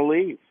never going to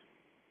leave.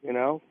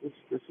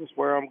 This is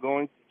where I'm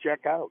going to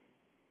check out.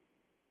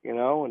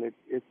 And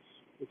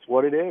it's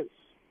what it is.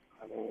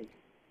 I mean,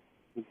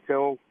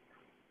 until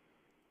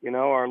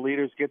our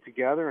leaders get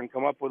together and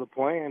come up with a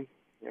plan.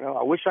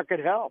 I wish I could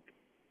help.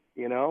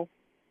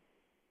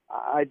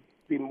 I'd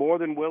be more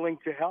than willing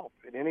to help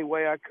in any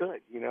way I could.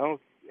 If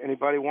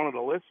anybody wanted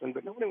to listen,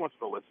 but nobody wants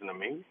to listen to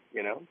me.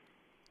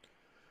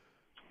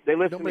 They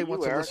listen Nobody to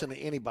wants you, to Eric. listen to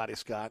anybody,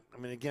 Scott. I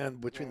mean, again,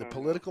 between the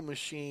political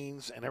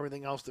machines and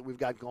everything else that we've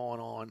got going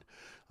on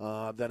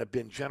that have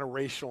been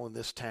generational in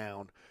this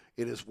town,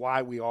 it is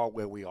why we are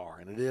where we are.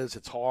 And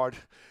it's hard.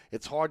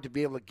 It's hard to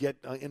be able to get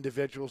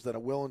individuals that are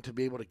willing to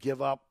be able to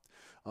give up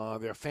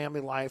their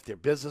family life, their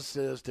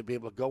businesses, to be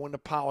able to go into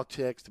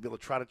politics, to be able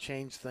to try to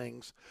change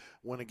things.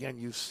 When, again,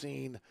 you've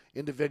seen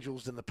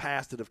individuals in the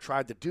past that have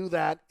tried to do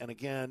that, and,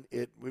 again,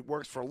 it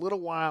works for a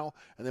little while,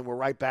 and then we're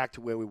right back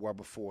to where we were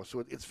before. So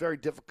it's very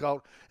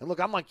difficult. And,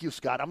 look, I'm like you,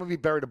 Scott. I'm going to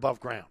be buried above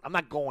ground. I'm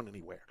not going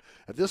anywhere.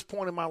 At this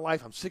point in my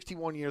life, I'm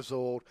 61 years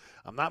old.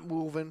 I'm not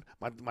moving.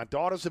 My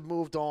daughters have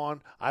moved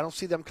on. I don't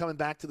see them coming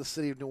back to the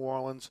city of New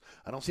Orleans.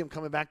 I don't see them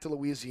coming back to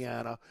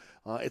Louisiana.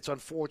 It's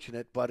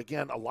unfortunate. But,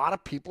 again, a lot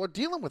of people are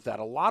dealing with that.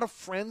 A lot of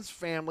friends,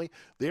 family,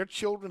 their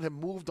children have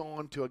moved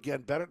on to,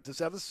 again,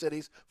 to other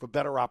cities for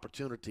better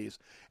opportunities.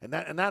 And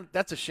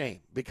that's a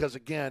shame because,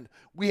 again,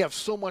 we have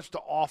so much to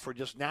offer,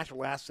 just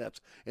natural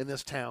assets in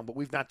this town, but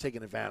we've not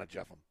taken advantage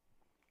of them.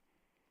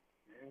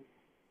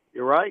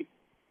 You're right.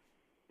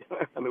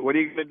 I mean, what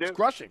are you going to do? It's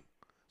crushing.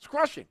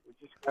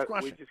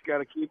 We just got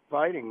to keep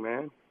fighting,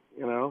 man,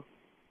 you know.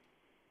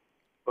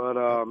 But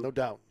no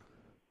doubt.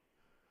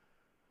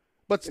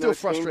 But still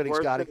frustrating,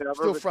 Scotty.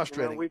 Still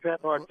frustrating. We've had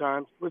hard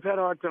times. We've had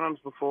hard times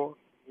before,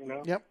 you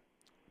know. Yep.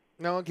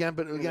 No, again,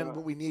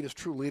 what we need is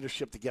true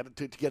leadership to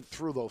get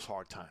through those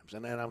hard times.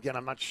 And again,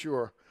 I'm not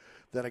sure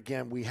that,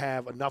 again, we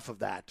have enough of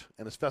that,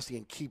 and especially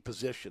in key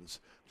positions,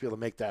 to be able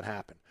to make that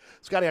happen.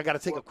 Scotty, I got to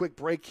take a quick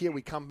break here.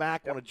 We come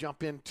back. I want to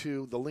jump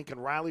into the Lincoln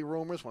Riley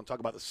rumors. I want to talk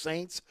about the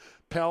Saints.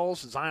 Pels,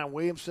 Zion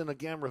Williamson,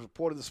 again, was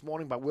reported this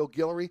morning by Will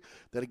Guillory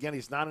that, again,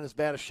 he's not in as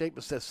bad a shape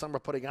as says some are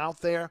putting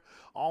out there.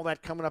 All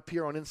that coming up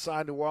here on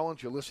Inside New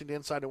Orleans. You're listening to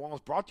Inside New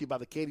Orleans, brought to you by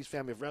the Katie's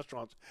family of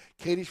restaurants.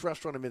 Katie's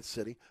Restaurant in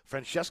Mid-City,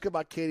 Francesca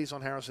by Katie's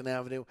on Harrison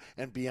Avenue,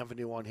 and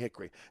Bienvenue on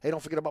Hickory. Hey,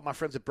 don't forget about my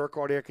friends at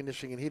Burkhardt Air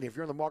Conditioning and Heating. If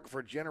you're in the market for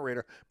a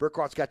generator,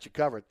 Burkhardt's got you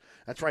covered.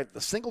 That's right,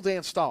 the single-day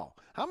install.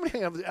 How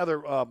many of the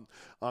other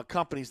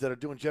companies that are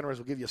doing generators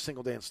will give you a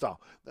single-day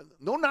install?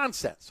 No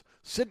nonsense.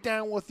 Sit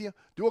down with you,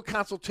 do a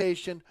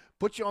consultation,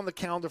 put you on the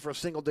calendar for a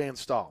single-day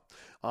install.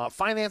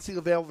 Financing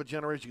available for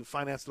generators. You can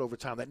finance it over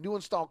time. That new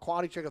install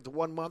quality check after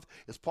 1 month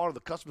is part of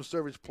the customer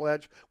service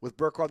pledge with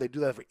Burkhardt. They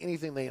do that for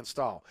anything they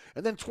install.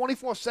 And then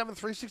 24/7,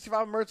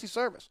 365 emergency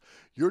service.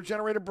 Your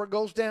generator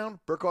goes down,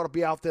 Burkhardt will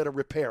be out there to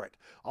repair it.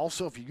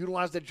 Also, if you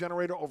utilize that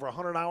generator over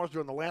 100 hours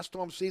during the last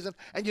storm season,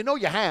 and you know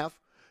you have,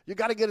 you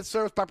got to get it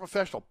serviced by a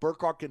professional.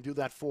 Burkhardt can do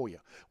that for you.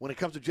 When it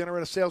comes to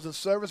generator sales and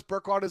service,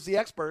 Burkhardt is the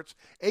experts.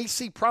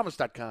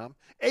 acpromise.com.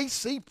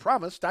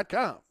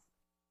 acpromise.com.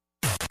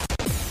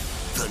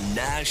 The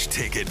Nash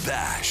Ticket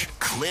Bash.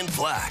 Clint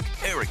Black,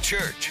 Eric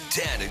Church,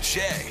 Dan and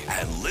Shay,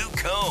 and Luke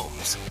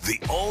Combs. The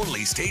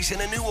only station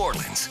in New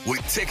Orleans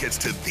with tickets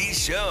to these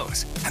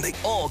shows. And they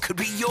all could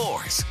be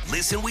yours.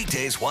 Listen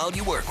weekdays while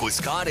you work with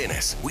Scott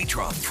Innes. We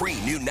draw 3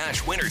 new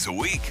Nash winners a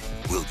week.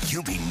 Will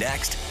you be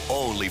next?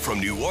 Only from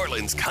New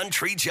Orleans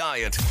Country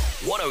Giant.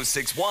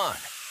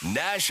 106.1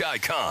 Nash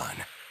Icon.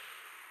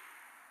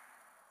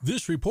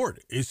 This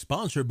report is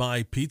sponsored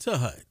by Pizza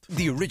Hut.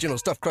 The original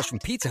stuffed crust from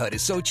Pizza Hut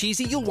is so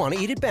cheesy you'll want to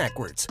eat it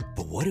backwards.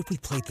 But what if we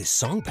played this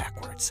song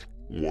backwards?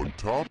 One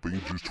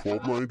topping, just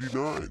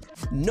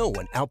 $12.99. No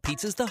one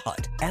outpizzas the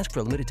Hut. Ask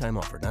for a limited time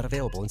offer. Not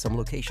available in some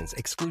locations.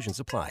 Exclusions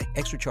apply.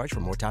 Extra charge for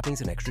more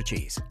toppings and extra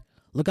cheese.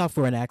 Look out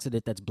for an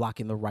accident that's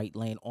blocking the right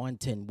lane on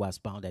 10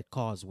 westbound at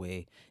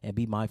Causeway, and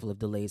be mindful of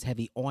delays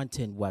heavy on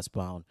 10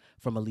 westbound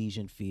from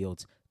Elysian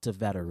Fields to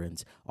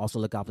Veterans. Also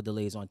look out for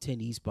delays on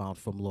 10 eastbound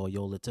from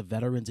Loyola to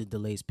Veterans, and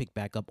delays pick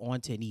back up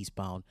on 10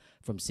 eastbound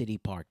from City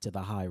Park to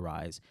the High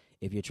Rise.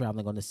 If you're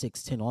traveling on the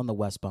 610 on the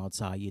westbound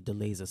side, your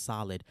delays are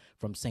solid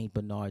from St.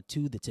 Bernard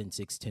to the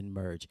 10610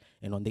 merge,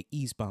 and on the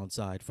eastbound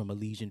side from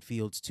Elysian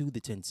Fields to the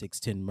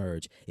 10610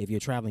 merge. If you're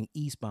traveling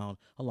eastbound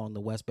along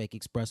the West Bank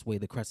Expressway,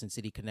 the Crescent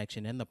City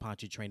Connection, and the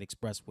Pontchartrain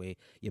Expressway,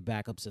 your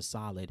backups are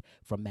solid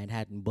from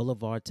Manhattan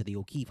Boulevard to the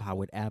O'Keefe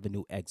Howard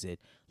Avenue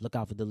exit. Look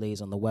out for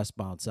delays on the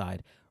westbound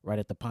side, right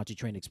at the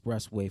Pontchartrain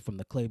Expressway from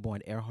the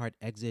Claiborne Earhart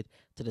exit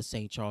to the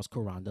St. Charles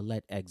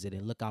Carondelet exit.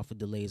 And look out for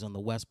delays on the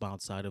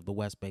westbound side of the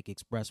West Bank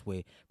Expressway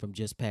from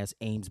just past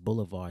Ames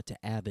Boulevard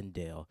to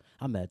Avondale.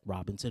 I'm Ed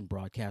Robinson,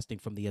 broadcasting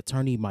from the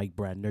Attorney Mike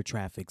Brandner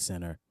Traffic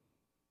Center.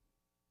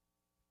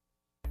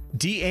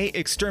 DA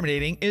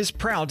Exterminating is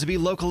proud to be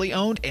locally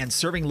owned and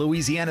serving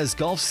Louisiana's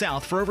Gulf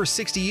South for over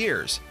 60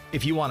 years.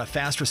 If you want a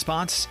fast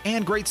response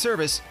and great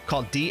service,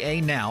 call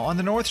DA now on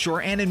the North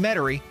Shore and in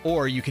Metairie,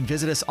 or you can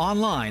visit us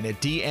online at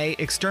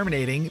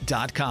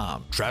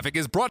daexterminating.com. Traffic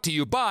is brought to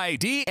you by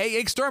DA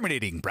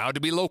Exterminating, proud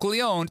to be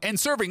locally owned and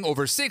serving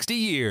over 60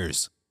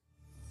 years.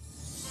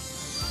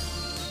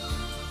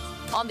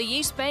 On the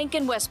East Bank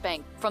and West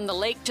Bank, from the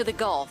lake to the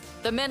Gulf,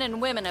 the men and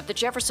women of the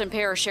Jefferson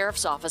Parish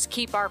Sheriff's Office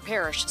keep our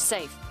parish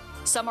safe.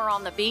 Some are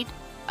on the beat,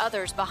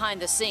 others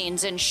behind the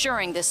scenes,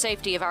 ensuring the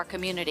safety of our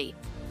community.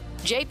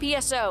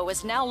 JPSO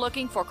is now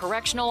looking for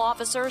correctional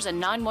officers and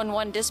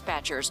 911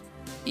 dispatchers.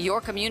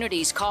 Your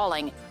community's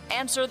calling.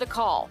 Answer the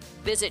call.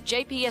 Visit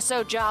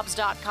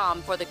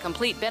jpsojobs.com for the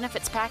complete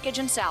benefits package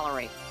and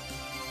salary.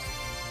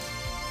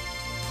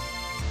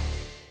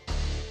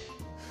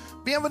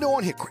 Bienvenue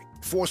on Hickory.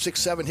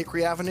 467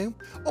 Hickory Avenue.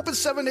 Open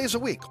 7 days a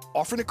week,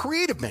 offering a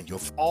creative menu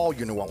of all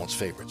your New Orleans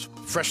favorites.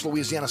 Fresh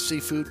Louisiana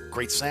seafood,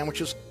 great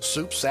sandwiches,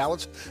 soups,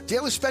 salads,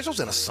 daily specials,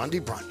 and a Sunday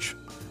brunch.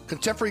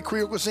 Contemporary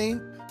Creole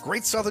cuisine,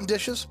 great Southern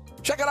dishes.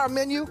 Check out our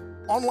menu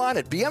online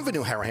at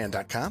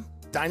bienvenueharahan.com.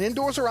 Dine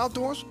indoors or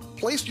outdoors.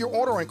 Place your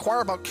order or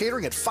inquire about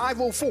catering at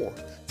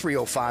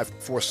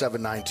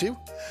 504-305-4792.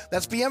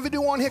 That's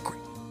Bienvenue on Hickory,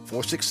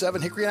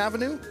 467 Hickory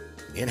Avenue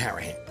in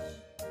Harahan.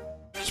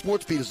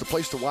 SportsBeat is the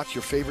place to watch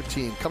your favorite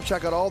team. Come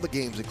check out all the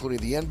games, including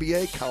the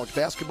NBA, college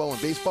basketball,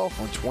 and baseball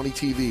on 20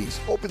 TVs.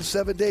 Open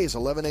 7 days,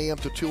 11 a.m.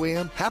 to 2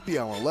 a.m. Happy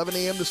hour, 11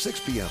 a.m. to 6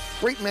 p.m.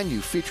 Great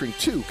menu featuring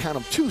two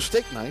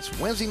steak nights.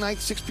 Wednesday night,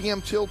 6 p.m.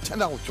 till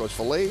 $10 choice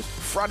fillets.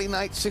 Friday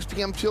night, 6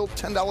 p.m. till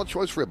 $10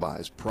 choice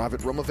ribeyes.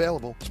 Private room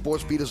available.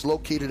 SportsBeat is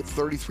located at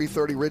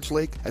 3330 Ridge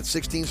Lake at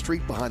 16th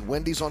Street behind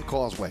Wendy's on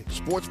Causeway.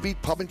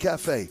 SportsBeat Pub and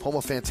Cafe, home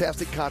of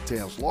fantastic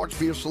cocktails, large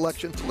beer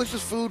selection,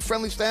 delicious food,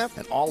 friendly staff,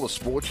 and all the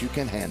sports you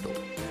can handle.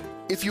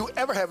 If you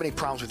ever have any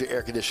problems with your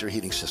air conditioner or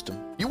heating system,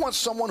 you want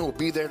someone who will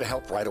be there to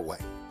help right away.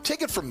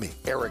 Take it from me,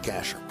 Eric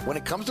Asher. When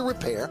it comes to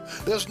repair,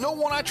 there's no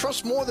one I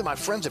trust more than my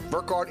friends at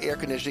Burkhardt Air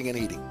Conditioning and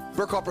Heating.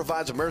 Burkhardt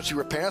provides emergency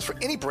repairs for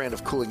any brand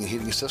of cooling and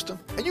heating system,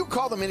 and you can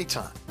call them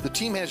anytime. The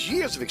team has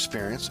years of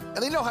experience,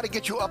 and they know how to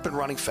get you up and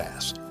running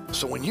fast.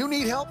 So when you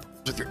need help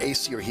with your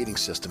AC or heating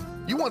system,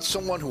 you want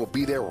someone who will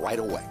be there right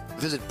away.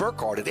 Visit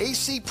Burkhardt at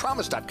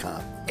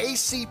acpromise.com,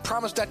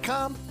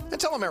 acpromise.com,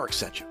 and tell them Eric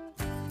sent you.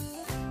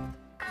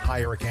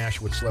 Hi, Eric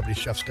Asher with Celebrity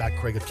Chef Scott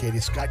Craig of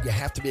Katie's. Scott, you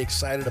have to be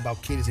excited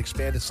about Katie's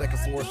expanded second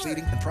floor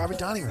seating and private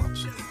dining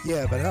rooms.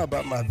 Yeah, but how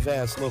about my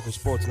vast local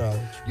sports knowledge?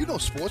 You know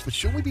sports, but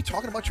shouldn't we be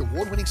talking about your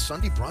award-winning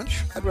Sunday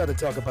brunch? I'd rather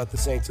talk about the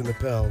Saints and the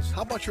Pels.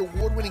 How about your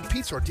award-winning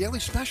pizza or daily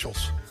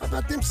specials? How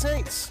about them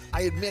Saints?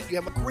 I admit you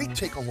have a great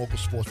take on local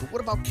sports, but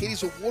what about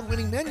Katie's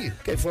award-winning menu?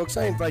 Okay, folks,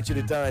 I invite you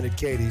to dine at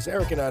Katie's.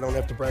 Eric and I don't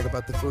have to brag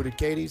about the food at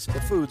Katie's.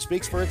 The food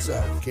speaks for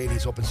itself.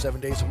 Katie's open 7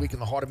 days a week in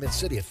the heart of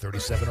Mid-City at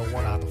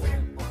 3701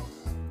 Opperville.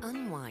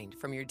 Unwind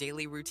from your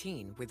daily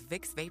routine with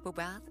Vicks Vapo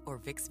Bath or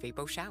Vicks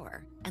Vapo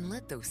Shower and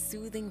let those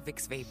soothing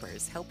Vicks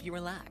Vapors help you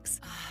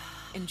relax.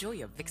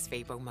 Enjoy a Vicks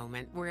Vapo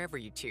moment wherever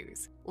you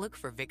choose. Look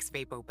for Vicks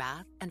Vapo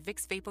Bath and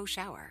Vicks Vapo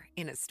Shower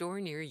in a store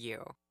near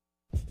you.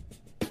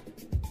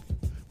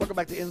 Welcome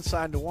back to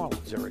Inside New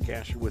Orleans. Eric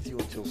Asher with you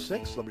until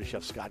 6. Celebrity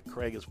Chef Scott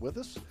Craig is with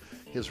us.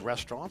 His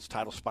restaurants,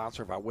 title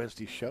sponsor of our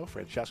Wednesday show,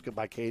 Francesca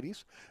by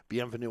Katie's,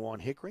 Bienvenue on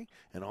Hickory,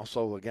 and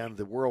also, again,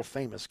 the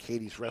world-famous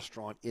Katie's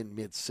restaurant in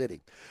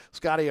Mid-City.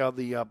 Scotty,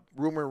 the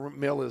rumor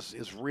mill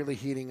is really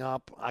heating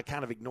up. I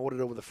kind of ignored it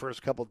over the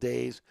first couple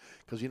days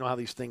because you know how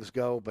these things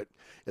go, but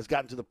it's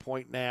gotten to the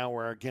point now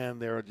where, again,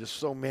 there are just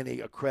so many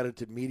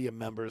accredited media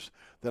members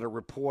that are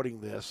reporting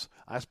this.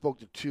 I spoke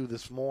to two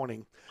this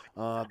morning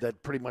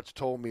that pretty much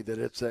told me that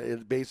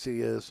it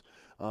basically is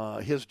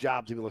his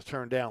job to be able to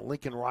turn down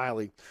Lincoln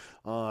Riley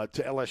to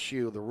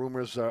LSU. The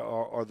rumors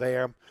are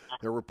there.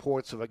 There are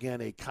reports of,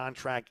 again, a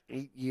contract,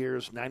 8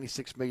 years,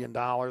 $96 million,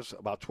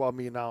 about $12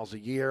 million a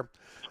year.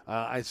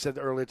 I said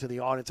earlier to the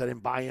audience I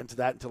didn't buy into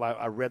that until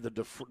I read the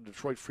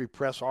Detroit Free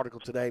Press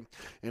article today,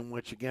 in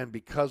which, again,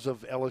 because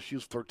of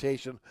LSU's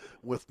flirtation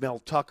with Mel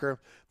Tucker,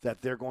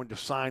 that they're going to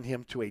sign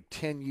him to a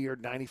 10-year,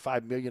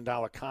 $95 million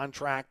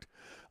contract.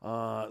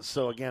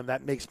 So, again,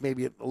 that makes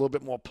maybe a little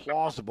bit more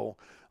plausible.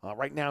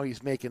 Right now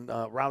he's making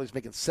Riley's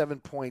making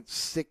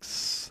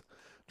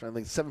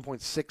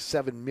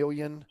 $7.67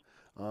 million.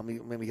 Let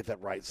me get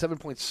that right.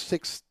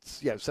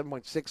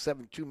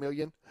 7.672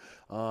 million.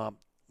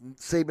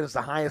 Saban is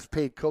the highest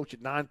paid coach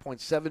at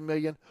 $9.7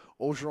 million.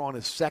 Orgeron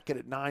is second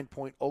at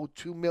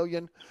 $9.02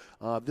 million.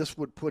 This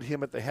would put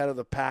him at the head of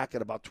the pack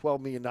at about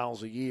 $12 million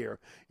a year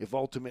if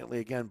ultimately,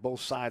 again,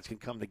 both sides can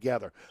come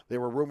together.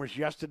 There were rumors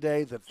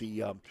yesterday that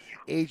the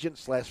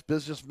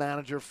agent/business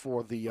manager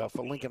for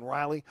Lincoln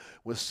Riley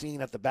was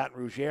seen at the Baton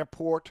Rouge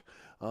airport.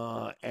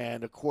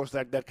 And, of course,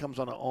 that comes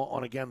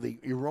on again, the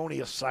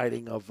erroneous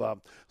sighting of a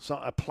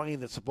plane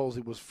that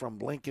supposedly was from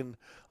Lincoln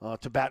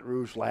to Baton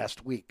Rouge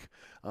last week.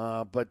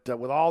 But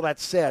with all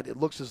that said, it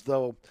looks as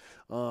though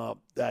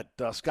that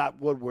Scott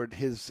Woodward,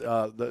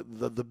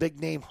 the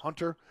big-name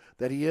hunter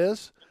that he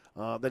is,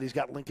 that he's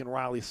got Lincoln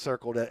Riley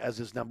circled as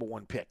his number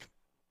one pick.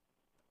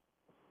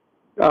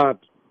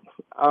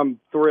 I'm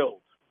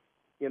thrilled.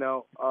 You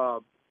know,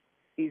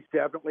 he's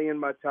definitely in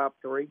my top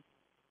three.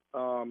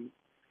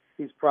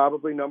 He's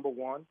probably number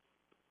one,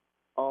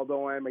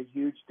 although I'm a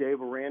huge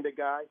Dave Aranda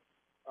guy.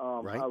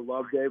 Right. I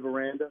love Dave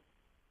Aranda.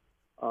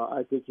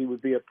 I think he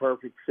would be a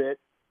perfect fit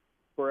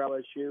for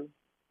LSU.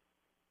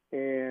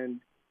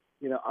 And,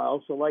 you know, I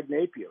also like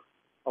Napier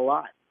a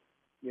lot,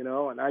 you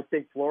know, and I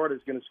think Florida's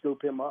going to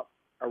scoop him up.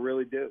 I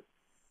really do.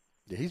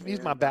 Yeah,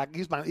 he's my back.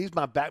 He's my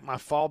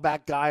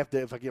fallback guy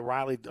if I get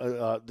Riley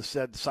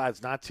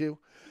decides not to,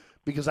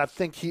 because I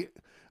think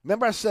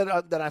remember I said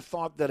that I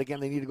thought that, again,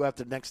 they need to go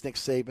after the next Nick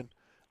Saban.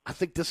 I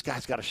think this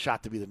guy's got a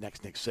shot to be the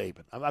next Nick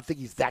Saban. I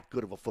think he's that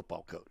good of a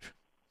football coach.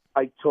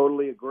 I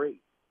totally agree.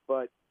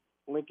 But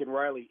Lincoln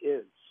Riley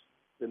is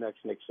the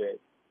next Nick Saban.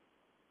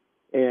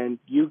 And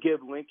you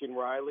give Lincoln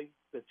Riley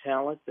the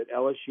talent that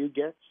LSU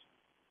gets,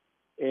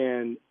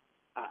 and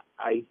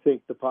I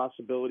think the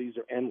possibilities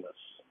are endless.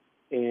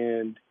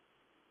 And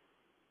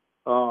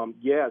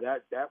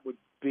that would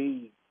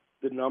be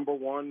the number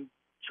one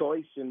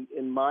choice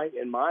in my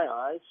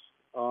eyes.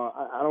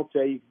 I don't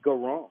say you could go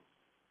wrong.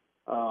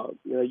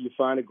 You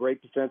find a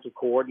great defensive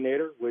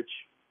coordinator, which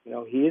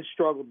he has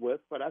struggled with,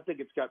 but I think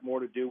it's got more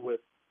to do with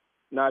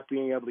not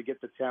being able to get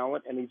the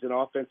talent, and he's an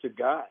offensive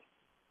guy.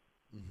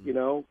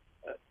 Mm-hmm.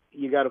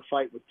 You got to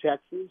fight with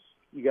Texas.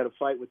 You got to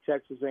fight with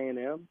Texas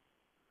A&M.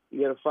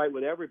 You got to fight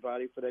with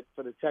everybody for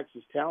the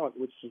Texas talent,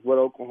 which is what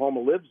Oklahoma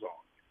lives on.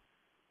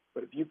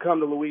 But if you come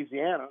to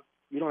Louisiana,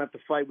 you don't have to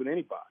fight with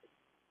anybody.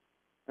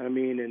 I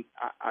mean, and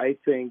I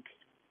think,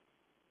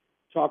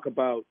 talk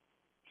about,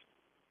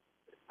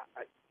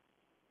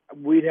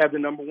 we'd have the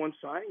number one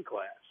signing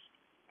class.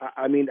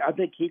 I mean, I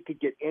think he could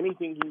get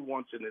anything he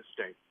wants in this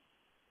state.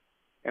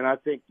 And I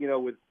think,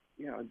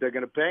 they're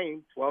going to pay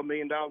him $12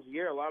 million a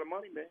year, a lot of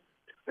money, man.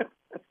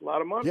 That's a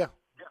lot of money. Yeah.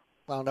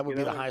 Well, that would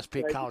be the highest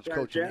paid college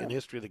coach in the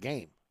history of the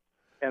game.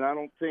 And I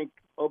don't think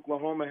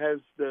Oklahoma has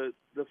the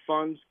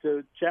funds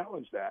to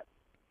challenge that.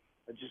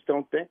 I just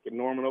don't think in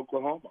Norman,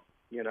 Oklahoma,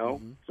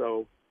 Mm-hmm.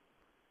 So,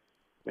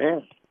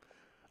 man.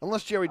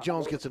 Unless Jerry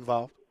Jones gets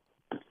involved.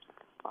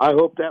 I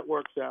hope that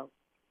works out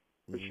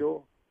for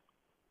sure.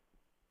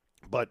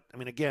 But, I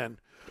mean, again,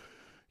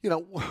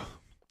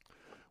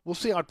 we'll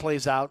see how it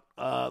plays out.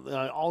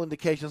 All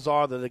indications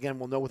are that, again,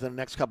 we'll know within the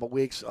next couple of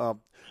weeks.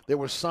 There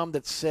were some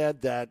that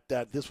said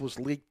that this was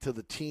leaked to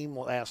the team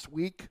last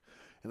week,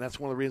 and that's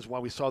one of the reasons why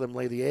we saw them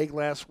lay the egg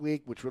last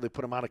week, which really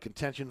put them out of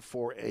contention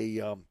for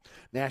a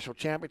national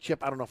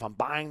championship. I don't know if I'm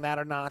buying that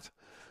or not.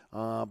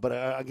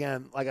 But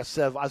again, like I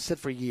said, I've said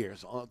for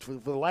years, for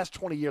the last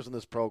 20 years in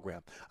this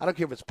program, I don't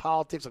care if it's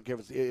politics, I don't care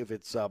if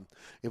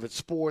it's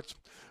sports.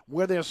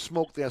 Where there's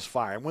smoke, there's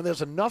fire. And when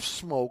there's enough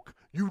smoke,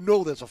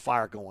 there's a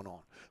fire going on.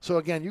 So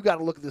again, you got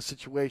to look at this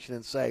situation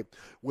and say,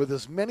 with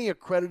as many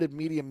accredited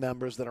media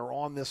members that are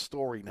on this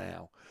story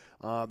now,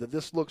 that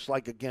this looks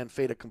like, again,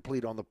 fait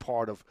accompli on the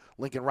part of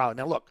Lincoln Riley.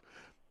 Now, look,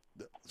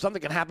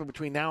 something can happen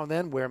between now and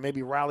then where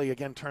maybe Riley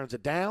again turns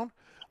it down.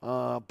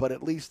 But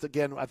at least,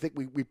 again, I think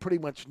we pretty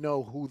much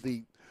know who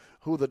the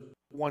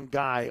one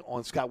guy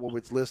on Scott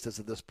Woodward's list is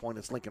at this point.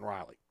 It's Lincoln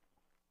Riley.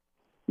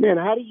 Man,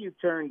 how do you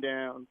turn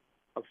down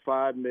a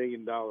 $5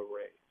 million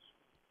raise?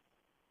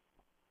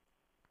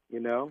 I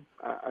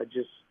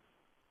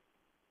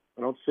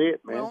don't see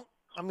it, man. Well,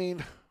 I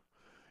mean,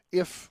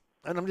 and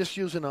I'm just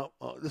using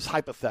this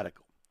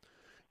hypothetical.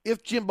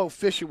 If Jimbo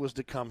Fisher was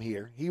to come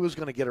here, he was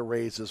going to get a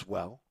raise as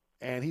well,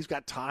 and he's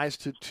got ties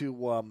to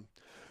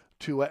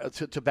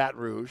Baton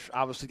Rouge.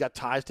 Obviously got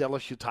ties to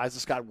LSU, ties to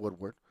Scott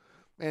Woodward,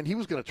 and he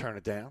was going to turn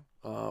it down.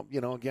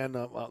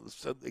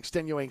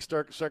 Extenuating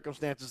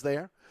circumstances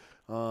there,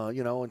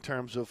 in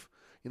terms of,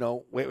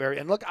 where.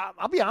 And look,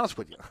 I'll be honest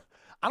with you.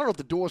 I don't know if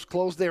the door's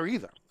closed there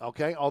either,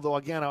 okay? Although,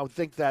 again, I would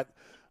think that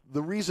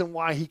the reason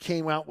why he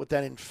came out with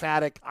that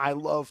emphatic I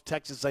love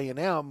Texas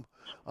A&M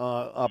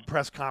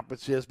press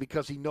conference is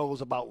because he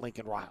knows about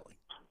Lincoln Riley.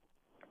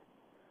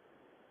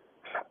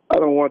 I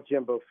don't want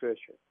Jimbo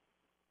Fisher.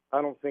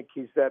 I don't think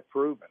he's that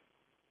proven,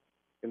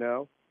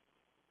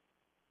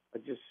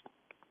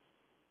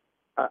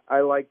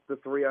 I like the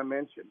three I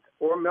mentioned.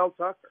 Or Mel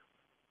Tucker,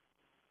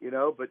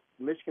 but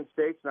Michigan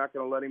State's not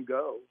going to let him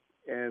go,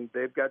 and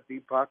they've got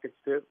deep pockets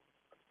too.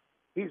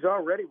 He's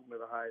already one of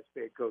the highest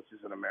paid coaches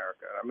in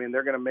America. I mean,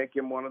 they're going to make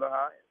him one of the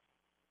highest.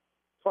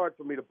 It's hard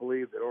for me to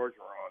believe that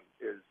Orgeron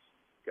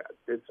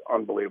it's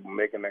unbelievable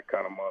making that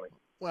kind of money.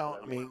 Well,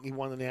 I mean, he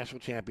won the national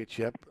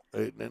championship,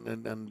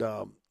 and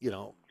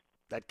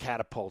that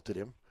catapulted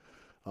him.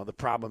 The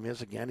problem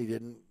is, again, he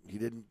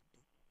didn't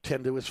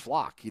tend to his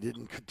flock. He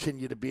didn't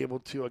continue to be able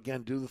to,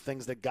 again, do the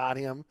things that got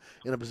him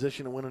in a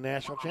position to win a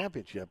national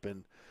championship.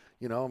 And,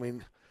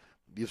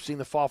 you've seen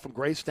the fall from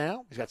grace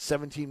now. He's got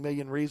 17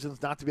 million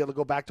reasons not to be able to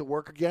go back to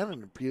work again.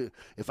 And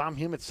if I'm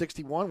him at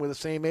 61, we're the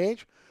same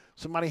age,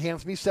 somebody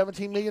hands me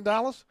 $17 million,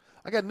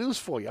 I got news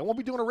for you. I won't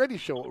be doing a radio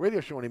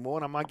show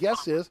anymore, and my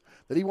guess is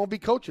that he won't be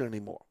coaching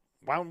anymore.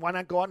 Why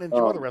not go out and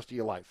enjoy the rest of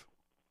your life?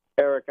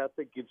 Eric, I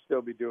think you'd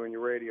still be doing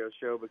your radio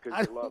show because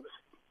you love it.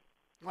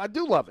 I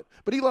do love it,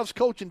 but he loves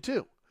coaching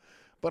too.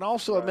 But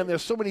also, right. I mean,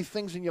 there's so many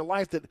things in your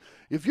life that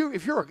if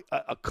you're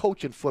a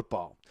coach in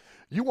football,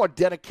 you are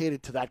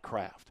dedicated to that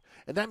craft.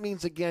 And that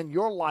means, again,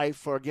 your life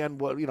for, again,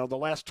 the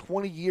last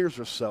 20 years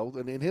or so,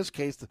 and in his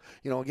case,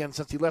 again,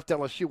 since he left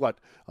LSU, went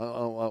to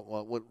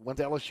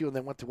LSU and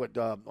then went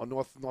to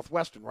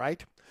Northwestern,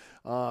 right?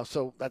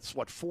 So that's,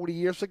 40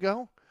 years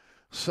ago?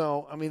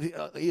 So, I mean,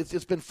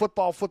 it's been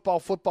football.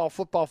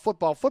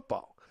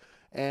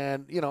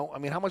 And,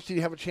 how much do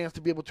you have a chance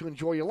to be able to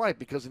enjoy your life?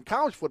 Because in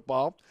college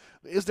football,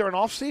 is there an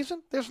off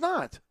season? There's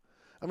not.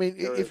 I mean,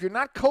 if you're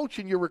not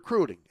coaching, you're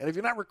recruiting. And if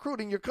you're not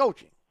recruiting, you're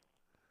coaching.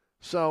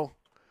 So.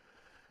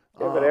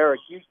 Yeah, but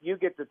Eric, you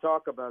get to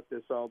talk about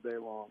this all day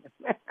long.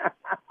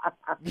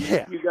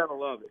 Yeah. You got to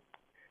love it.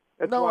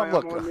 That's no, why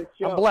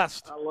I'm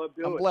blessed. I love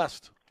I'm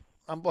blessed.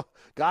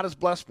 God has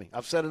blessed me.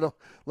 I've said it.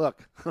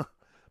 Look,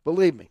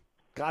 believe me,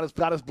 God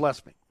has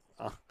blessed me.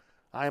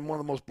 I am one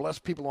of the most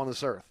blessed people on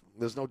this earth.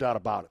 There's no doubt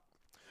about it.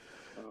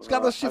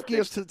 Scott, let's shift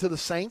gears to the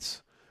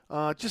Saints.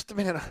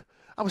 Man,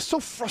 I was so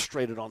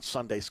frustrated on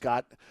Sunday,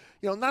 Scott.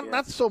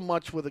 Not so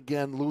much with,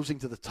 again, losing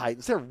to the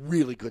Titans. They're a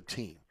really good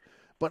team.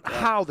 But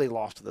how they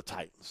lost to the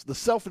Titans, the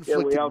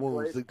self-inflicted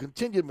wounds, the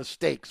continued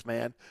mistakes,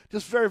 man,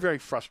 just very, very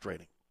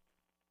frustrating.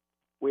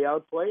 We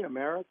outplayed them,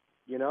 Eric,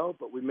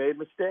 but we made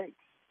mistakes.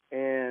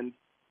 And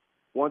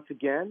once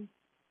again,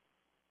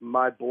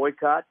 my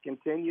boycott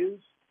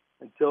continues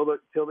until the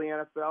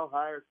NFL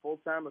hires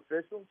full-time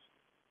officials.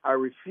 I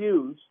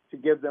refuse to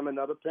give them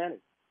another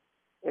penny.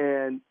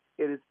 And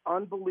it is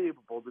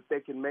unbelievable that they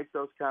can make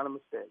those kind of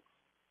mistakes.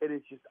 It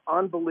is just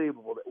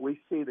unbelievable that we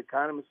see the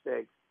kind of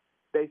mistakes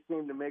they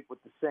seem to make with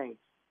the Saints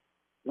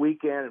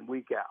week in and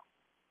week out.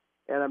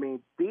 And, I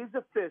mean, these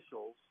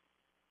officials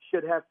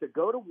should have to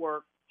go to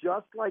work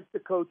just like the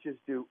coaches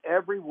do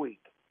every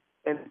week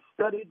and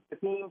study the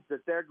teams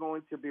that they're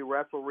going to be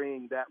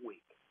refereeing that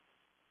week.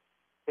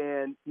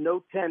 And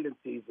no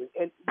tendencies.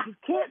 And you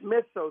can't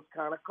miss those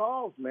kind of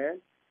calls, man.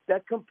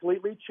 That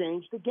completely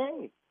changed the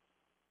game.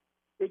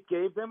 It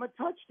gave them a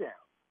touchdown.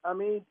 I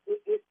mean,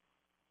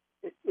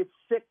 it's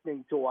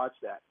sickening to watch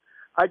that.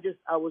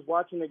 I was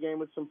watching the game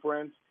with some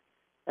friends,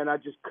 and I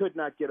just could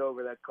not get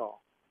over that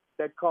call.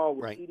 That call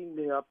was eating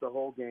me up the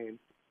whole game.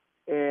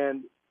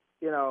 And,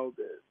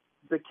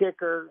 the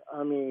kicker,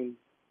 I mean,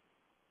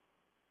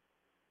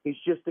 he's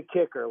just a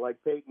kicker, like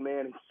Peyton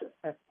Manning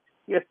said.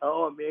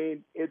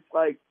 It's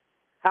like,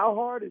 how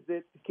hard is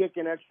it to kick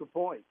an extra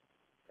point?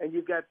 And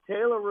you've got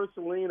Taylor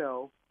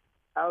Russolino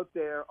out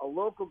there, a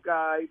local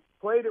guy,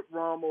 played at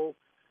Rommel,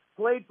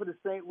 played for the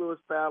St. Louis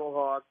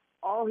Battlehawks.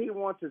 All he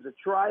wants is a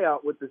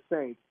tryout with the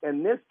Saints,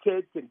 and this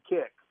kid can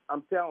kick.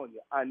 I'm telling you,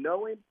 I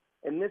know him,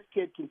 and this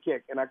kid can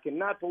kick, and I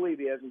cannot believe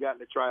he hasn't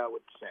gotten a tryout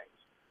with the Saints.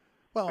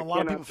 Well, a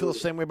lot of people feel the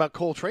same way about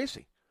Cole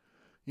Tracy.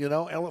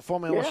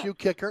 Former LSU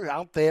kicker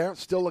out there,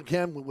 still,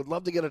 again, we would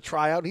love to get a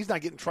tryout. He's not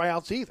getting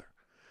tryouts either.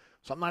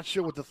 So I'm not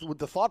sure what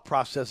the thought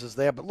process is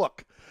there. But,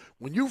 look,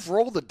 when you've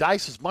rolled the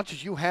dice as much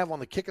as you have on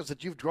the kickers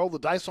that you've rolled the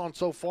dice on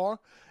so far,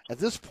 at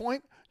this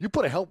point, you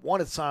put a help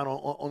wanted sign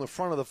on the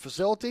front of the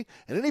facility,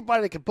 and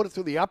anybody that can put it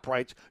through the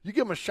uprights, you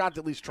give them a shot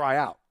to at least try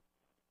out.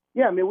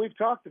 Yeah, I mean, we've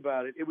talked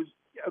about it. It was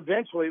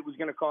eventually it was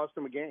going to cost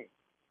them a game.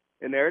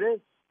 And there it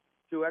is,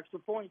 2 extra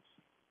points.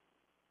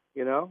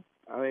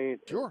 I mean,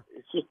 sure.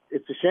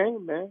 It's a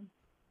shame, man.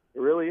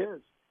 It really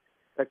is.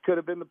 That could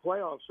have been the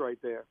playoffs right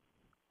there.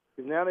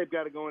 Because now they've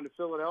got to go into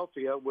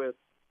Philadelphia with,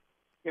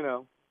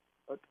 a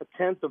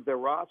tenth of their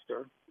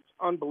roster. It's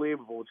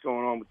unbelievable what's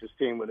going on with this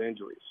team with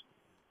injuries.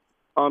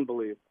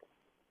 Unbelievable.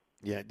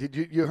 Yeah, did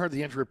you heard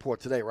the injury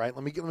report today, right?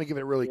 Let me give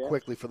it really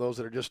quickly for those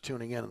that are just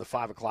tuning in the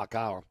 5 o'clock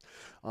hour.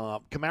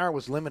 Kamara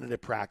was limited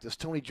at practice.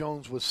 Tony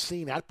Jones was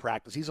seen at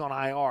practice. He's on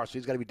IR, so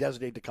he's got to be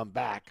designated to come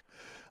back.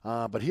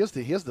 But here's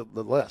the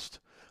list.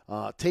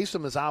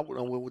 Taysom is out,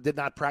 did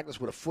not practice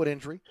with a foot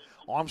injury.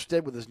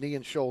 Armstead with his knee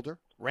and shoulder.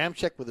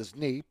 Ramczyk with his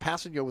knee.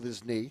 Passanio with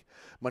his knee.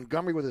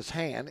 Montgomery with his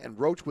hand. And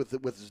Roach with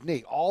his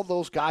knee. All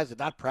those guys did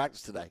not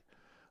practice today.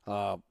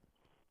 I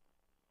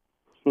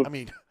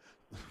mean,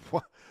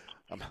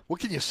 what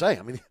can you say?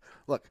 I mean,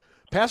 look,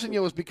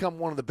 Passanio has become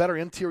one of the better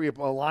interior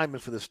linemen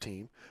for this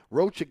team.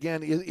 Roach,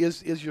 again,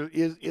 is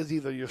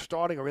either your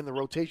starting or in the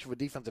rotation for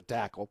defensive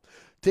tackle.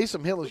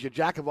 Taysom Hill is your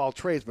jack of all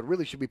trades, but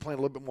really should be playing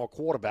a little bit more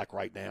quarterback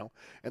right now.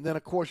 And then,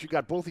 of course, you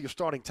got both of your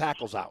starting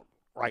tackles out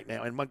right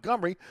now. And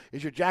Montgomery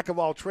is your jack of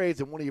all trades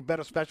and one of your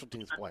better special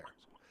teams players.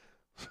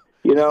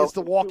 It's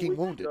the walking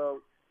wounded.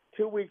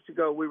 2 weeks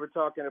ago, we were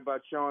talking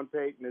about Sean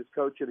Payton as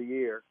Coach of the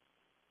Year.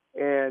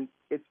 And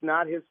it's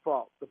not his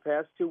fault. The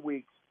past 2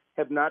 weeks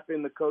have not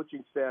been the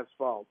coaching staff's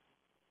fault.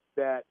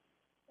 That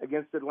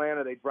against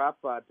Atlanta, they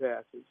dropped 5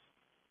 passes.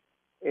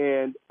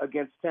 And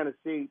against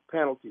Tennessee,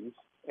 penalties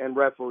and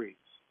referees.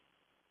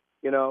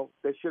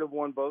 They should have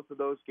won both of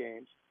those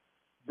games.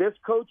 This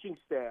coaching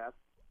staff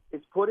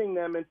is putting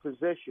them in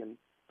position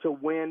to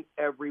win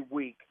every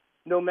week,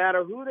 no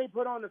matter who they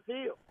put on the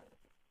field.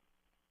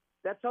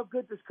 That's how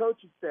good this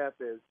coaching staff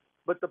is.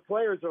 But the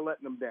players are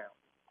letting them down.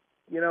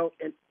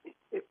 And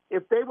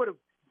if they would have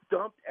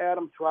dumped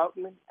Adam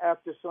Troutman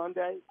after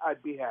Sunday,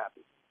 I'd be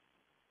happy.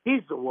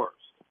 He's the worst.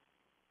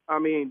 I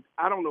mean,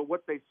 I don't know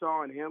what they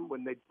saw in him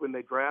when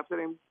they drafted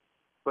him,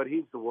 but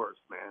he's the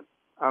worst, man.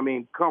 I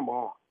mean, come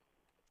on.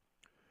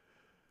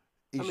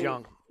 He's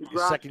young. He's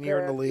second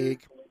year in the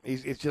league.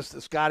 It's just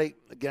Scotty.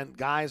 Again,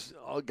 guys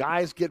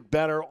get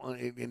better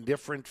in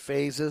different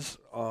phases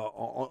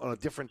on a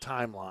different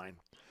timeline,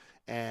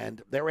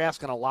 and they're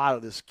asking a lot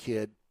of this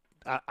kid,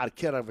 a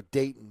kid out of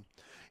Dayton,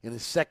 in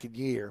his second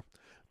year,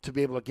 to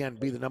be able to again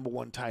be the number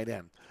 1 tight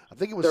end. I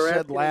think it was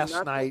said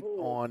last night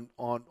on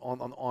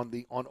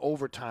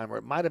Overtime, or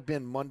it might have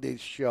been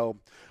Monday's show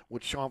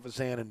with Sean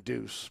Fazan and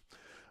Deuce,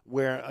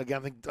 where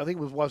again I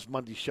think it was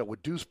Monday's show where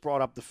Deuce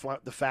brought up the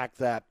fact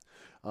that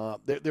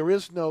there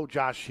is no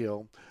Josh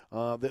Hill,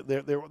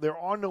 there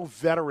are no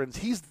veterans.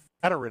 He's the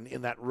veteran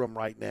in that room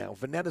right now.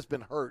 Vanette has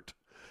been hurt.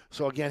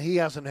 So, again, he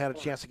hasn't had a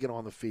chance to get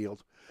on the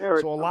field.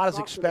 Eric, so a lot is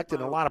expected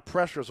and a lot of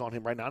pressure is on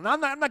him right now. And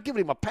I'm not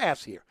giving him a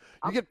pass here.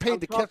 You get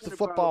paid to catch the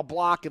football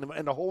block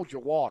and to hold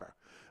your water.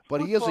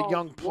 But he is a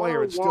young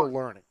player and still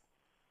learning.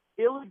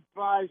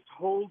 Ill-advised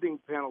holding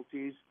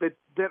penalties that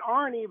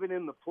aren't even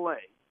in the play.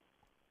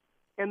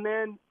 And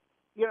then,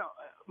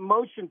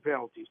 motion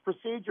penalties,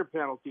 procedure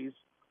penalties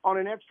on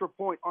an extra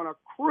point, on a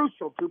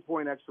crucial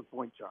 2-point extra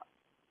point shot.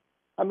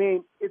 I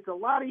mean, it's a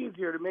lot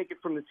easier to make it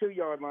from the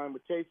 2-yard line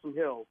with Taysom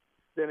Hill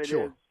than it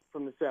is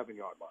from the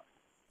 7-yard line.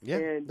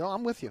 Yeah,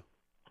 I'm with you.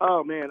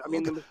 Oh man, I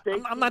mean the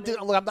mistakes.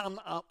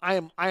 I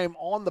am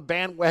on the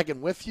bandwagon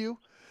with you,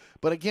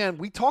 but again,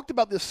 we talked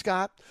about this,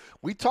 Scott.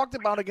 We talked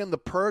about again the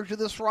purge of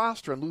this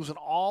roster and losing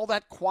all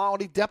that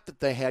quality depth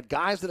that they had.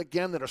 Guys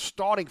that are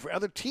starting for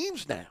other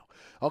teams now.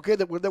 Okay,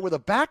 that were the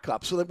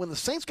backup, so that when the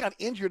Saints got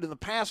injured in the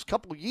past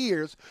couple of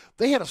years,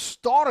 they had a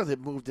starter that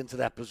moved into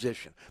that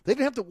position. They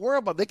didn't have to worry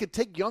about it. They could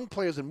take young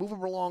players and move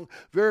them along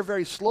very,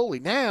 very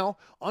slowly. Now,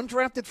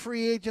 undrafted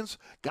free agents,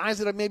 guys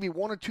that are maybe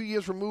 1 or 2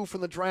 years removed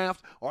from the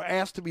draft, are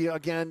asked to be,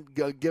 again,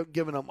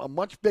 given a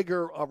much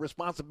bigger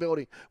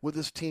responsibility with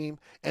this team,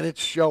 and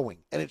it's showing.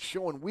 And it's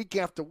showing week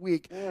after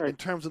week in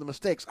terms of the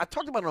mistakes. I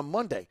talked about it on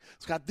Monday.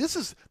 Scott,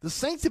 the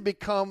Saints have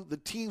become the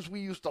teams we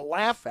used to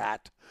laugh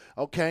at,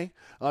 okay,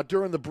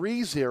 during the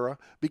Breeze era,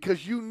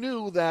 because you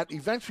knew that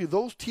eventually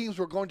those teams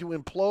were going to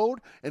implode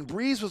and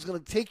Breeze was going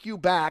to take you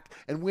back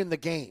and win the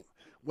game.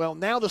 Well,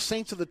 now the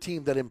Saints are the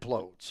team that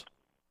implodes.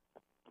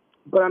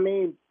 But, I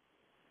mean,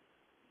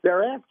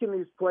 they're asking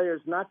these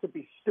players not to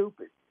be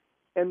stupid,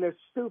 and they're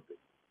stupid.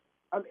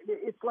 I mean,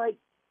 it's like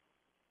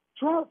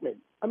Troutman.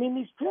 I mean,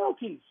 these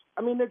penalties,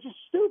 I mean, they're just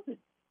stupid.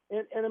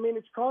 And I mean,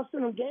 it's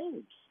costing them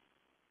games.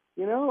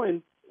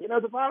 And,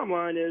 the bottom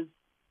line is,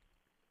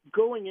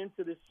 going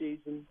into this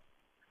season,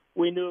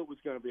 we knew it was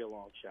going to be a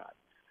long shot.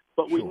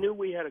 But we knew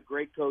we had a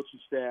great coaching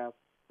staff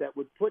that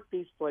would put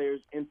these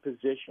players in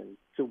position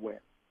to win.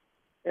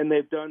 And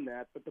they've done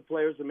that, but the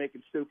players are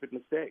making stupid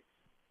mistakes.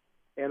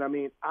 And, I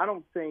mean, I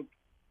don't think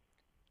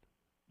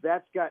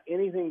that's got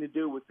anything to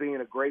do with being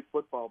a great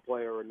football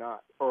player or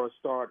not, or a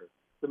starter.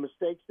 The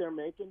mistakes they're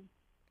making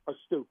are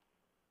stupid.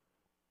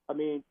 I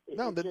mean,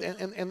 no, they're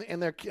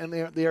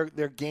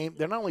game.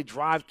 They're not only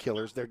drive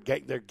killers; they're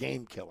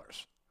game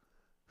killers.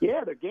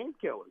 Yeah, they're game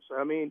killers.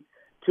 I mean,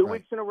 2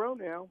 weeks in a row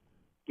now,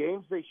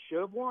 games they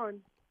should have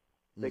won,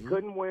 they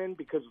couldn't win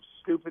because of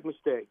stupid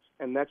mistakes,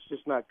 and that's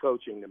just not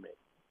coaching to me.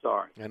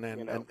 Sorry.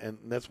 And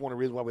that's one of the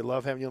reasons why we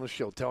love having you on the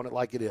show, telling it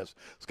like it is.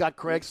 Scott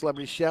Craig,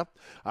 Celebrity Chef.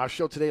 Our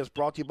show today is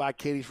brought to you by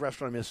Katie's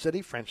Restaurant in Miss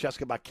City,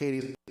 Francesca by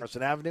Katie's on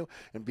Harrison Avenue,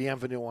 and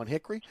Bienvenue on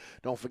Hickory.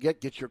 Don't forget,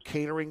 get your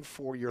catering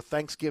for your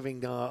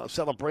Thanksgiving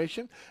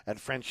celebration at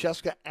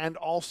Francesca and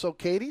also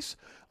Katie's.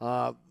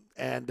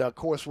 And, of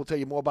course, we'll tell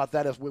you more about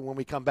that when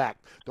we come back.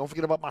 Don't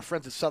forget about my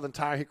friends at Southern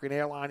Tire Hickory and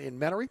Airline in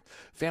Metairie.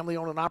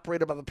 Family-owned and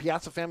operated by the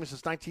Piazza family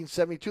since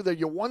 1972. They're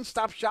your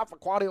one-stop shop for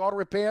quality auto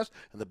repairs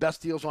and the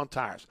best deals on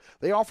tires.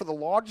 They offer the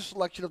largest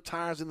selection of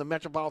tires in the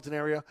metropolitan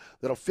area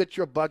that'll fit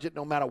your budget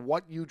no matter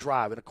what you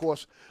drive. And, of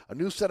course, a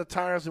new set of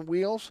tires and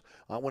wheels.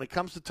 When it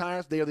comes to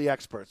tires, they are the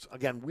experts.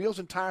 Again, wheels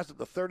and tires up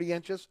to 30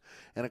 inches.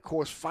 And, of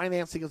course,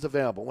 financing is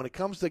available. When it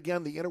comes to,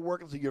 again, the inner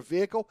workings of your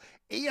vehicle,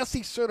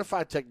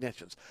 ASE-certified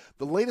technicians.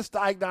 The latest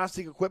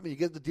diagnostic equipment you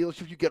get at the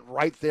dealership, you get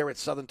right there at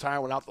Southern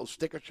Tire without those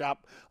sticker shock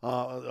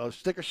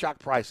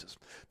prices.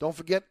 Don't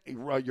forget,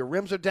 your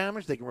rims are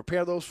damaged. They can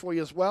repair those for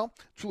you as well.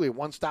 Truly a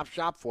one-stop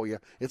shop for you.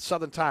 It's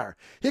Southern Tire.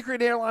 Hickory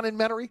and Airline in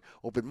Metairie,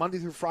 open Monday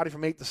through Friday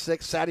from 8 to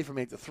 6, Saturday from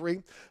 8 to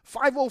 3.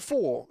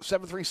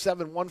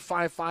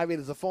 504-737-1558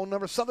 is the phone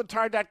number.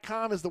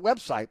 SouthernTire.com is the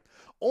website.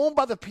 Owned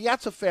by the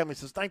Piazza family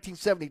since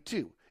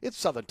 1972. It's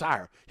Southern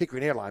Tire, Hickory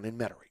and Airline in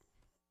Metairie.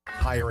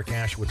 Hi, Eric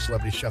Ashwood,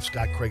 Celebrity Chef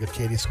Scott Craig of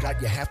Katie's.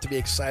 Scott, you have to be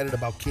excited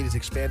about Katie's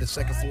expanded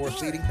second-floor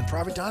seating and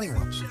private dining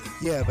rooms.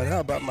 Yeah, but how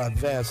about my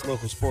vast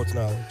local sports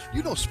knowledge?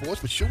 You know sports,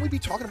 but shouldn't we be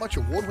talking about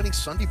your award-winning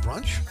Sunday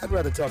brunch? I'd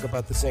rather talk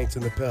about the Saints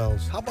and the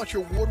Pels. How about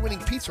your award-winning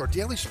pizza or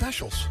daily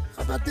specials?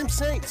 How about them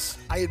Saints?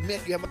 I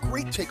admit you have a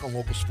great take on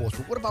local sports,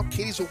 but what about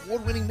Katie's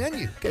award-winning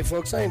menu? Okay,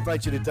 folks, I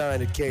invite you to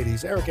dine at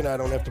Katie's. Eric and I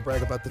don't have to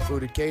brag about the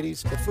food at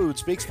Katie's. The food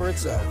speaks for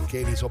itself.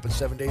 Katie's open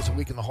 7 days a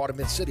week in the heart of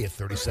Mid-City at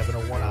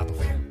 3701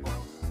 Opperville.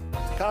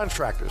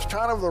 Contractors,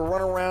 tired of the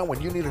runaround when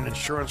you need an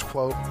insurance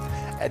quote?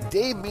 At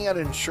Dave Miata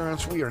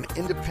Insurance, we are an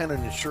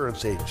independent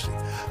insurance agency,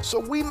 so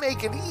we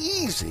make it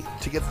easy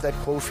to get that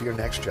quote for your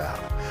next job.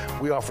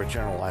 We offer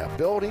general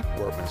liability,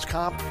 workman's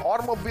comp,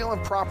 automobile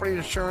and property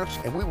insurance,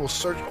 and we will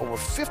search over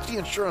 50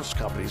 insurance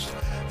companies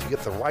to get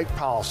the right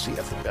policy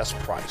at the best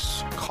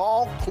price.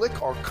 Call,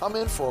 click, or come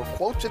in for a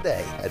quote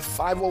today at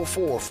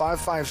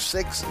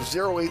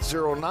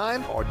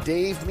 504-556-0809 or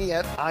DaveMe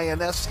at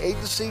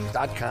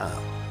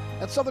INSAgency.com.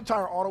 At Southern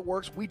Tire Auto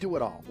Works, we do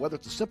it all. Whether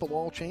it's a simple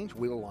oil change,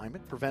 wheel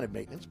alignment, preventive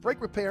maintenance, brake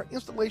repair,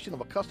 installation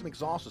of a custom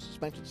exhaust or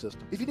suspension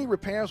system. If you need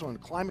repairs on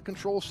climate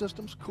control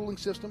systems, cooling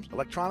systems,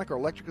 electronic or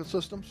electrical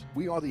systems,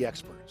 we are the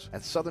experts.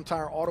 At Southern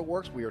Tire Auto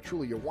Works, we are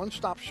truly your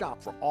one-stop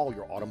shop for all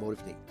your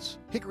automotive needs.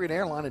 Hickory and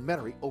Airline in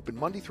Metairie, open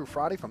Monday through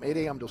Friday from 8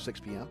 a.m. till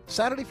 6 p.m.,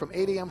 Saturday from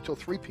 8 a.m. till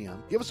 3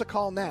 p.m. Give us a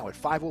call now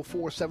at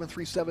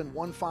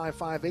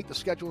 504-737-1558 to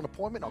schedule an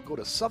appointment, or go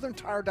to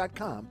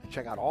southerntire.com and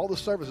check out all the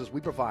services we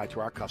provide to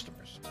our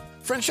customers.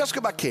 Francesca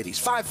by Katie's,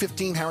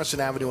 515 Harrison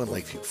Avenue in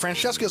Lakeview.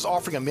 Francesca is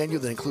offering a menu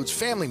that includes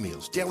family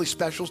meals, daily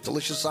specials,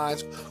 delicious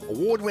sides,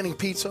 award-winning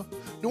pizza,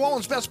 New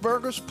Orleans' best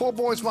burgers, poor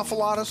boys'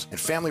 muffulettas, and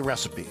family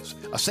recipes.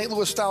 A St.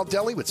 Louis-style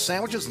deli with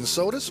sandwiches and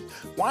sodas.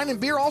 Wine and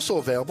beer also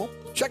available.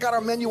 Check out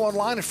our menu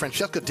online at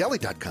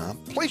francescadeli.com.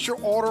 Place your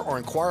order or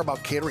inquire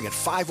about catering at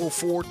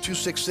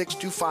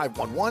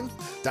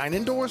 504-266-2511. Dine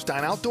indoors,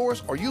 dine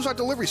outdoors, or use our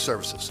delivery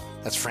services.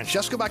 That's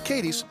Francesca by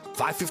Katie's,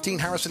 515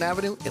 Harrison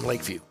Avenue in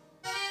Lakeview.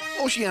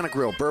 Oceana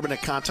Grill, Bourbon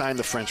at Conti in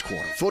the French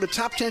Quarter. Voted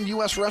top 10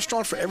 U.S.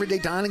 restaurant for everyday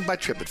dining by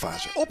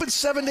TripAdvisor. Open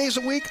 7 days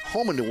a week,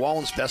 home of New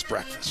Orleans' best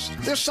breakfast.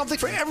 There's something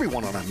for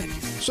everyone on our menu.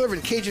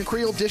 Serving Cajun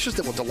Creole dishes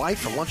that will delight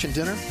for lunch and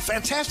dinner.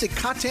 Fantastic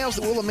cocktails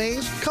that will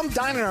amaze. Come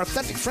dine in our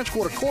authentic French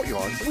Quarter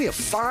courtyard. We have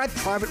 5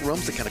 private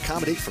rooms that can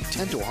accommodate from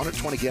 10 to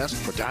 120 guests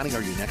for dining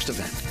or your next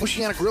event.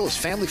 Oceana Grill is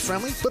family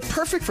friendly, but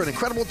perfect for an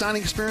incredible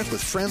dining experience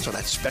with friends or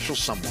that special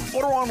someone.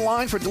 Order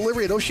online for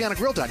delivery at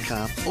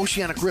oceanagrill.com.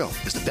 Oceana Grill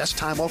is the best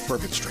time off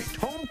Bourbon Street.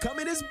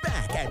 Homecoming is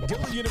back at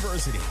Dillard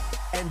University,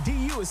 and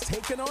DU is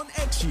taking on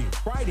XU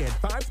Friday at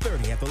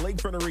 5:30 at the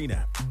Lakefront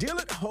Arena.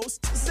 Dillard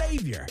hosts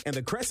Xavier and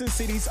the Crescent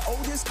City's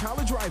oldest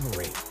college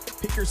rivalry.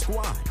 Pick your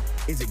squad.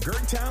 Is it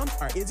Gergtown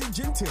or is it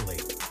Gentilly?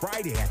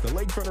 Friday at the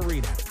Lakefront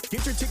Arena.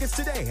 Get your tickets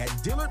today at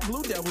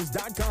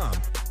DillardBlueDevils.com.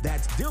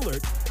 That's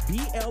Dillard,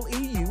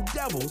 BLEU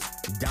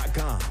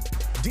Devils.com.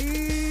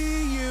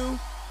 DU.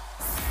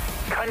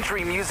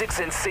 Country music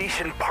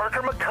sensation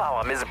Parker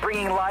McCollum is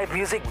bringing live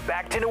music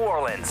back to New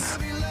Orleans.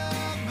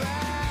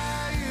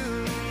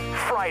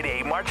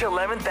 Friday, March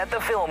 11th at the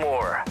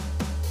Fillmore.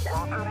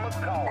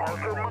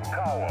 Parker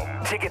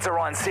McCollum. Tickets are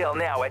on sale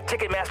now at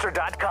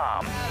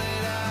Ticketmaster.com.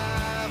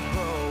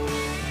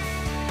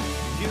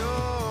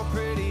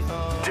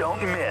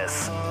 Don't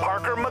miss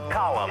Parker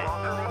McCollum.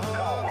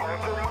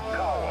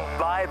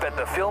 Live at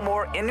the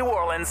Fillmore in New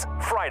Orleans,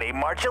 Friday,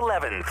 March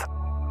 11th.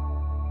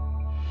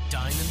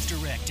 Diamonds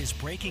Direct is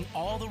breaking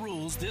all the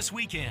rules this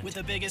weekend with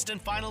the biggest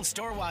and final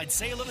store-wide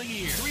sale of the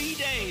year. 3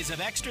 days of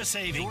extra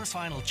savings. Your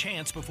final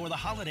chance before the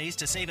holidays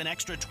to save an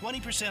extra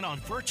 20% on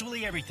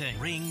virtually everything.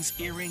 Rings,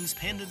 earrings,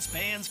 pendants,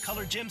 bands,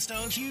 colored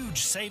gemstones. Huge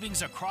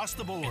savings across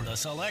the board. And the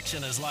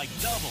selection is like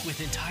double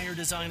with entire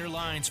designer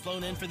lines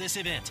flown in for this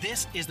event.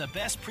 This is the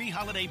best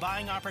pre-holiday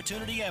buying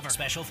opportunity ever.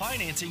 Special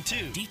financing,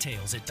 too.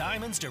 Details at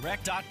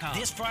DiamondsDirect.com.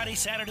 This Friday,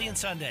 Saturday, and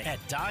Sunday at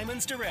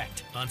Diamonds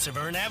Direct on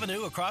Severn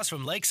Avenue across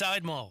from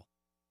Lakeside Mall.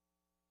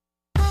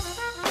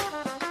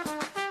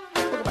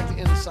 Welcome back to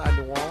Inside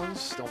New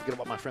Orleans. Don't forget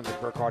about my friends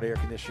at Burkhardt Air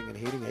Conditioning and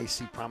Heating,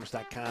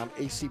 acpromise.com.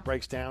 AC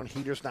breaks down,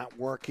 heater's not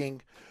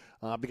working,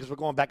 because we're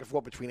going back and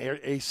forth between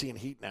AC and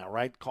heat now,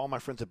 right? Call my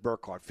friends at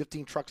Burkhardt.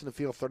 15 trucks in the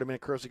field,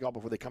 30-minute courtesy call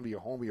before they come to your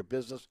home or your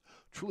business.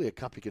 Truly a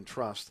company you can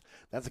trust.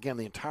 That's, again,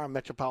 the entire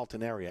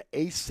metropolitan area.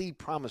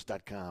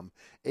 acpromise.com,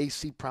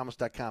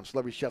 acpromise.com.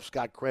 Celebrity Chef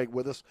Scott Craig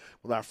with us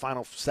with our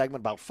final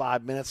segment, about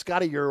 5 minutes.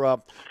 Scotty,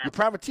 your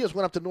privateers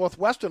went up to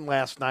Northwestern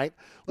last night.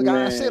 Look,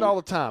 I say it all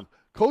the time.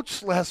 Coach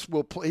Sless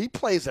will play. He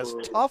plays as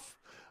tough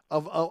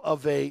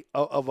of a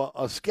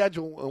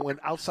schedule when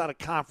outside of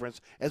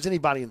conference as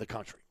anybody in the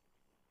country.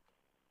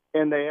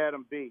 And they had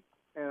them beat.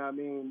 And, I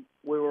mean,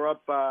 we were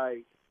up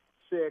by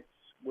 6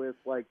 with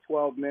like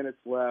 12 minutes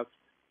left,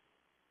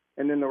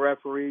 and then the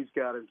referees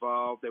got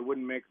involved. They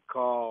wouldn't make a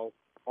call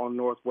on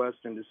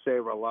Northwestern to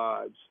save our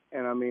lives.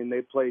 And, I mean,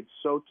 they played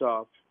so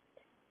tough.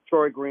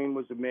 Troy Green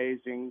was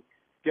amazing.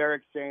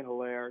 Derek St.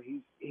 Hilaire,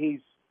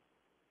 he's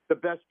the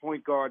best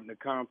point guard in the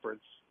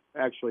conference.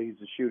 Actually,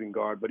 he's a shooting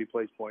guard, but he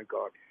plays point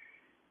guard.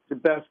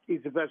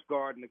 He's the best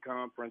guard in the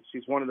conference.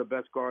 He's one of the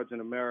best guards in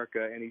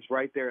America, and he's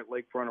right there at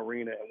Lakefront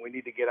Arena, and we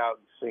need to get out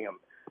and see him.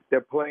 They're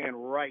playing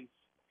Rice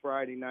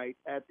Friday night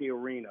at the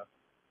arena.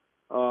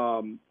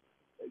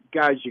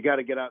 Guys, you got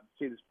to get out and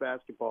see this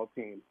basketball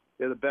team.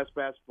 They're the best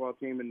basketball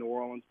team in New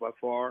Orleans by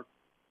far.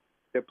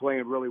 They're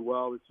playing really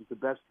well. This is the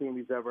best team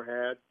he's ever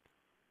had.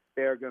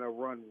 They're going to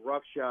run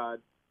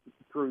roughshod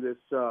through this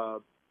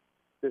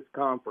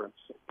conference,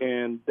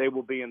 and they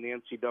will be in the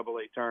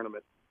NCAA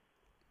tournament.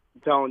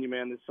 I'm telling you,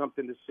 man, there's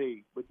something to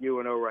see with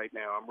UNO right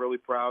now. I'm really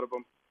proud of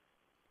them.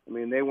 I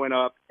mean, they went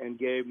up and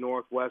gave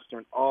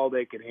Northwestern all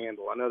they could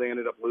handle. I know they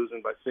ended up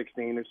losing by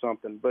 16 or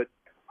something, but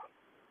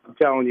I'm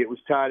telling you, it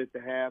was tied at the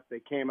half. They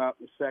came out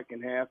in the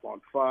second half on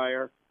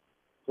fire,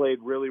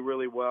 played really,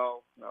 really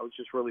well. I was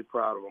just really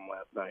proud of them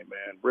last night,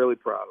 man. Really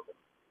proud of them.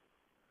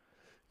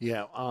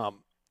 Yeah,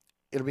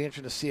 it'll be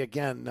interesting to see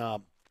again.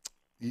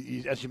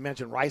 As you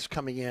mentioned, Rice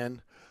coming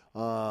in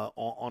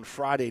on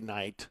Friday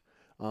night.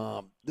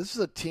 This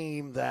is a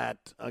team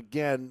that,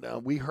 again,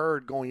 we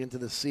heard going into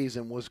the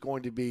season was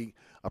going to be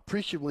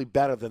appreciably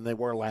better than they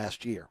were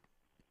last year.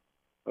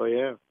 Oh,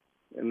 yeah,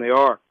 and they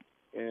are.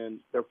 And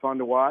they're fun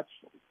to watch.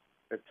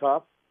 They're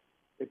tough.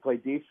 They play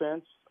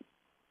defense.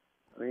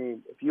 I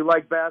mean, if you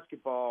like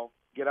basketball,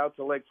 get out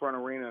to Lakefront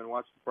Arena and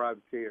watch the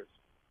Privateers.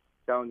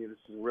 I'm telling you, this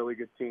is a really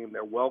good team.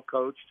 They're well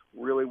coached,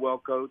 really well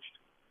coached.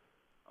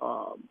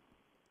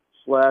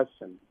 Sless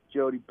and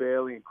Jody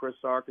Bailey and Chris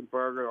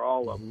Arkenberger,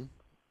 all of them.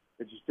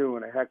 They're just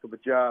doing a heck of a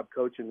job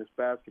coaching this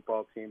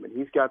basketball team, and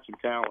he's got some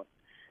talent.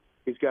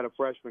 He's got a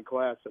freshman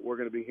class that we're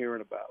going to be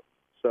hearing about.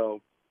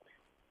 So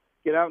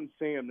get out and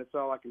see him. That's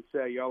all I can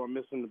say. Y'all are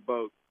missing the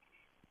boat,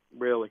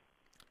 really.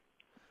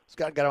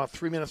 Scott, got about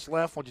 3 minutes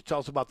left. Why don't you tell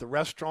us about the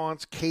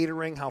restaurants,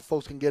 catering, how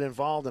folks can get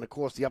involved, and, of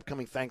course, the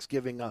upcoming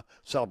Thanksgiving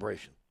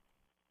celebration?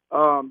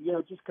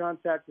 Just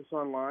contact us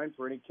online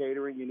for any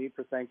catering you need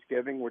for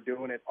Thanksgiving. We're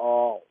doing it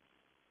all.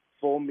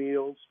 Full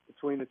meals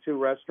between the two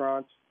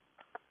restaurants,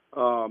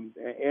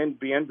 and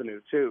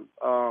Bienvenue, too.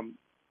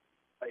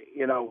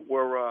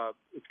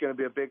 It's going to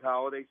be a big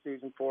holiday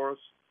season for us.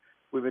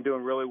 We've been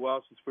doing really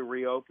well since we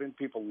reopened.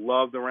 People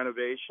love the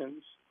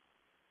renovations.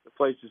 The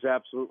place is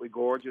absolutely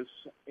gorgeous,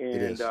 and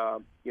it is.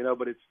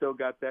 But it's still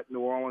got that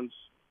New Orleans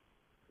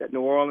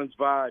vibe,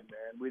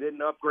 man. We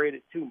didn't upgrade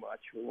it too much.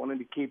 We wanted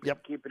to keep it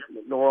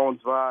the New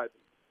Orleans vibe.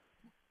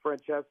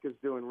 Francesca's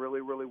doing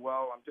really, really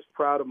well. I'm just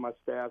proud of my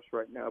staffs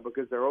right now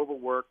because they're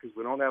overworked because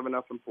we don't have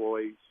enough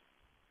employees,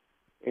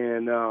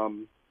 and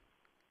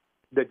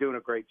they're doing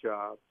a great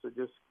job. So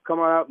just come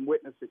on out and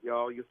witness it,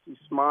 y'all. You'll see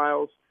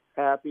smiles,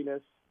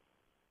 happiness,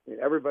 and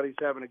everybody's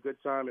having a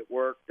good time at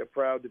work. They're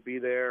proud to be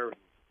there.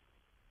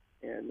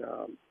 And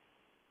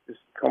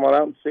just come on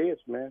out and see us,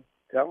 man. I'm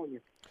telling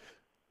you.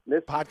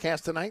 This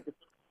podcast tonight?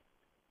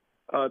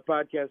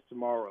 Podcast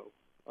tomorrow.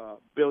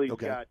 Billy's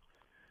got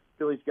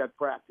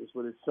practice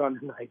with his son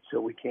tonight,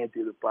 so we can't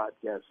do the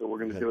podcast. So we're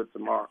going to do it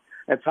tomorrow.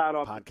 That's Hot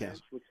Off the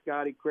Bench with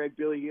Scotty, Craig,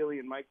 Billy Healy,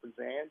 and Mike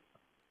Fazan.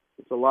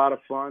 It's a lot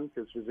of fun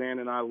because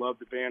Fazan and I love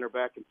the banter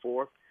back and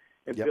forth,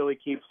 and Billy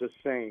keeps us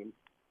sane.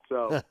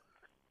 So,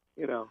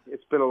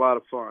 it's been a lot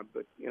of fun.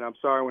 But, I'm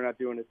sorry we're not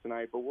doing it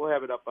tonight, but we'll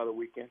have it up by the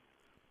weekend.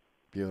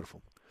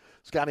 Beautiful.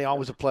 Scotty,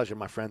 always a pleasure,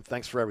 my friend.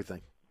 Thanks for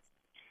everything.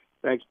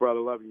 Thanks, brother.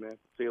 Love you, man.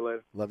 See you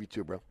later. Love you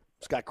too, bro.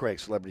 Scott Craig,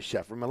 Celebrity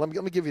Chef. Remember,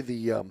 let me give you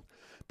the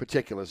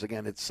particulars.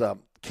 Again, it's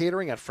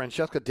catering at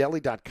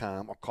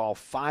francescadeli.com or call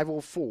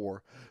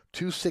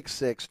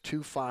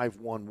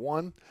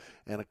 504-266-2511.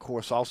 And, of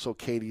course, also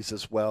Katie's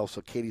as well. So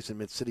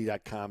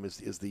katie'sinmidcity.com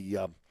is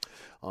the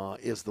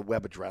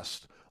web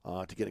address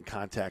to get in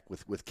contact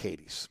with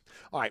Katie's.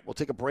 All right, we'll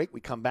take a break.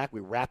 We come back. We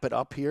wrap it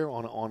up here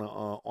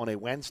on a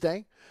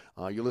Wednesday.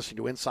 You're listening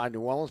to Inside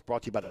New Orleans,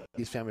 brought to you by the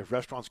Katie's Family of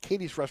Restaurants,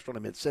 Katie's Restaurant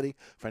in Mid-City,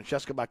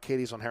 Francesca by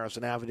Katie's on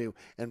Harrison Avenue,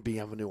 and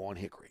Bienvenue on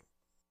Hickory.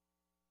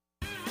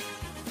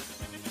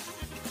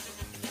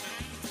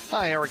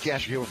 Hi, Eric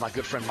Asher here with my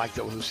good friend Mike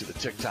Delahousie, the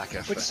TikTok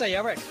Cafe. What'd you say,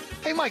 Eric?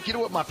 Hey, Mike, you know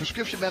what my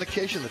prescription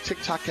medication and the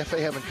TikTok Cafe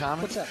have in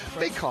common? What's that?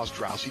 They cause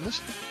drowsiness,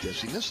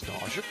 dizziness,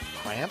 nausea,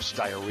 cramps,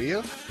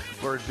 diarrhea,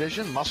 blurred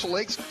vision, muscle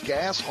aches,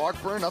 gas,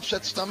 heartburn,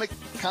 upset stomach,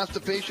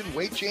 constipation,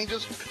 weight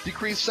changes,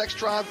 decreased sex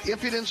drive,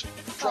 impotence,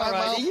 dry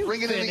mouth,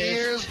 ringing in the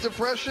ears,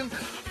 depression.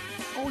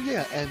 Oh,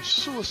 yeah, and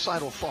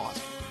suicidal thoughts.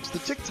 It's the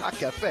TikTok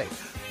Cafe,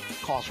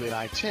 Causeway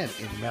I-10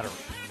 in Metairie.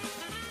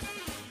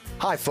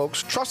 Hi,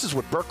 folks. Trust is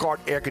what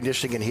Burkhardt Air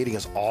Conditioning and Heating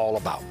is all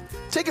about.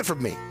 Take it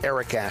from me,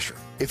 Eric Asher.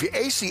 If your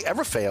AC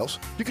ever fails,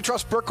 you can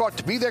trust Burkhardt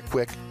to be there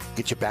quick,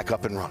 get you back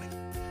up and running.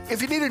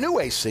 If you need a new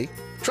AC,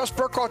 trust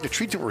Burkhardt to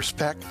treat you with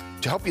respect,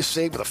 to help you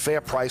save with a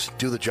fair price and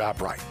do the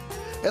job right.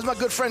 As my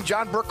good friend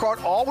John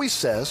Burkhardt always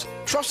says,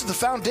 trust is the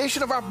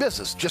foundation of our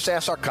business. Just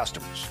ask our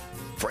customers.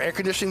 For air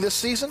conditioning this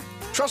season,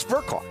 trust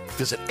Burkhardt.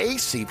 Visit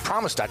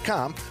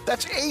acpromise.com.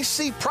 That's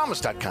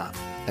acpromise.com.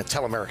 And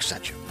tell them Eric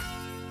sent you.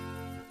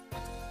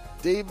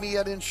 Dave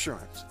Miette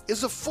Insurance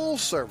is a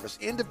full-service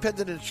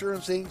independent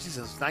insurance agency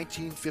since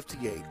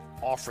 1958,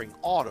 offering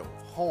auto,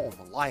 home,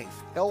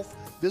 life, health,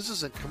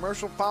 business, and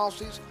commercial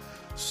policies,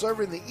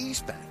 serving the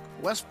East Bank,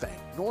 West Bank,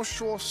 North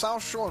Shore,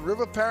 South Shore, and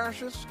River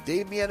parishes.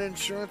 Dave Miette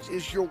Insurance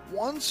is your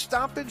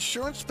one-stop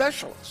insurance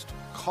specialist.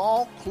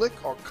 Call, click,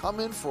 or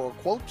come in for a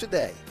quote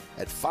today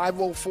at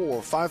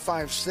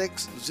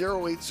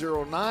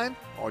 504-556-0809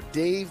 or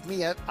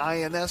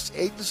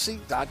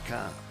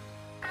DaveMietteINSAgency.com.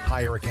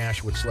 Hi, Eric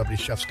Asher with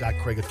Celebrity Chef Scott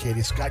Craig of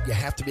Katie's. Scott, you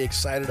have to be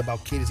excited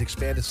about Katie's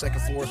expanded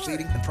second floor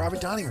seating and private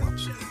dining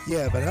rooms.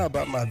 Yeah, but how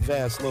about my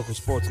vast local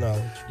sports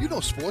knowledge? You know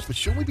sports, but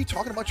shouldn't we be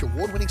talking about your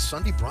award-winning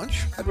Sunday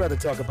brunch? I'd rather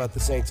talk about the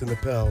Saints and the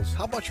Pels.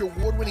 How about your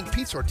award-winning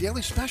pizza or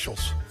daily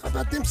specials? How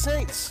about them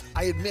Saints?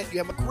 I admit you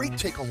have a great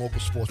take on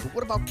local sports, but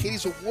what about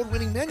Katie's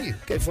award-winning menu?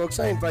 Okay, folks,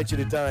 I invite you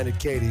to dine at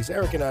Katie's.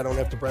 Eric and I don't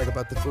have to brag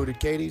about the food at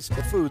Katie's.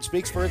 The food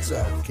speaks for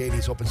itself.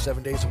 Katie's open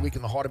 7 days a week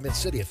in the heart of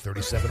Mid-City at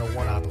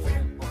 3701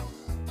 Oppenheimer.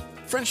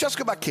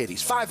 Francesca by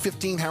Katie's,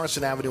 515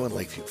 Harrison Avenue in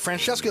Lakeview.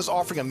 Francesca is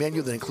offering a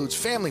menu that includes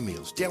family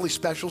meals, daily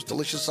specials,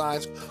 delicious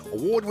sides,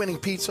 award-winning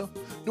pizza,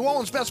 New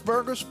Orleans' best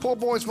burgers, poor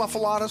boys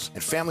muffaladas,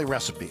 and family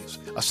recipes.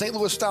 A St.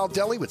 Louis-style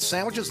deli with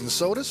sandwiches and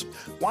sodas.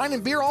 Wine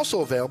and beer also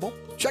available.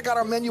 Check out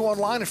our menu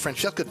online at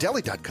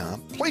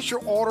francescadeli.com. Place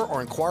your order or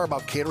inquire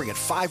about catering at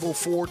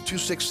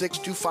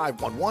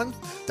 504-266-2511.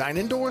 Dine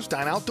indoors,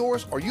 dine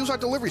outdoors, or use our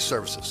delivery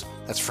services.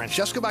 That's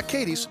Francesca by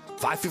Katie's,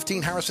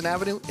 515 Harrison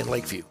Avenue in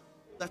Lakeview.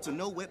 That's a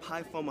no-whip,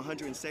 high-foam,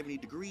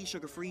 170-degree,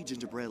 sugar-free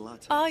gingerbread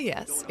latte. Ah,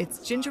 yes. It's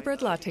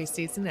gingerbread latte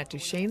season at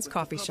Duchesne's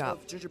Coffee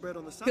Shop.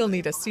 He'll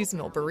need a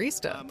seasonal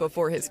barista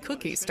before his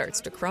cookie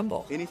starts to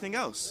crumble. Anything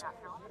else?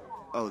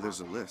 Oh, there's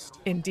a list.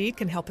 Indeed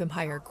can help him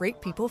hire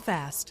great people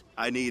fast.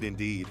 I need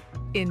Indeed.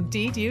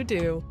 Indeed you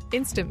do.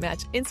 Instant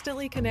Match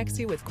instantly connects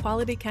you with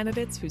quality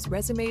candidates whose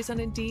resumes on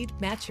Indeed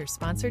match your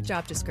sponsored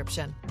job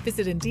description.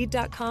 Visit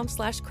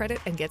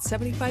Indeed.com/credit and get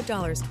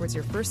 $75 towards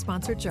your first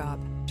sponsored job.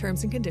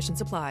 Terms and conditions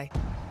apply.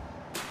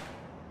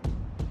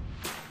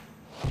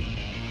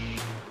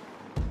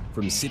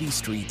 From city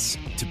streets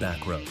to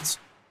back roads.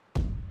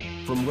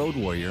 From road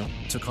warrior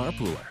to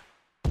carpooler.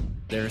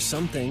 There are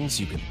some things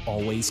you can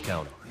always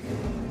count on.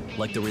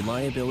 Like the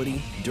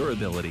reliability,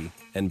 durability,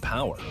 and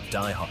power of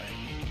DieHard,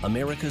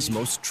 America's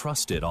most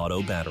trusted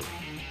auto battery.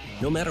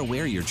 No matter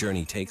where your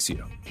journey takes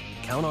you,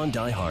 count on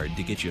DieHard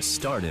to get you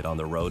started on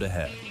the road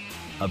ahead.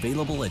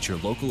 Available at your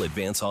local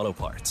Advance Auto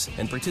Parts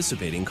and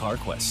participating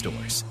CarQuest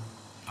stores.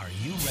 Are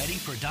you ready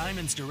for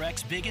Diamonds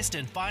Direct's biggest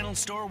and final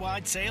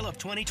store-wide sale of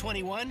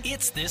 2021?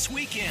 It's this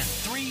weekend.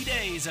 3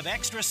 days of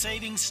extra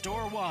savings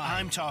store-wide.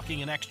 I'm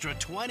talking an extra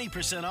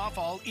 20% off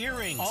all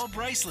earrings, all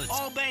bracelets,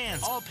 all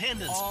bands, all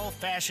pendants, all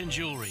fashion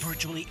jewelry.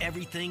 Virtually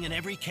everything in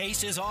every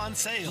case is on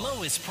sale.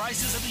 Lowest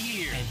prices of the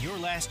year. And your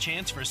last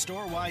chance for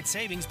store-wide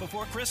savings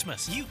before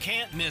Christmas. You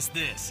can't miss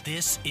this.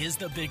 This is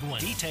the big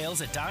one.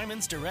 Details at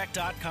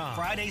DiamondsDirect.com.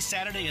 Friday,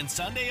 Saturday, and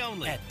Sunday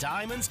only at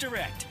Diamonds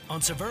Direct on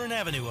Severn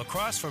Avenue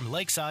across from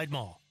Lakeside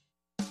Mall.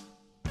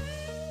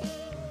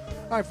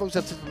 All right, folks,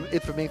 that's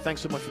it for me.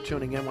 Thanks so much for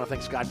tuning in. I want to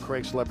thank Scott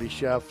Craig, Celebrity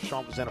Chef,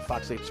 Sean Presenter,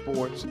 Fox 8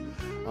 Sports.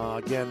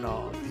 Again,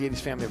 the Katie's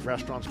family of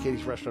restaurants,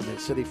 Katie's Restaurant in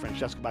Mid-City,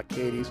 Francesca by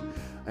Katie's,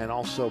 and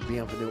also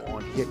Bienvenue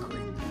on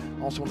Hickory.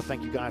 Also want to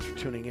thank you guys for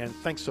tuning in.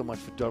 Thanks so much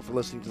for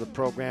listening to the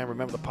program.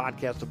 Remember, the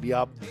podcast will be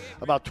up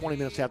about 20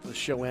 minutes after the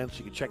show ends, so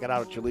you can check it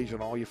out at your leisure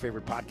on all your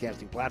favorite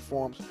podcasting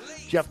platforms.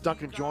 Jeff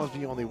Duncan joins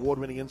me on the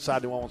award-winning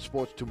Inside New Orleans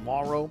Sports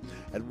tomorrow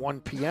at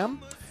 1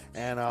 p.m.,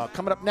 and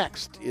coming up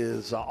next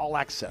is All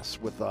Access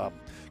with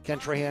Ken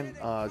Trahan.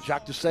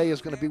 Jacques Doucet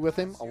is going to be with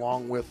him,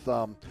 along with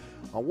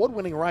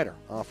award-winning writer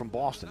from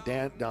Boston,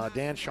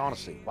 Dan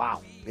Shaughnessy.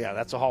 Wow. Yeah,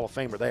 that's a Hall of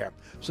Famer there.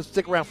 So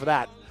stick around for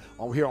that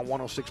here on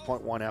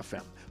 106.1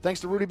 FM.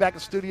 Thanks to Rudy back in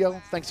the studio.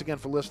 Thanks again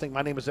for listening.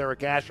 My name is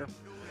Eric Asher.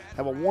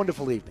 Have a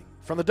wonderful evening.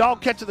 From the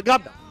dog catch to the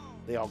governor,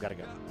 they all got to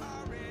go.